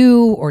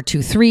 22 or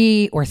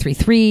 23 or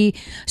 33.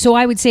 So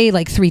I would say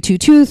like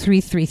 322,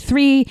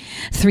 333,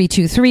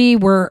 323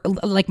 were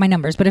like my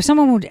numbers. But if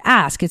someone would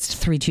ask, it's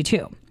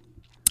 322.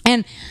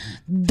 And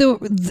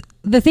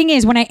the thing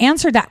is, when I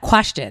answered that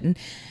question,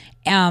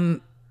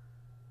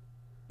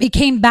 it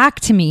came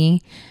back to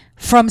me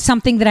from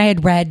something that I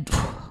had read,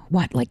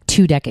 like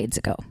 2 decades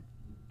ago.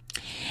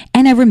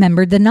 And I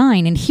remembered the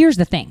 9. And here's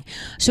the thing.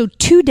 So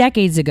 2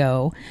 decades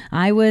ago,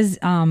 I was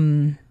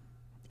in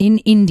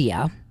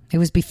India. It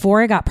was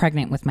before I got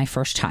pregnant with my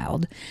first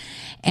child.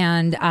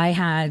 And I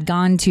had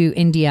gone to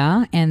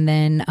India and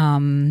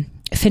then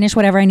finished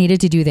whatever I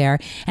needed to do there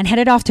and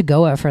headed off to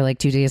Goa for like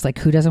 2 days. Like,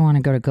 who doesn't want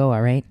to go to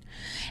Goa, right?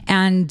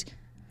 And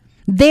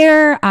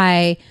there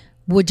I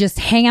would just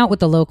hang out with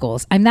the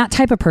locals. I'm that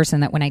type of person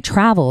that when I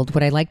traveled,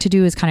 what I like to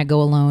do is kind of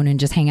go alone and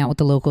just hang out with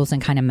the locals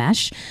and kind of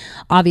mesh.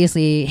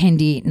 Obviously,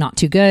 Hindi, not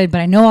too good, but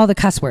I know all the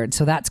cuss words,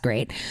 so that's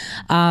great.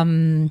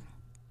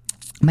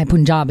 My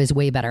Punjab is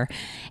way better.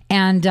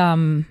 And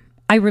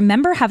I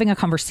remember having a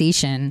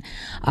conversation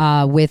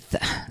with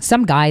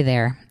some guy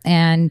there,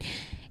 and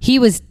he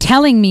was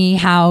telling me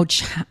how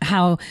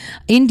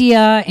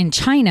India and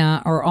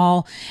China are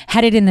all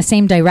headed in the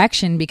same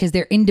direction because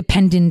they're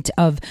independent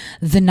of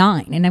the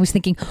Nine. And I was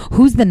thinking,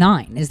 who's the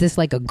Nine? Is this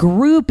like a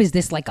group? Is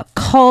this like a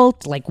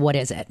cult? Like, what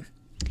is it?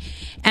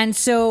 And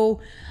so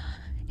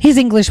his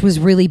English was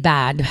really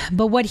bad,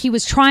 but what he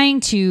was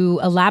trying to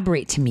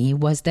elaborate to me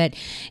was that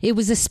it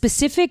was a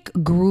specific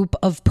group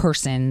of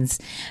persons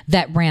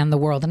that ran the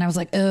world. And I was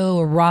like, oh,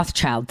 a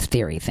Rothschild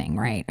theory thing,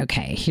 right?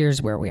 Okay, here's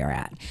where we are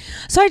at.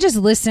 So I just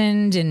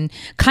listened and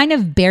kind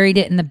of buried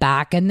it in the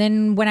back. And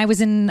then when I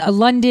was in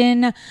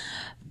London,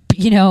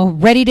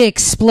 ready to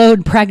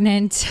explode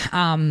pregnant,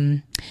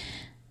 I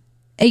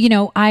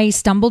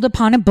stumbled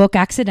upon a book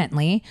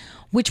accidentally,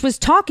 which was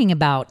talking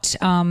about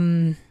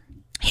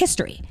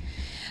history.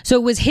 So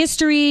it was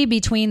history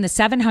between the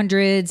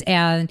 700s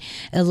and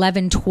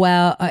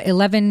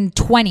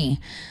 1120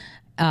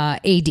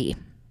 AD.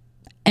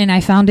 And I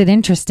found it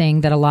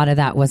interesting that a lot of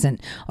that wasn't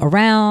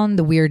around,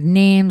 the weird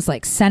names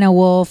like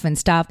Cenewolf and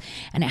stuff.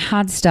 And it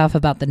had stuff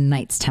about the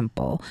Knights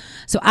Temple.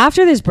 So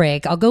after this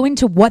break, I'll go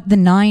into what the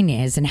Nine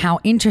is and how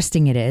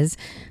interesting it is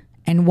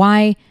and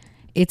why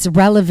it's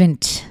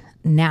relevant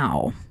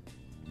now.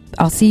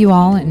 I'll see you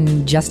all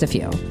in just a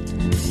few.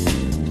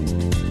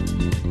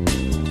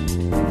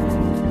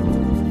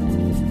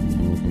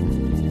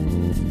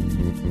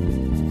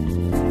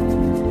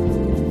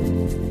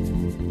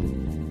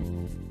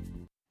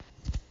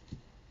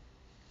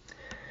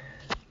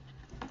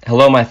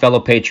 Hello, my fellow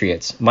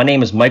patriots. My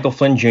name is Michael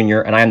Flynn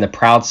Jr., and I am the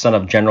proud son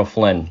of General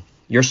Flynn.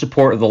 Your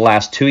support of the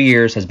last 2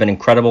 years has been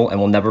incredible and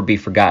will never be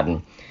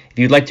forgotten. If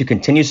you'd like to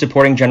continue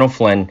supporting General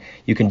Flynn,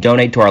 you can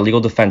donate to our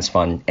Legal Defense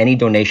Fund. Any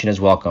donation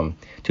is welcome.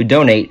 To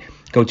donate,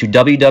 go to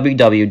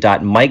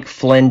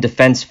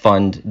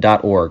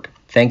www.mikeflynndefensefund.org.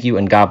 Thank you,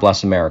 and God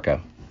bless America.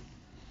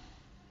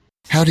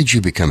 How did you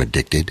become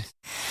addicted?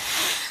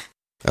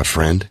 A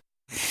friend?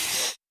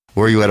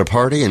 Were you at a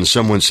party and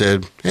someone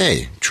said,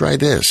 hey, try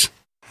this?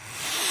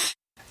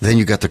 Then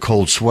you got the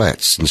cold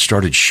sweats and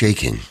started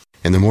shaking.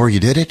 And the more you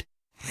did it,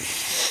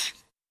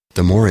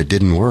 the more it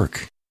didn't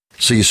work.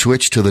 So you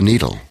switched to the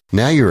needle.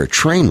 Now you're a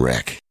train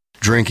wreck.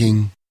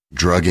 Drinking,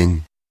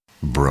 drugging,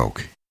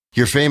 broke.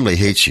 Your family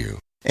hates you.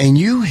 And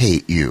you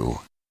hate you.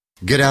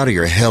 Get out of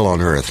your hell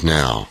on earth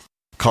now.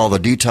 Call the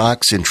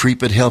Detox and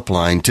Treatment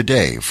Helpline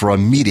today for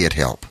immediate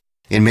help.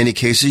 In many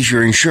cases,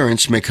 your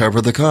insurance may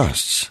cover the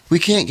costs. We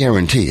can't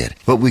guarantee it,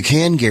 but we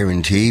can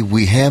guarantee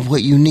we have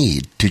what you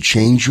need to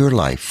change your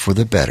life for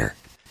the better.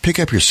 Pick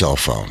up your cell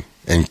phone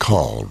and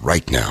call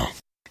right now.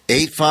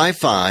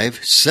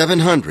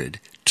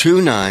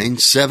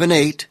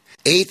 855-700-2978.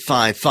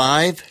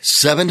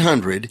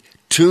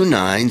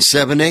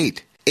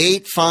 855-700-2978.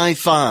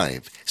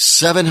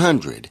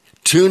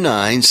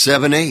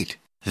 855-700-2978.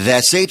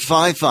 That's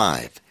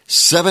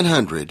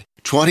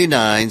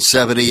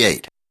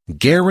 855-700-2978.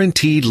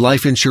 Guaranteed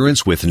life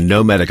insurance with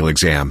no medical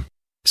exam.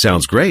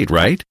 Sounds great,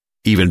 right?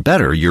 Even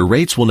better, your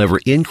rates will never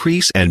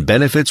increase and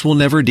benefits will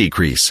never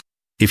decrease.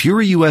 If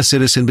you're a U.S.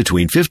 citizen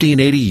between 50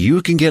 and 80,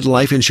 you can get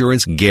life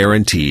insurance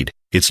guaranteed.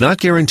 It's not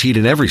guaranteed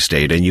in every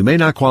state, and you may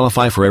not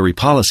qualify for every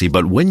policy,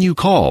 but when you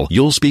call,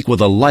 you'll speak with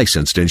a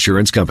licensed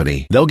insurance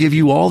company. They'll give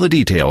you all the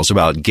details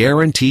about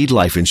guaranteed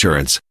life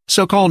insurance.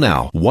 So call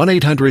now,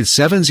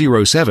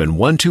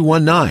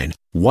 1-800-707-1219.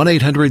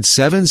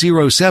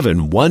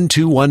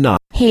 1-800-707-1219.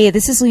 Hey,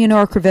 this is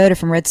Leonora Cravota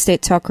from Red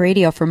State Talk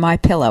Radio for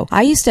MyPillow.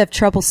 I used to have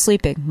trouble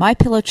sleeping.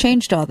 MyPillow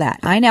changed all that.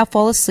 I now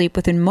fall asleep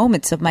within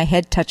moments of my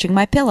head touching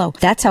my pillow.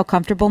 That's how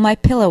comfortable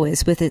MyPillow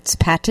is with its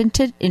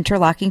patented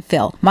interlocking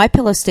fill.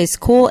 MyPillow stays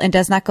cool and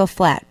does not go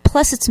flat.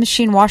 Plus, it's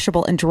machine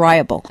washable and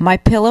dryable.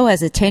 MyPillow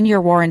has a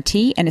 10-year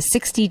warranty and a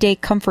 60-day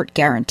comfort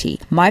guarantee.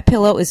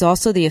 MyPillow is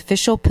also the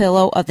official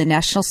pillow of the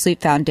National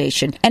Sleep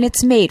Foundation, and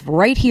it's made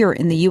right here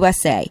in the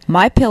USA.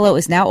 MyPillow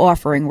is now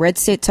offering Red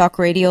State Talk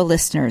Radio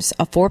listeners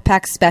a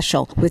 4-pack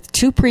special with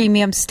 2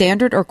 premium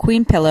standard or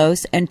queen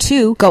pillows and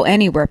 2 go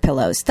anywhere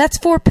pillows. That's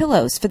 4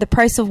 pillows for the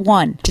price of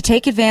 1. To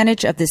take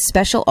advantage of this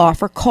special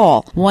offer,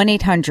 call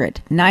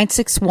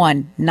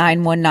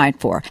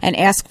 1-800-961-9194 and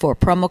ask for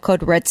promo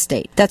code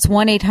RedState. That's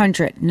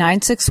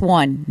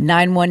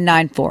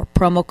 1-800-961-9194,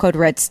 promo code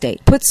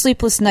RedState. Put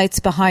sleepless nights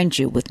behind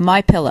you with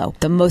MyPillow,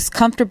 the most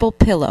comfortable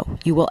pillow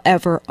you will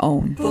ever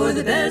own. For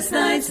the best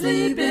night's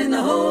sleep in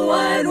the whole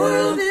wide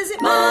world, visit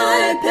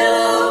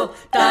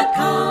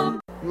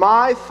MyPillow.com.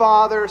 My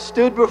father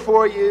stood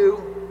before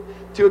you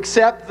to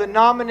accept the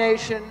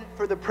nomination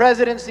for the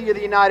presidency of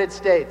the United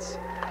States.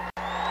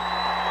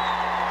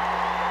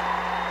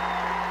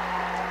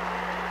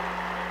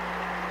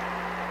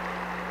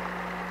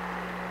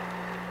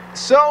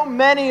 So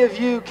many of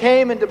you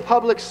came into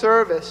public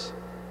service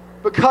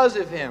because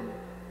of him.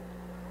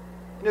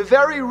 In a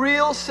very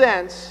real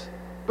sense,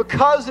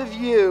 because of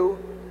you,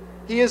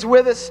 he is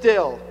with us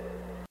still.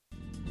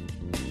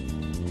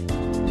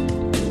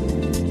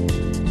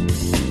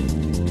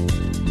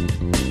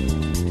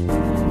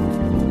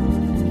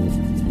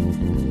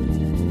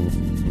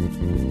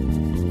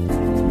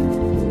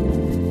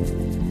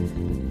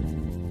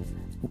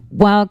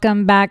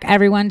 Welcome back,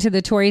 everyone, to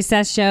the Tori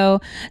Sess Show.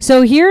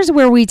 So here's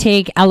where we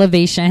take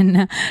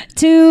elevation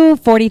to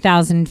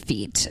 40,000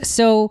 feet.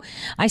 So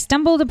I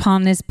stumbled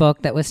upon this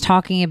book that was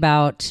talking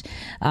about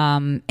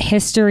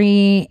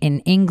history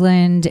in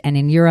England and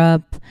in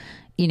Europe,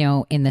 you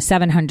know, in the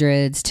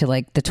 700s to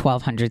like the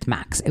 1200s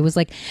max. It was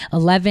like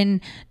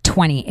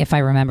 1120, if I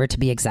remember to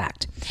be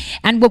exact.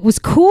 And what was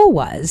cool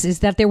is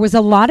that there was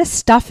a lot of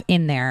stuff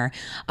in there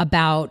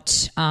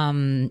about,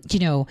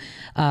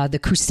 the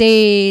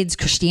Crusades,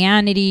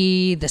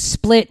 Christianity, the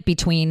split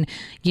between,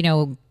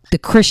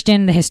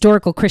 the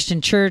historical Christian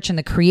church and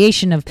the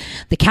creation of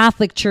the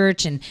Catholic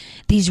Church, and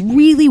these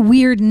really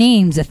weird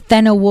names,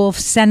 Athenawolf,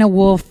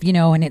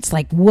 Senewolf, and it's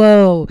like,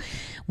 whoa,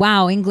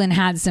 wow, England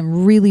had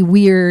some really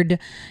weird,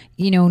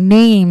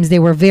 names. They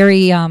were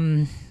very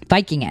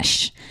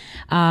Vikingish.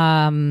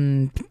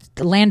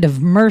 The land of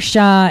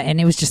Mercia,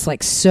 and it was just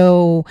like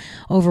so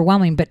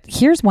overwhelming. But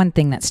here's one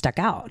thing that stuck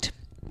out.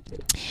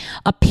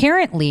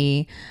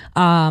 Apparently,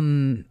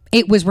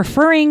 it was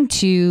referring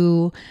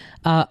to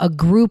a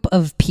group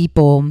of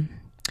people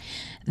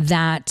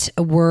that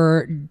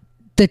were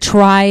the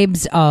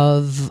tribes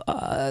of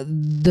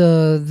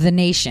the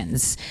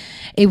nations.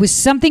 It was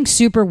something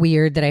super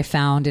weird that I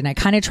found, and I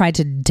kind of tried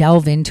to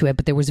delve into it,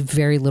 but there was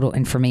very little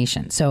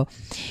information. So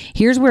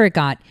here's where it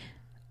got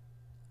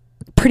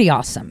pretty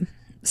awesome.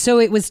 So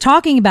it was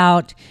talking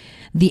about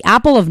the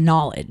apple of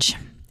knowledge,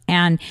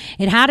 and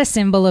it had a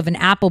symbol of an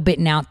apple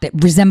bitten out that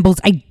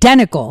resembles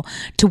identical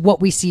to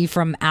what we see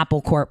from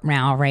Apple Corp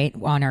now, right?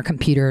 On our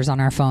computers, on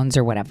our phones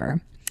or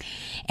whatever.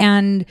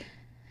 And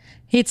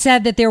it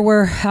said that there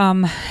was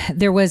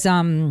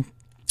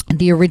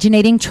the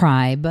originating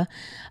tribe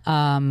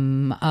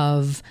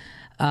of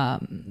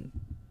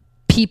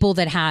people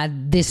that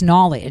had this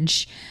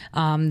knowledge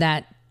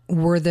that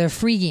were the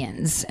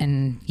Phrygians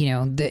and,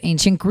 the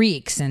ancient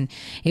Greeks. And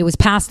it was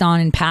passed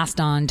on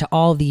to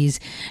all these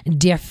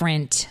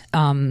different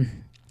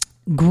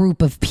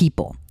group of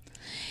people.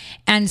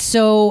 And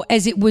so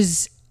as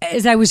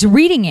I was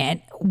reading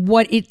it,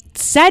 what it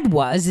said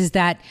is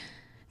that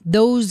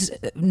those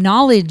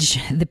knowledge,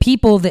 the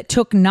people that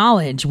took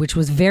knowledge, which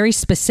was very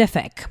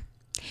specific,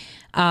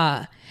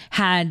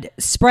 had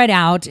spread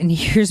out, and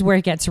here's where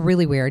it gets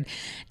really weird,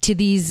 to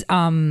these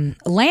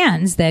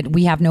lands that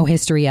we have no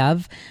history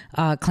of,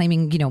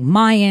 claiming,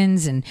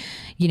 Mayans, and,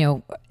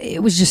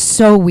 it was just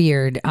so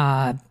weird.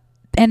 And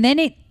then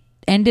it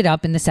ended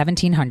up in the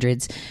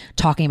 1700s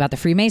talking about the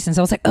Freemasons.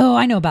 I was like, oh,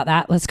 I know about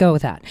that. Let's go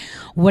with that.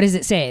 What does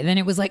it say? Then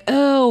it was like,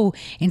 oh,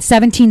 in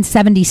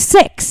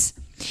 1776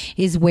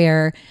 is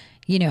where,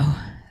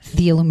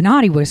 the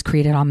Illuminati was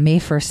created on May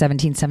 1st,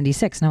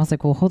 1776. And I was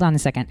like, well, hold on a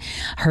second.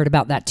 I heard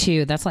about that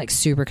too. That's like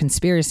super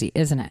conspiracy,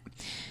 isn't it?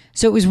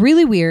 So it was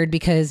really weird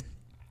because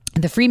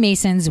the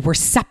Freemasons were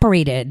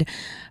separated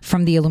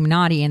from the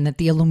Illuminati, and that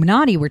the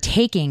Illuminati were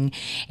taking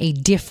a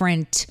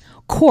different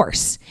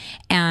course.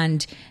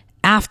 And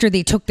after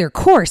they took their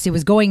course, it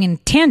was going in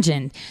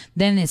tangent.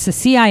 Then it's the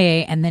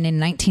CIA. And then in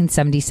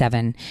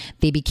 1977,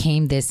 they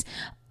became this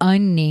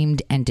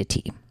unnamed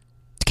entity.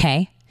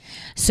 Okay.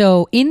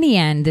 So in the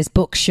end, this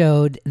book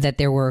showed that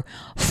there were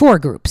 4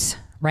 groups,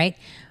 right?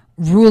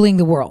 Ruling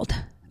the world.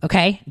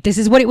 Okay. This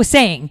is what it was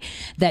saying,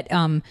 that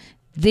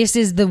this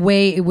is the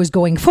way it was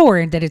going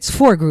forward, that it's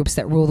 4 groups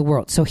that rule the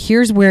world. So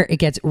here's where it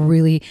gets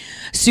really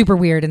super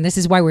weird. And this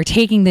is why we're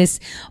taking this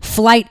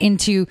flight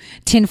into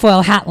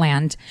tinfoil hat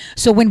land.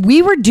 So when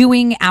we were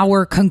doing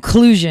our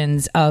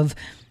conclusions of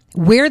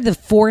where the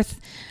 4th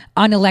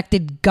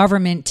unelected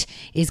government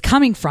is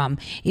coming from,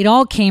 it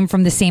all came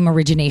from the same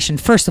origination,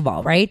 first of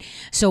all, right?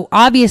 So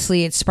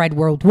obviously it's spread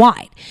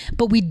worldwide,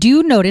 but we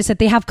do notice that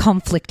they have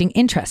conflicting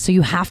interests. So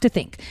you have to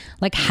think,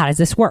 like, how does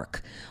this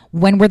work?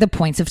 When were the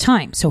points of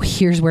time? So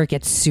here's where it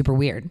gets super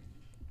weird.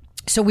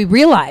 So we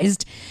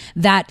realized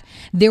that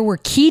there were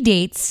key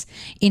dates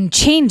in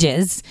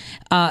changes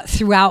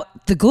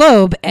throughout the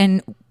globe,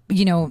 and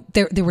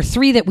there were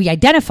 3 that we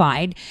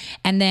identified,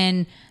 and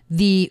then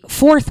the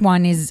 4th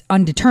one is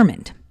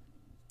undetermined.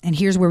 And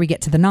here's where we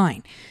get to the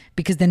 9,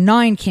 because the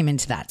 9 came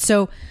into that.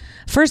 So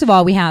first of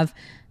all, we have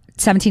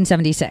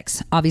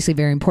 1776, obviously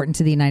very important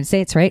to the United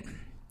States, right?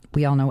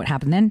 We all know what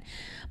happened then.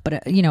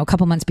 But, a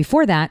couple months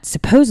before that,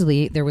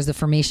 supposedly there was the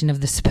formation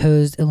of the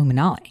supposed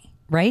Illuminati,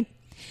 right?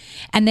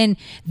 And then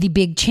the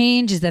big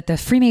change is that the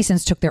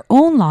Freemasons took their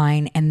own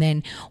line and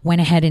then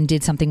went ahead and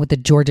did something with the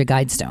Georgia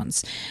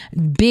Guidestones.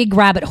 Big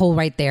rabbit hole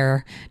right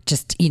there.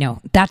 Just,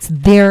 that's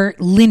their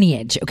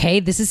lineage. Okay.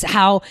 This is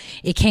how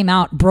it came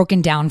out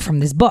broken down from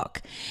this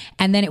book.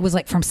 And then it was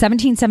like from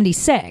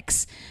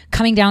 1776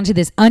 coming down to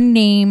this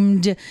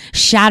unnamed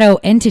shadow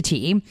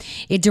entity.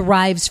 It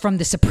derives from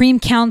the Supreme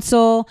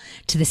Council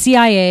to the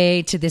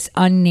CIA to this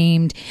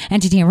unnamed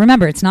entity. And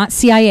remember, it's not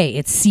CIA,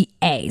 it's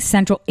CA,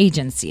 Central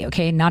Agency,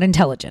 okay? Not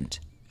intelligent.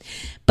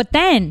 But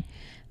then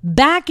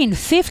back in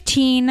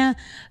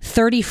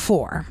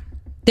 1534,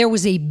 there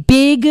was a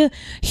big,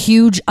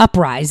 huge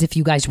uprising, if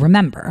you guys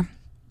remember,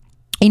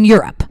 in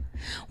Europe,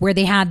 where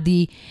they had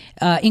the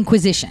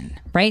Inquisition,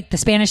 right? The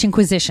Spanish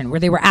Inquisition, where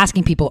they were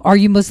asking people, are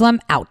you Muslim?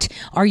 Out.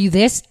 Are you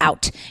this?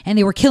 Out. And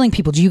they were killing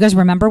people. Do you guys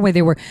remember where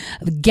they were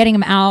getting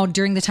them out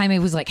during the time it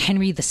was like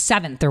Henry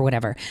VII or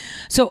whatever?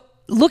 So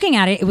looking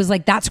at it, it was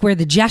like that's where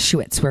the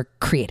Jesuits were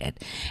created.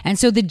 And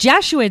so the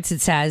Jesuits,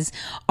 it says,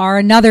 are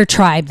another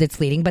tribe that's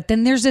leading. But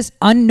then there's this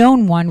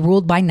unknown one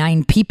ruled by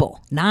 9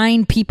 people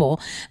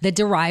that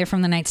derive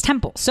from the Knights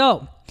Temple.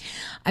 So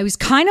I was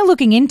kind of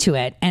looking into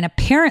it, and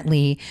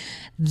apparently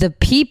the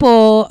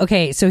people,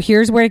 okay, so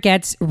here's where it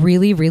gets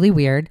really, really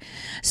weird.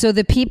 So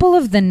the people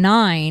of the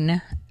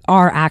 9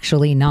 are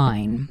actually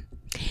 9.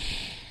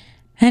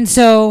 And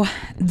so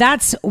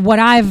that's what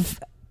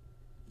I've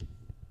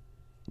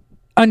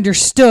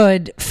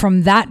understood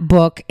from that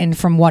book and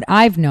from what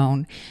I've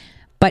known.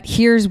 But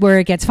here's where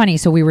it gets funny.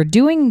 So we were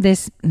doing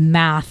this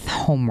math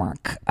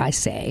homework, I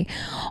say,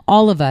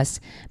 all of us,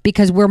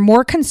 because we're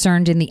more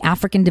concerned in the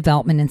African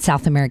development and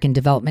South American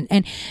development.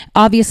 And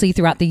obviously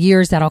throughout the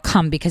years that'll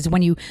come, because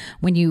when you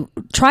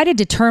try to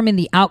determine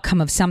the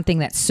outcome of something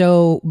that's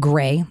so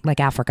gray, like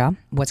Africa,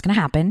 what's going to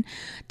happen?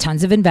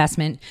 Tons of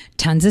investment,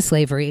 tons of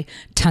slavery,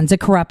 tons of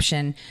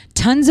corruption,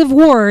 tons of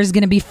wars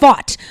going to be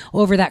fought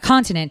over that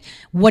continent.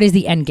 What is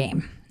the end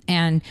game?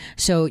 And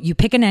so you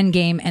pick an end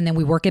game and then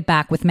we work it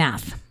back with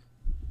math.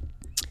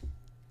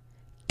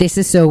 This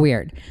is so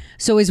weird.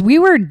 So as we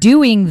were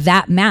doing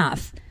that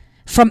math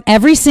from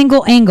every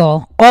single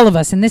angle, all of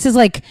us, and this is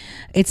like,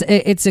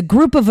 it's a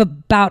group of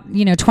about,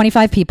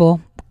 25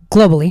 people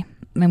globally.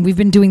 And we've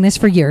been doing this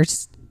for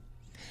years.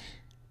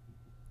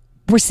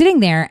 We're sitting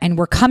there and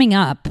we're coming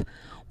up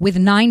with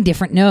 9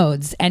 different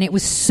nodes. And it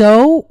was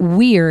so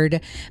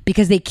weird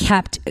because they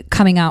kept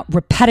coming out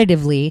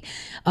repetitively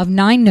of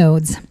 9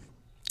 nodes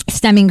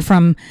stemming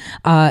from,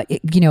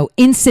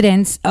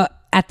 incidents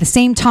at the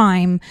same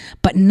time,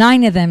 but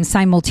 9 of them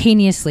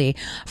simultaneously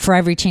for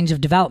every change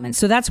of development.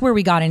 So that's where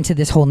we got into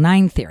this whole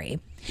 9 theory.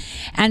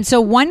 And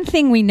so one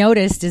thing we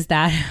noticed is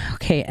that,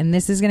 okay, and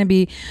this is going to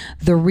be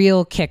the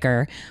real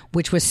kicker,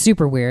 which was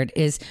super weird,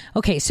 is,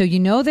 okay, so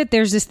that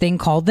there's this thing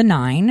called the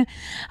 9,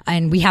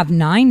 and we have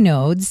 9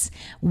 nodes.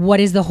 What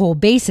is the whole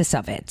basis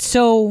of it?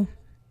 So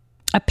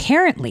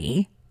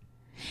apparently,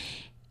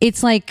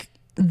 it's like,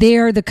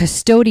 they're the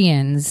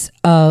custodians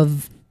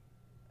of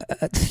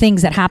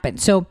things that happen.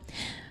 So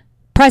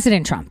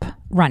President Trump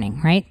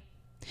running, right?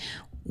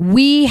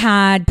 We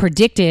had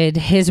predicted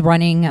his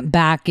running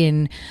back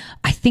in,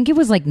 I think it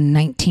was like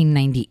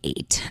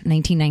 1998,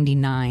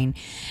 1999.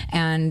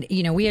 And,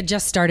 we had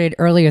just started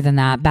earlier than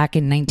that, back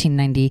in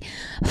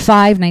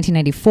 1995,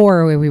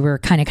 1994, where we were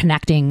kind of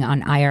connecting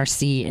on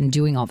IRC and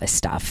doing all this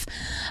stuff.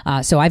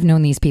 So I've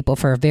known these people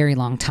for a very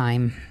long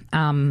time.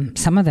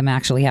 Some of them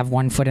actually have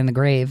one foot in the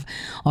grave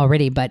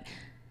already. But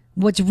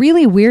what's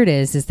really weird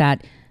is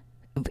that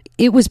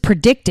it was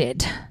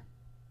predicted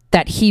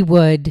that he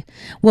would,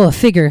 a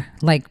figure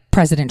like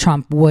President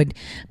Trump would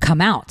come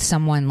out,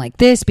 someone like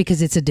this,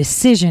 because it's a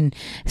decision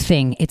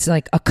thing. It's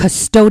like a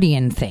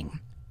custodian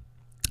thing.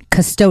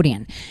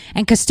 Custodian.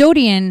 And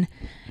custodian,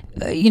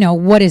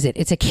 what is it?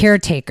 It's a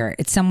caretaker.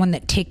 It's someone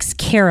that takes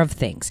care of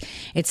things.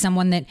 It's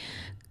someone that,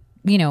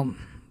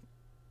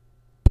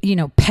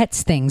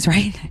 pets things,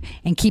 right?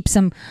 And keeps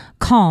them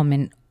calm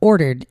and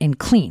ordered and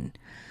clean.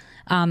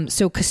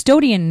 So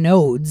custodian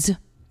nodes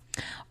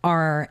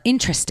are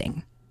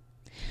interesting.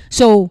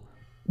 So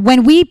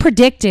when we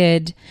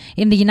predicted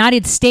in the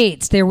United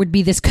States there would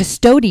be this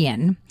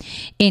custodian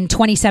in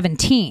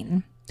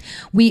 2017,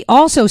 we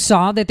also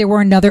saw that there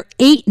were another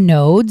 8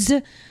 nodes,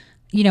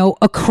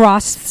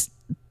 across,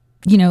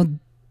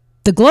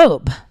 the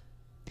globe.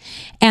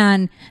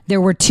 And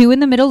there were 2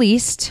 in the Middle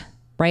East,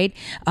 right?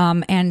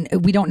 And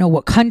we don't know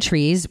what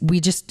countries. We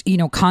just,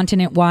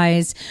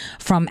 continent-wise,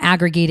 from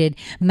aggregated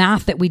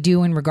math that we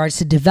do in regards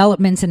to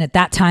developments. And at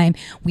that time,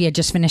 we had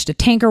just finished the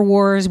tanker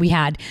wars. We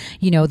had,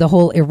 the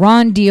whole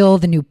Iran deal,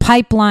 the new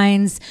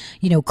pipelines,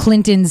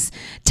 Clinton's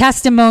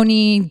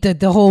testimony,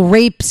 the whole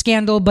rape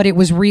scandal, but it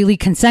was really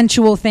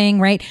consensual thing,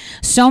 right?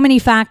 So many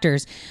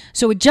factors.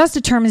 So it just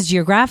determines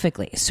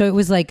geographically. So it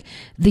was like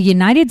the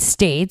United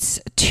States,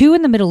 2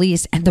 in the Middle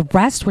East, and the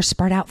rest were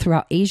spread out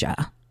throughout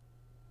Asia.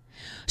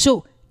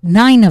 So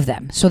 9 of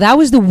them. So that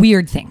was the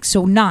weird thing.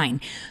 So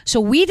 9. So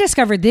we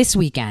discovered this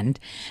weekend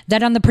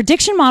that on the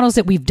prediction models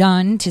that we've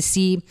done to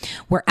see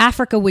where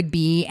Africa would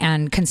be,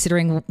 and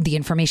considering the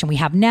information we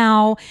have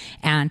now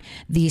and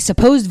the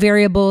supposed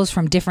variables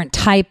from different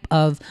type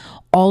of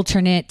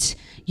alternate,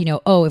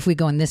 if we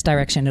go in this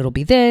direction, it'll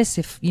be this,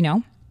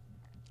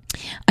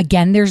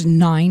 again, there's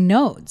 9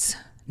 nodes.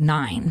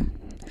 9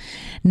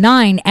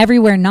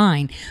 everywhere,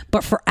 9.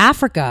 But for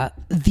Africa,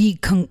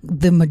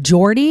 the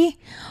majority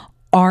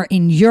are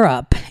in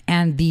Europe,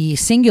 and the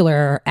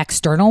singular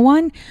external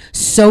one,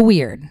 so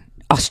weird,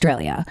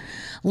 Australia.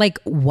 Like,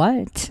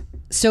 what?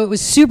 So it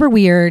was super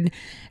weird.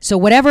 So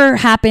whatever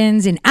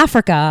happens in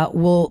Africa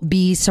will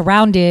be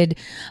surrounded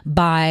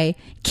by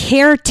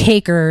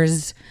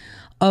caretakers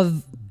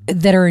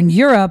that are in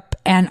Europe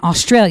and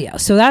Australia.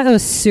 So that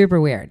was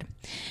super weird.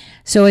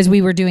 So as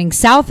we were doing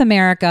South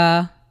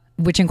America,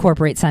 which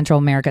incorporates Central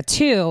America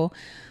too,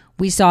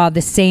 we saw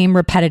the same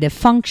repetitive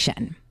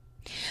function.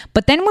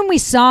 But then when we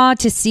saw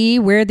to see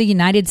where the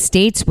United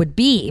States would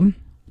be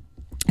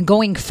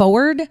going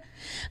forward,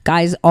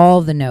 guys,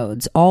 all the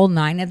nodes, all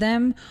 9 of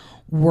them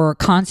were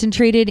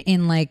concentrated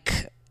in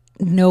like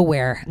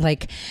nowhere,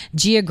 like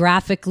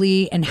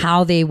geographically, and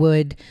how they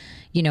would,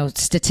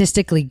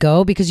 statistically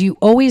go, because you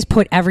always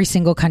put every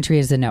single country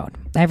as a node,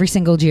 every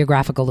single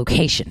geographical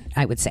location,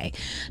 I would say.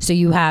 So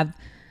you have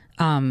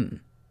the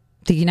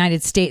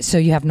United States, so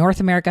you have North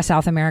America,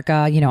 South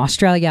America,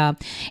 Australia,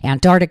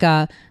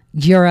 Antarctica,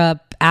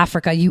 Europe,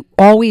 Africa. You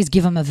always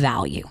give them a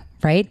value,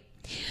 right?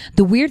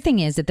 The weird thing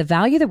is that the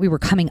value that we were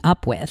coming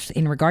up with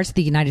in regards to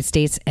the United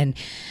States and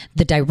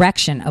the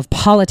direction of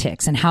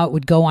politics and how it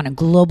would go on a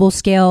global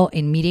scale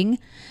in meeting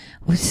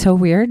was so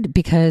weird,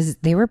 because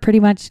they were pretty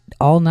much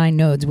all 9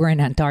 nodes were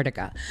in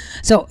Antarctica.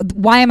 So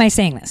why am I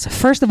saying this?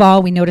 First of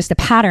all, we noticed a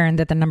pattern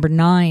that the number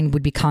 9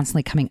 would be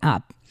constantly coming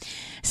up.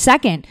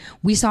 Second,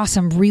 we saw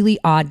some really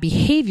odd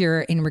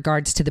behavior in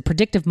regards to the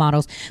predictive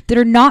models that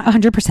are not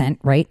 100%,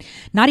 right?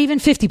 Not even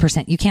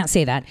 50%. You can't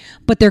say that.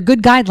 But they're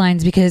good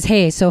guidelines because,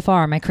 hey, so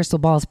far my crystal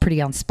ball is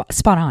pretty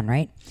spot on,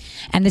 right?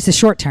 And this is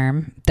short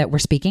term that we're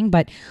speaking,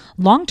 but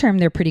long term,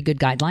 they're pretty good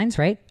guidelines,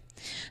 right?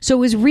 So it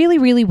was really,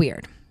 really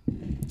weird.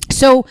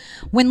 So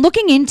when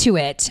looking into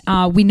it,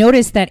 we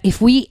noticed that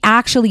if we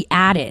actually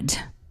added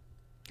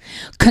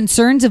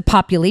concerns of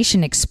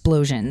population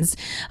explosions,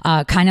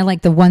 kind of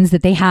like the ones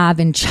that they have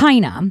in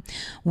China,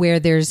 where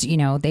there's,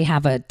 they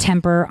have a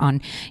temper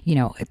on,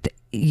 you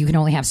can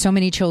only have so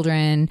many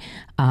children.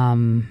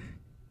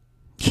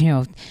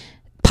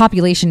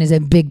 Population is a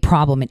big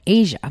problem in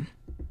Asia.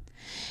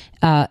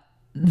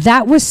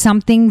 That was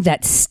something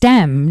that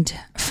stemmed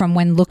from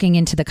when looking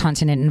into the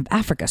continent of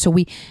Africa. So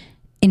we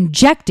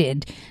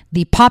injected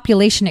the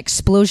population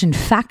explosion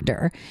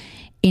factor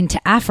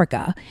into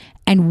Africa.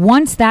 And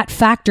once that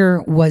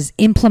factor was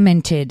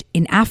implemented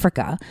in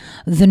Africa,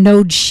 the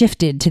node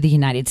shifted to the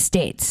United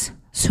States.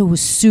 So it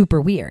was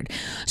super weird.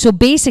 So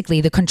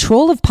basically, the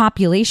control of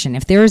population,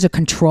 if there is a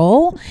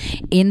control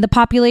in the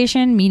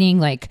population, meaning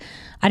like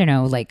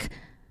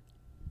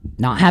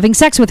not having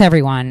sex with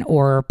everyone,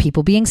 or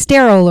people being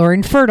sterile or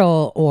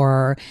infertile,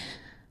 or,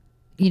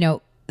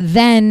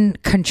 then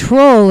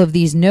control of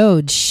these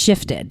nodes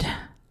shifted,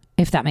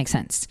 if that makes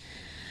sense.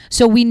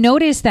 So we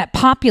noticed that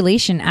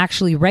population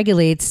actually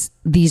regulates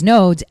these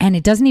nodes, and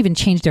it doesn't even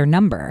change their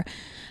number.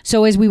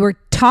 So as we were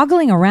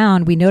toggling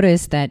around, we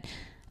noticed that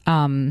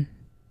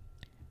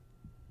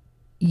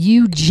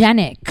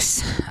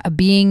eugenics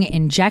being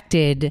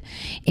injected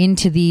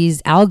into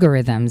these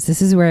algorithms,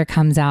 this is where it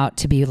comes out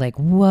to be like,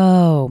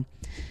 whoa.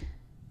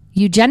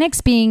 Eugenics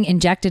being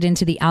injected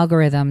into the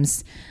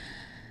algorithms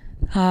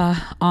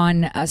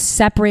on a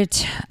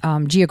separate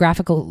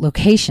geographical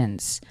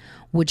locations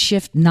would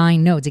shift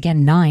 9 nodes.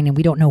 Again, 9, and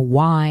we don't know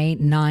why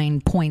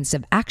 9 points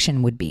of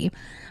action would be,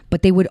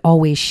 but they would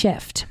always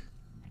shift.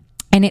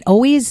 And it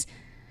always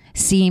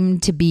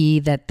seemed to be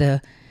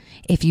that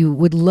if you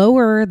would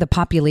lower the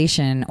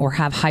population or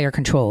have higher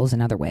controls,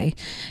 another way.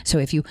 So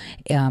if you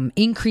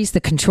increase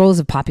the controls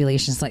of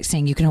populations, like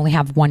saying you can only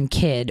have 1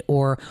 kid,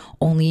 or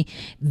only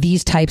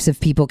these types of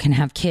people can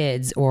have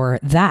kids, or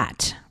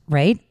that,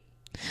 right?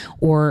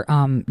 Or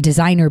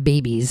designer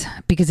babies,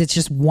 because it's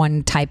just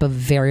one type of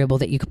variable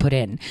that you could put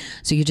in.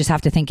 So you just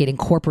have to think it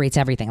incorporates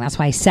everything. That's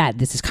why I said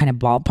this is kind of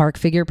ballpark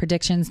figure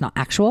predictions, not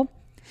actual.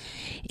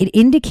 It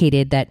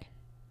indicated that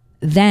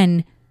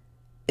then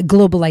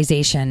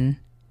globalization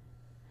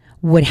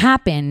would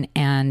happen,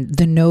 and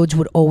the nodes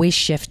would always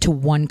shift to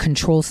one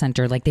control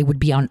center, like they would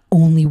be on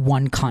only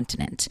one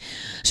continent.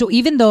 So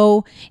even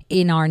though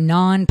in our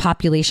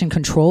non-population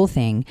control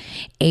thing,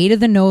 8 of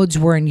the nodes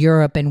were in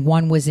Europe and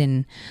 1 was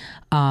in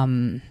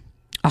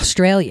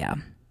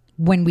Australia,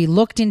 when we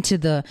looked into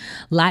the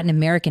Latin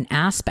American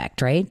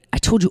aspect, right? I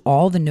told you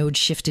all the nodes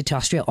shifted to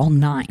Australia, all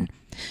 9.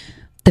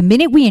 The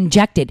minute we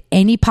injected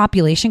any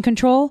population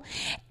control,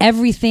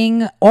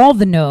 everything, all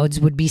the nodes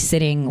would be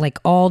sitting, like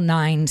all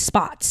 9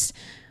 spots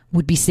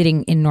would be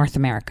sitting in North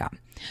America.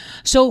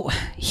 So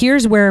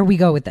here's where we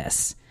go with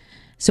this.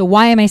 So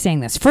why am I saying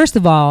this? First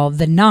of all,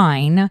 the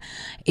 9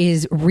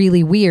 is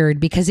really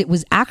weird because it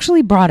was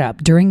actually brought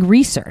up during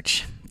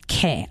research.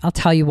 Okay, I'll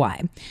tell you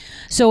why.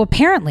 So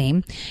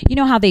apparently, you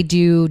know how they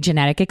do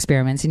genetic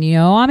experiments, and you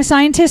know I'm a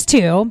scientist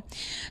too.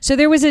 So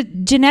there was a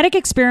genetic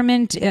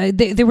experiment,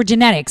 there were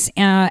genetics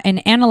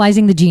and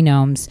analyzing the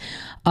genomes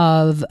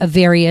of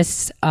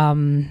various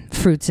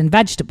fruits and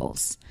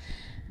vegetables.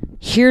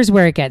 Here's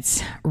where it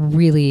gets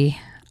really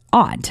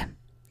odd.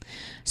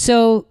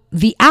 So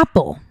the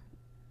apple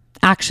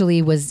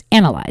actually was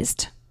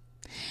analyzed,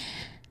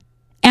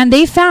 and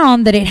they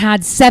found that it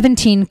had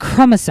 17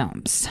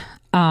 chromosomes,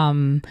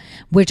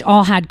 which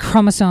all had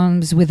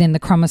chromosomes within the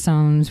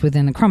chromosomes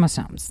within the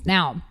chromosomes.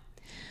 Now,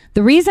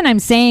 the reason I'm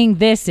saying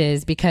this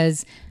is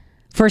because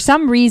for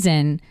some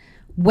reason,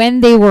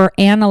 when they were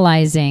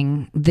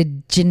analyzing the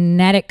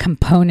genetic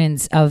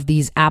components of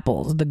these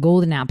apples, the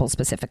golden apple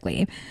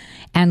specifically,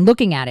 and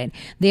looking at it,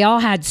 they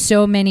all had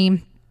so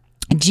many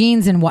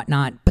genes and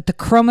whatnot, but the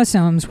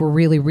chromosomes were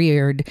really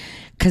weird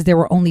because there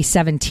were only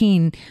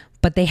 17,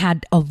 but they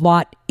had a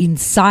lot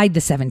inside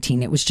the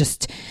 17. It was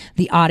just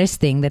the oddest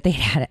thing that they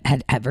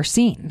had ever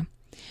seen.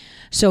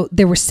 So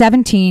there were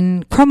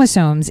 17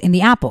 chromosomes in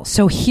the apple.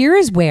 So here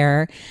is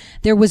where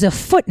there was a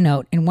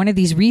footnote in one of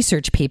these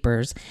research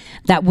papers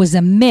that was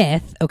a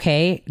myth.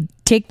 Okay,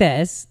 take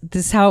this.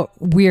 This is how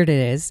weird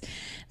it is.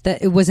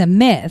 That it was a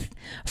myth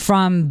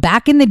from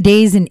back in the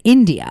days in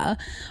India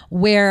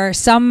where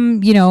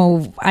some,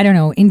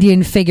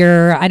 Indian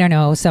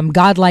figure, some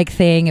godlike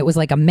thing. It was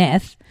like a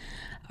myth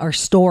or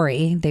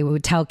story they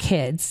would tell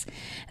kids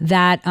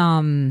that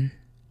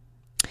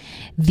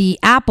the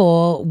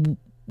apple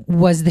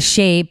was the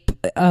shape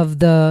of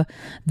the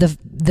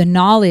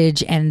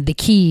knowledge and the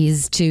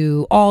keys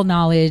to all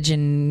knowledge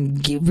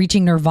and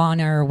reaching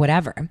nirvana or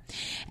whatever.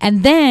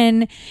 And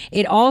then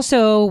it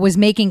also was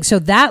so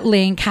that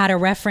link had a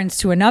reference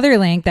to another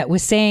link that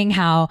was saying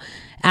how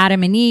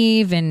Adam and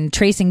Eve and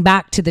tracing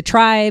back to the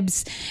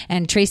tribes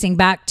and tracing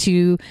back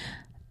to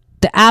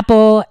the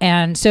apple.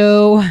 And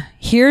so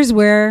here's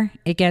where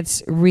it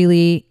gets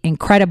really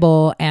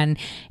incredible and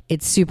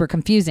it's super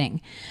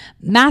confusing.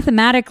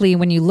 Mathematically,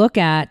 when you look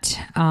at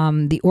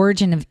the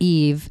origin of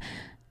Eve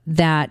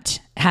that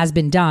has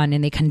been done,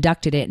 and they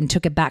conducted it and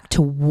took it back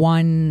to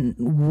one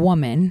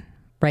woman,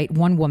 right?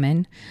 One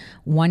woman,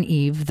 one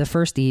Eve, the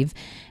first Eve.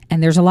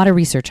 And there's a lot of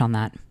research on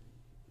that.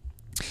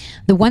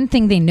 The one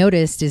thing they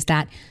noticed is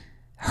that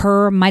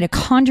her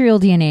mitochondrial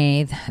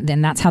DNA,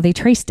 then that's how they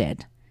traced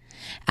it.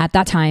 At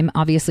that time,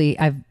 obviously,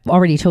 I've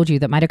already told you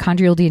that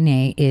mitochondrial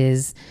DNA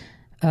is,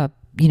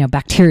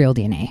 bacterial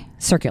DNA,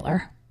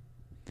 circular.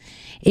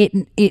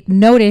 It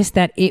noticed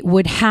that it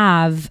would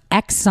have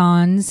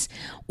exons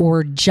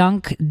or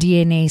junk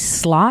DNA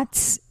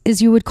slots,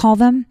 as you would call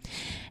them,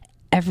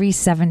 every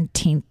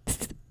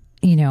 17th,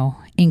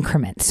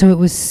 increment. So it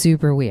was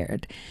super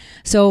weird.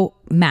 So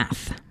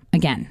math,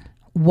 again,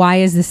 why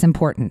is this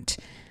important?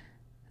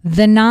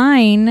 The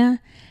 9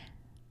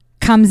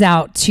 comes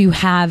out to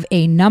have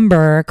a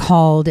number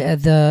called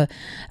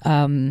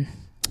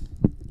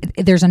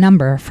there's a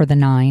number for the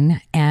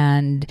 9,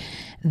 and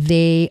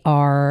they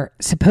are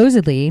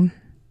supposedly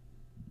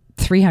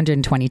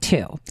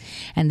 322.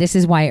 And this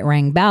is why it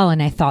rang bell,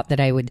 and I thought that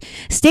I would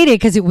state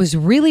it because it was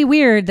really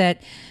weird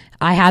that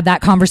I had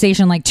that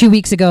conversation like 2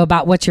 weeks ago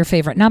about what's your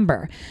favorite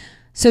number.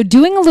 So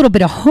doing a little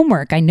bit of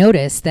homework, I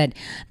noticed that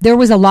there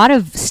was a lot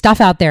of stuff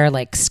out there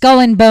like Skull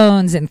and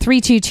Bones and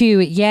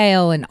 322 at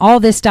Yale and all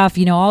this stuff,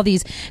 all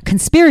these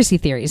conspiracy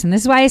theories. And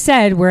this is why I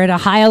said we're at a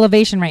high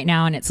elevation right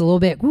now and it's a little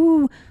bit,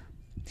 woo.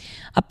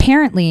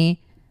 Apparently,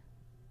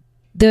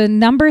 the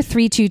number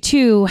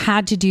 322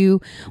 had to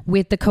do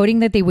with the coding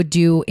that they would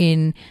do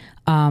in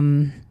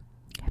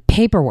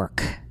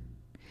paperwork.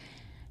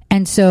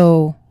 And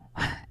so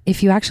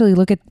if you actually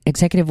look at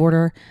executive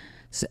order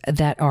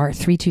that are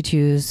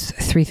 322s,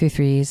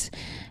 333s,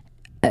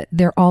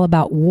 they're all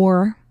about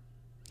war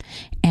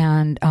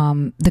and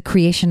the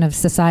creation of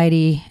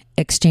society,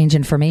 exchange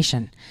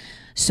information.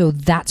 So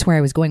that's where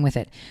I was going with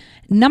it.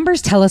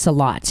 Numbers tell us a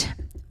lot.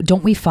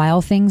 Don't we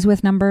file things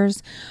with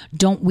numbers?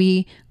 Don't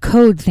we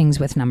code things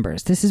with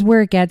numbers? This is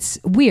where it gets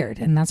weird.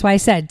 And that's why I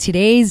said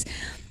today's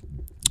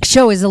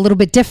show is a little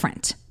bit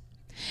different.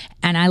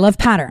 And I love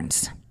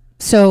patterns.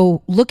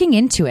 So looking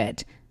into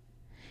it,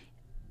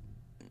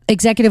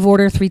 Executive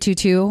Order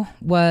 322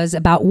 was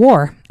about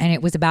war, and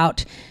it was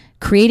about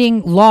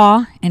creating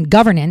law and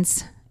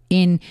governance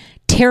in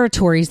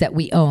territories that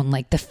we own,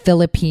 like the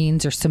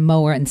Philippines or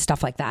Samoa and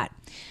stuff like that.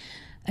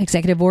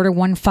 Executive Order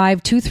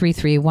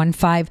 15233,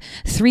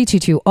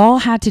 15322, all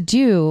had to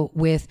do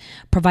with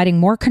providing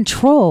more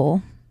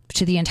control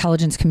to the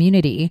intelligence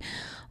community,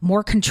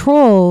 more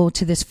control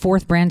to this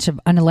fourth branch of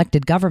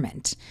unelected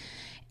government.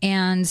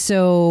 And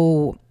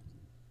so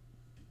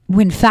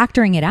when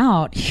factoring it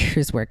out,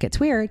 here's where it gets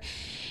weird.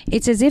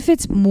 It's as if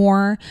it's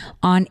more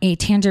on a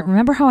tangent.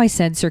 Remember how I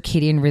said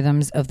circadian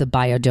rhythms of the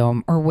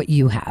biodome, or what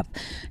you have.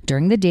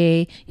 During the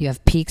day, you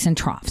have peaks and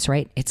troughs,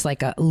 right? It's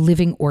like a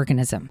living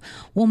organism.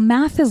 Well,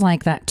 math is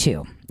like that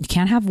too. You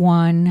can't have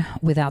one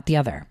without the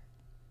other.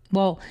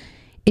 Well,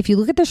 if you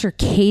look at the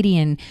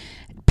circadian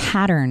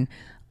pattern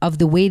of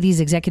the way these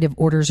executive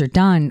orders are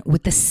done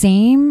with the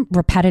same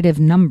repetitive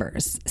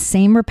numbers,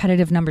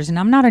 and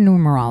I'm not a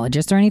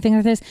numerologist or anything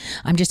like this,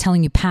 I'm just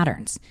telling you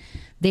patterns.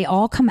 They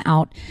all come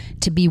out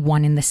to be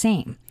one and the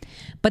same.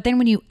 But then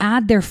when you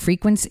add their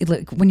frequency,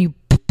 when you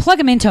plug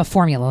them into a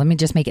formula, let me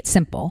just make it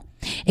simple,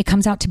 it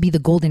comes out to be the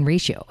golden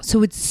ratio.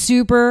 So it's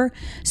super,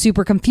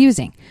 super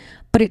confusing.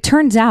 But it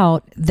turns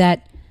out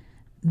that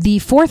the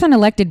fourth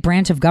unelected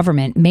branch of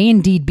government may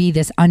indeed be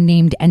this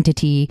unnamed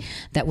entity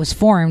that was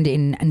formed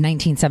in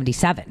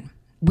 1977,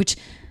 which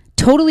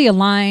totally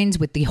aligns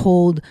with the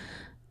whole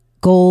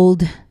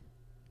gold,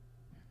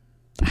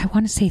 I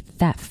want to say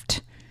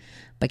theft,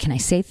 but can I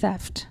say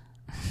theft?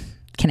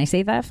 Can I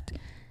say theft?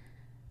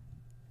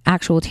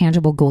 Actual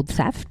tangible gold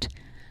theft,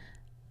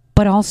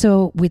 but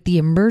also with the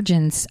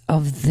emergence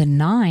of the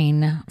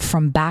 9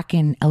 from back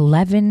in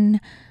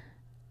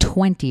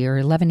 1120 or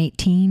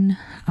 1118,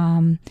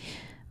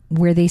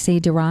 where they say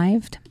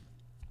derived,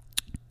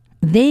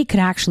 they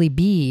could actually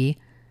be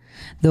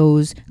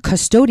those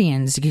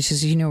custodians.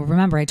 Because,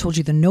 remember I told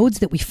you the nodes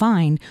that we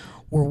find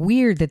were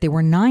weird, that there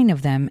were 9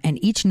 of them, and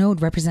each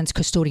node represents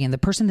custodian, the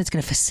person that's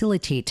going to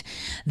facilitate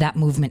that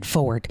movement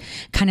forward.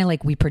 Kind of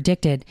like we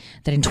predicted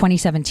that in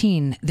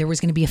 2017, there was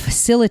going to be a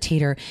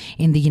facilitator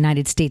in the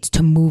United States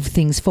to move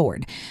things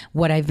forward.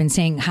 What I've been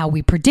saying, how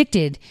we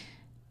predicted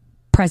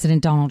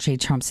President Donald J.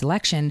 Trump's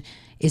election,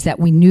 is that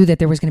we knew that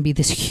there was going to be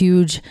this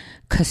huge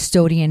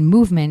custodian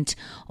movement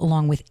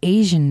along with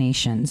Asian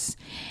nations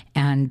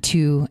and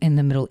in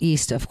the Middle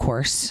East, of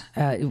course.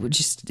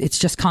 It's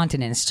just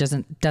continents,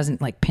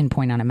 doesn't like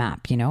pinpoint on a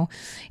map,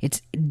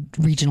 it's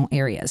regional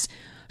areas.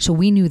 So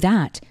we knew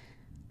that.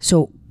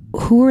 So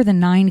who are the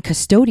 9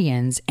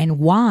 custodians and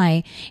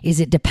why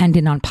is it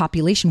dependent on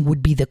population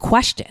would be the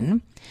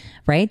question,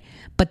 right?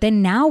 But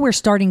then now we're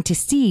starting to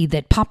see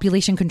that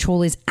population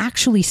control is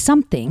actually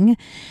something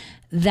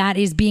that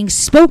is being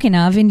spoken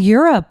of in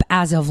Europe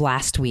as of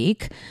last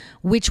week,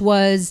 which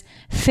was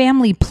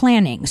family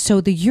planning. So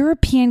the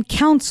European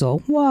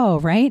Council,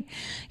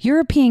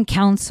 European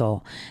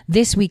Council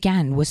this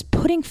weekend was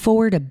putting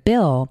forward a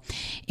bill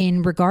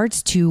in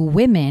regards to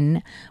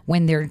women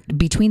when they're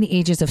between the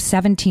ages of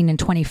 17 and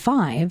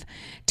 25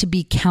 to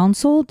be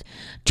counseled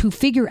to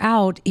figure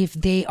out if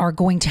they are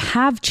going to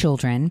have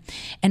children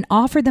and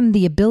offer them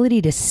the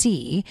ability to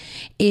see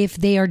if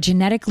they are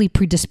genetically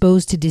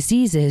predisposed to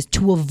diseases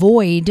to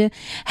avoid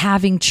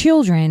having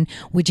children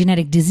with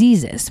genetic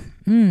diseases.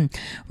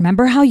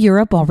 Remember how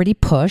Europe already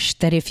pushed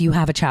that if you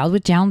have a child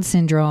with Down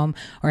syndrome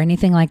or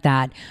anything like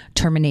that,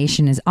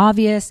 termination is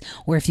obvious,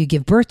 or if you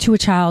give birth to a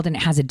child and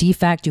it has a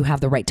defect, you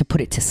have the right to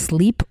put it to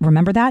sleep.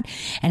 Remember that?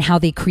 And how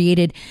they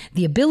created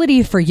the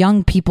ability for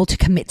young people to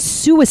commit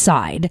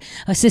suicide.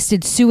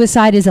 Assisted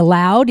suicide is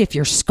allowed if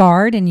you're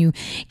scarred and you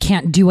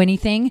can't do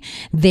anything.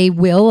 They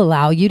will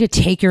allow you to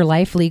take your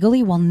life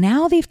legally. Well,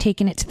 now they've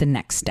taken it to the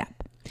next step.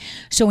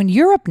 So in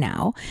Europe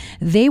now,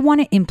 they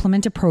want to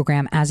implement a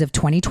program as of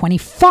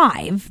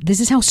 2025. This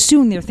is how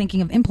soon they're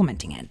thinking of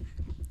implementing it,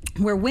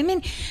 where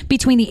women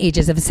between the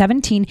ages of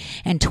 17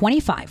 and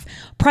 25,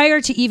 prior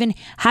to even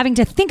having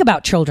to think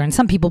about children,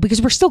 some people,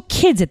 because we're still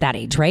kids at that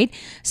age, right?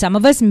 Some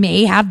of us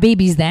may have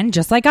babies then,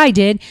 just like I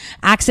did,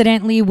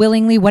 accidentally,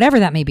 willingly, whatever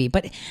that may be.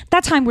 But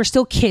that time we're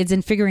still kids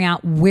and figuring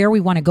out where we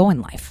want to go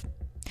in life.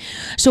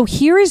 So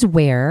here is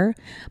where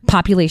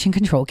population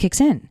control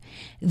kicks in.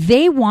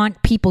 They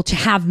want people to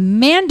have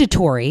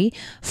mandatory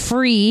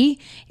free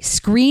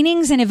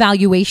screenings and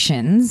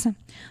evaluations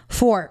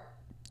for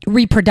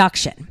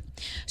reproduction.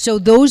 So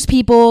those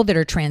people that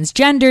are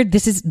transgendered,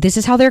 this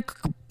is how they're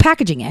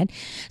packaging it.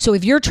 So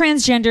if you're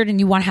transgendered and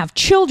you want to have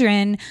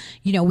children,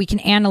 we can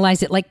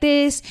analyze it like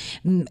this,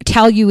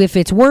 tell you if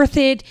it's worth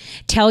it,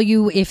 tell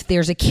you if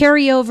there's a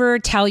carryover,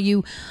 tell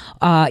you,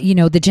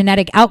 the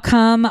genetic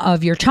outcome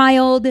of your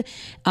child.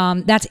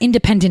 That's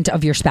independent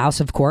of your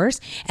spouse, of course.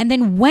 And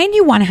then when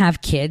you want to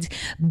have kids,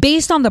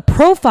 based on the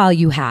profile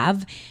you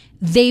have,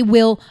 they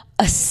will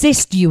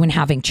assist you in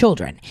having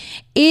children.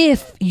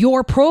 If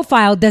your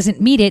profile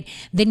doesn't meet it,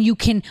 then you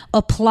can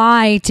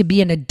apply to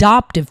be an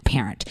adoptive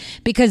parent,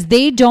 because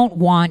they don't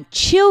want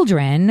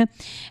children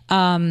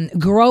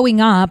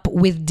growing up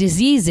with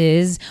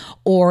diseases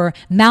or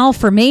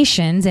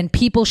malformations, and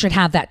people should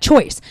have that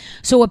choice.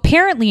 So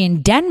apparently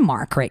in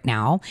Denmark right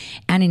now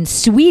and in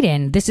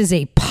Sweden, this is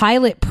a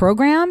pilot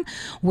program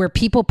where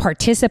people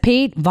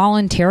participate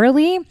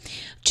voluntarily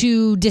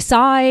to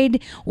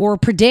decide or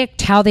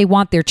predict how they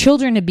want their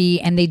children to be,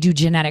 and they do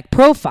genetic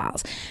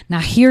profiles. Now,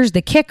 here's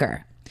the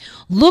kicker.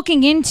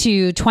 Looking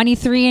into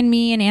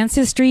 23andMe and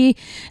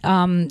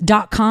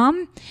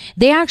Ancestry.com,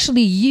 they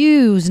actually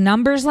use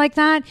numbers like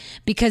that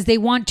because they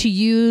want to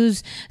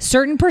use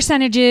certain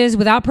percentages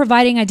without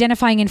providing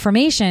identifying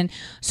information,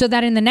 so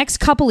that in the next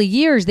couple of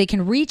years, they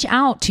can reach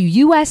out to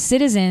U.S.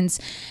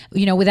 citizens,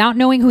 without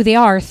knowing who they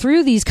are,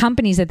 through these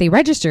companies that they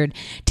registered,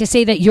 to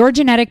say that your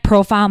genetic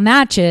profile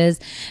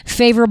matches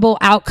favorable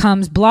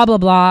outcomes, blah, blah,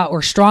 blah,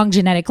 or strong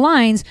genetic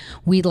lines.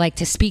 We'd like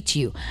to speak to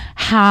you.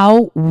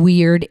 How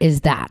weird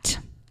is that?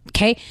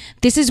 Okay.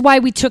 This is why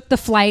we took the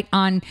flight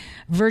on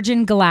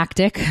Virgin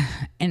Galactic.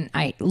 And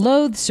I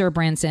loathe Sir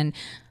Branson,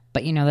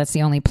 but that's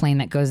the only plane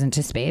that goes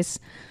into space.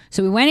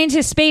 So we went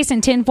into space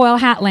in tinfoil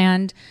hat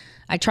land.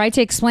 I tried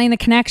to explain the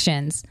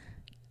connections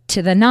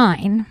to the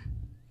 9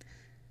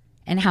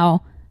 and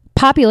how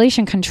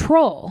population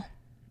control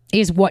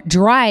is what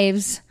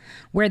drives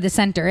where the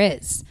center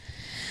is.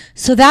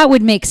 So that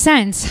would make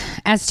sense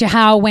as to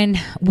how when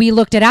we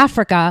looked at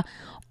Africa,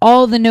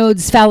 all the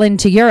nodes fell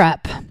into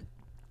Europe,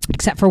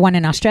 except for one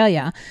in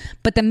Australia.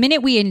 But the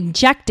minute we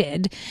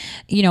injected,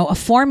 a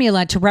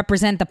formula to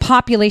represent the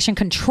population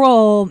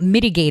control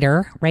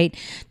mitigator, right,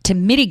 to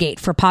mitigate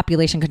for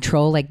population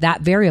control, like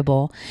that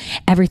variable,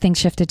 everything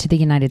shifted to the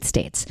United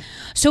States.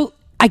 So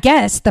I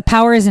guess the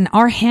power is in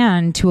our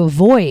hand to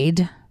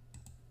avoid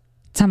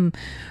some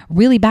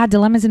really bad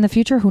dilemmas in the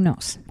future. Who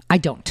knows? I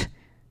don't.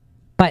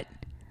 But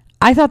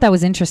I thought that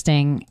was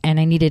interesting, and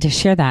I needed to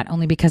share that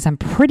only because I'm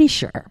pretty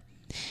sure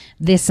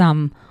this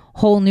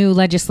whole new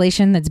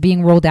legislation that's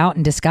being rolled out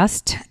and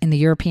discussed in the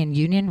European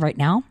Union right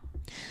now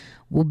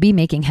will be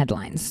making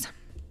headlines.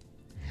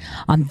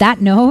 On that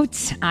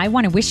note, I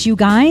want to wish you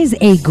guys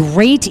a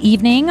great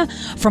evening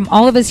from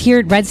all of us here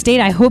at Red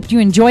State. I hope you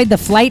enjoyed the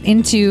flight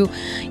into,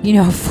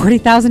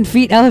 40,000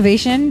 feet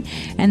elevation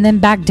and then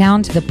back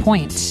down to the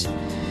point.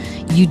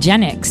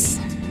 Eugenics,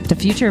 the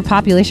future of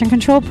population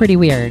control, pretty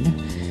weird.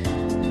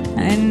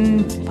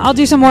 And I'll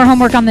do some more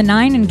homework on the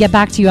 9 and get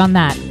back to you on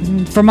that.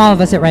 From all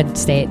of us at Red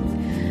State,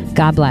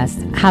 God bless.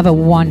 Have a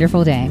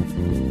wonderful day.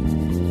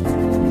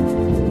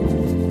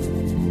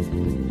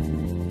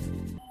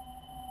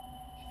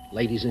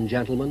 Ladies and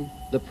gentlemen,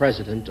 the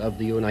President of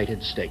the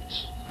United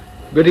States.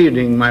 Good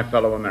evening, my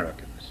fellow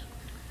Americans.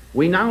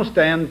 We now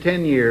stand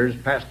 10 years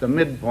past the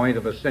midpoint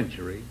of a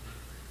century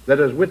that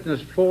has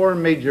witnessed 4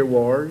 major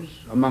wars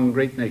among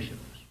great nations.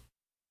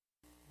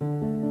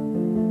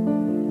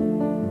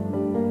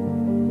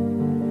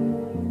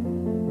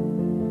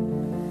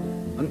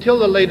 Until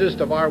the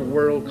latest of our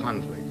world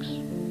conflicts,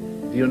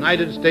 the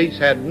United States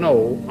had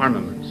no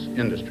armaments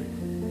industry.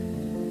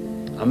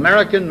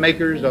 American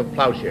makers of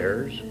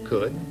plowshares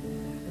could,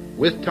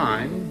 with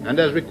time and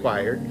as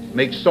required,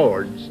 make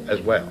swords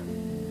as well.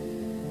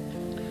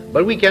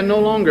 But we can no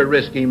longer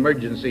risk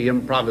emergency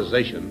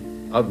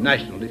improvisation of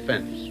national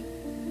defense.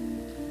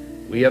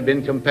 We have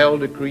been compelled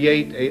to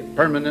create a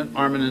permanent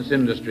armaments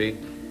industry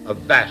of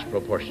vast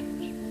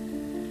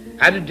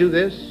proportions. Added to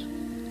this,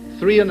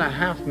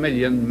 3.5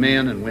 million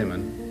men and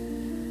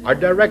women are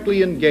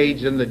directly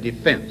engaged in the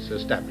defense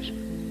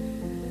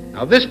establishment.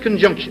 Now, this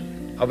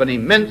conjunction of an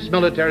immense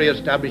military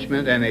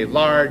establishment and a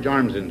large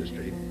arms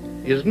industry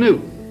is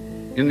new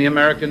in the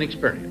American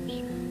experience.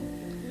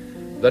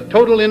 The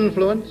total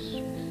influence,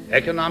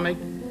 economic,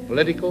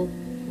 political,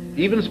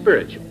 even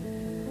spiritual,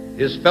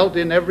 is felt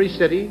in every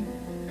city,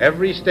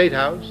 every state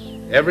house,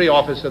 every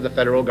office of the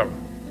federal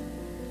government.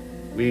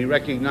 We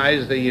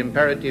recognize the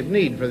imperative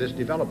need for this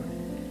development.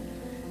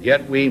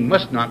 Yet we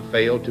must not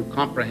fail to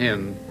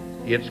comprehend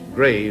its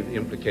grave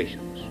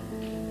implications.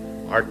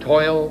 Our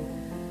toil,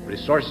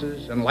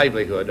 resources, and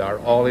livelihood are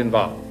all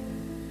involved.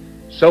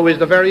 So is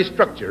the very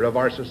structure of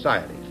our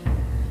society.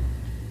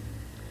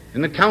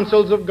 In the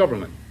councils of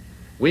government,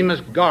 we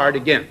must guard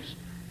against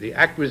the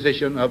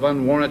acquisition of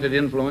unwarranted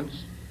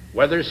influence,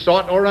 whether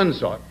sought or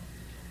unsought,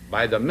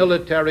 by the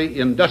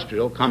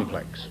military-industrial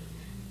complex.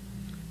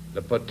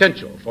 The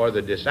potential for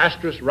the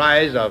disastrous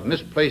rise of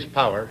misplaced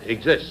power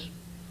exists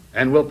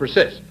and will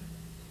persist.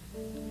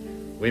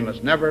 We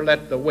must never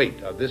let the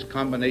weight of this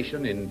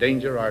combination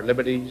endanger our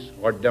liberties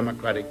or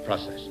democratic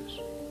processes.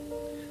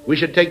 We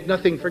should take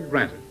nothing for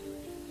granted.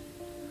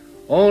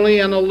 Only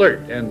an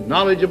alert and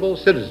knowledgeable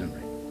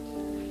citizenry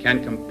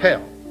can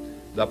compel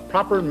the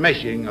proper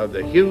meshing of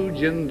the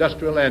huge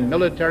industrial and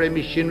military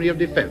machinery of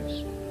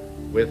defense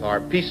with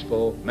our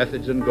peaceful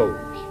methods and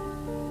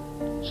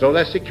goals, so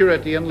that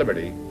security and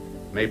liberty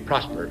may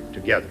prosper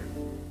together.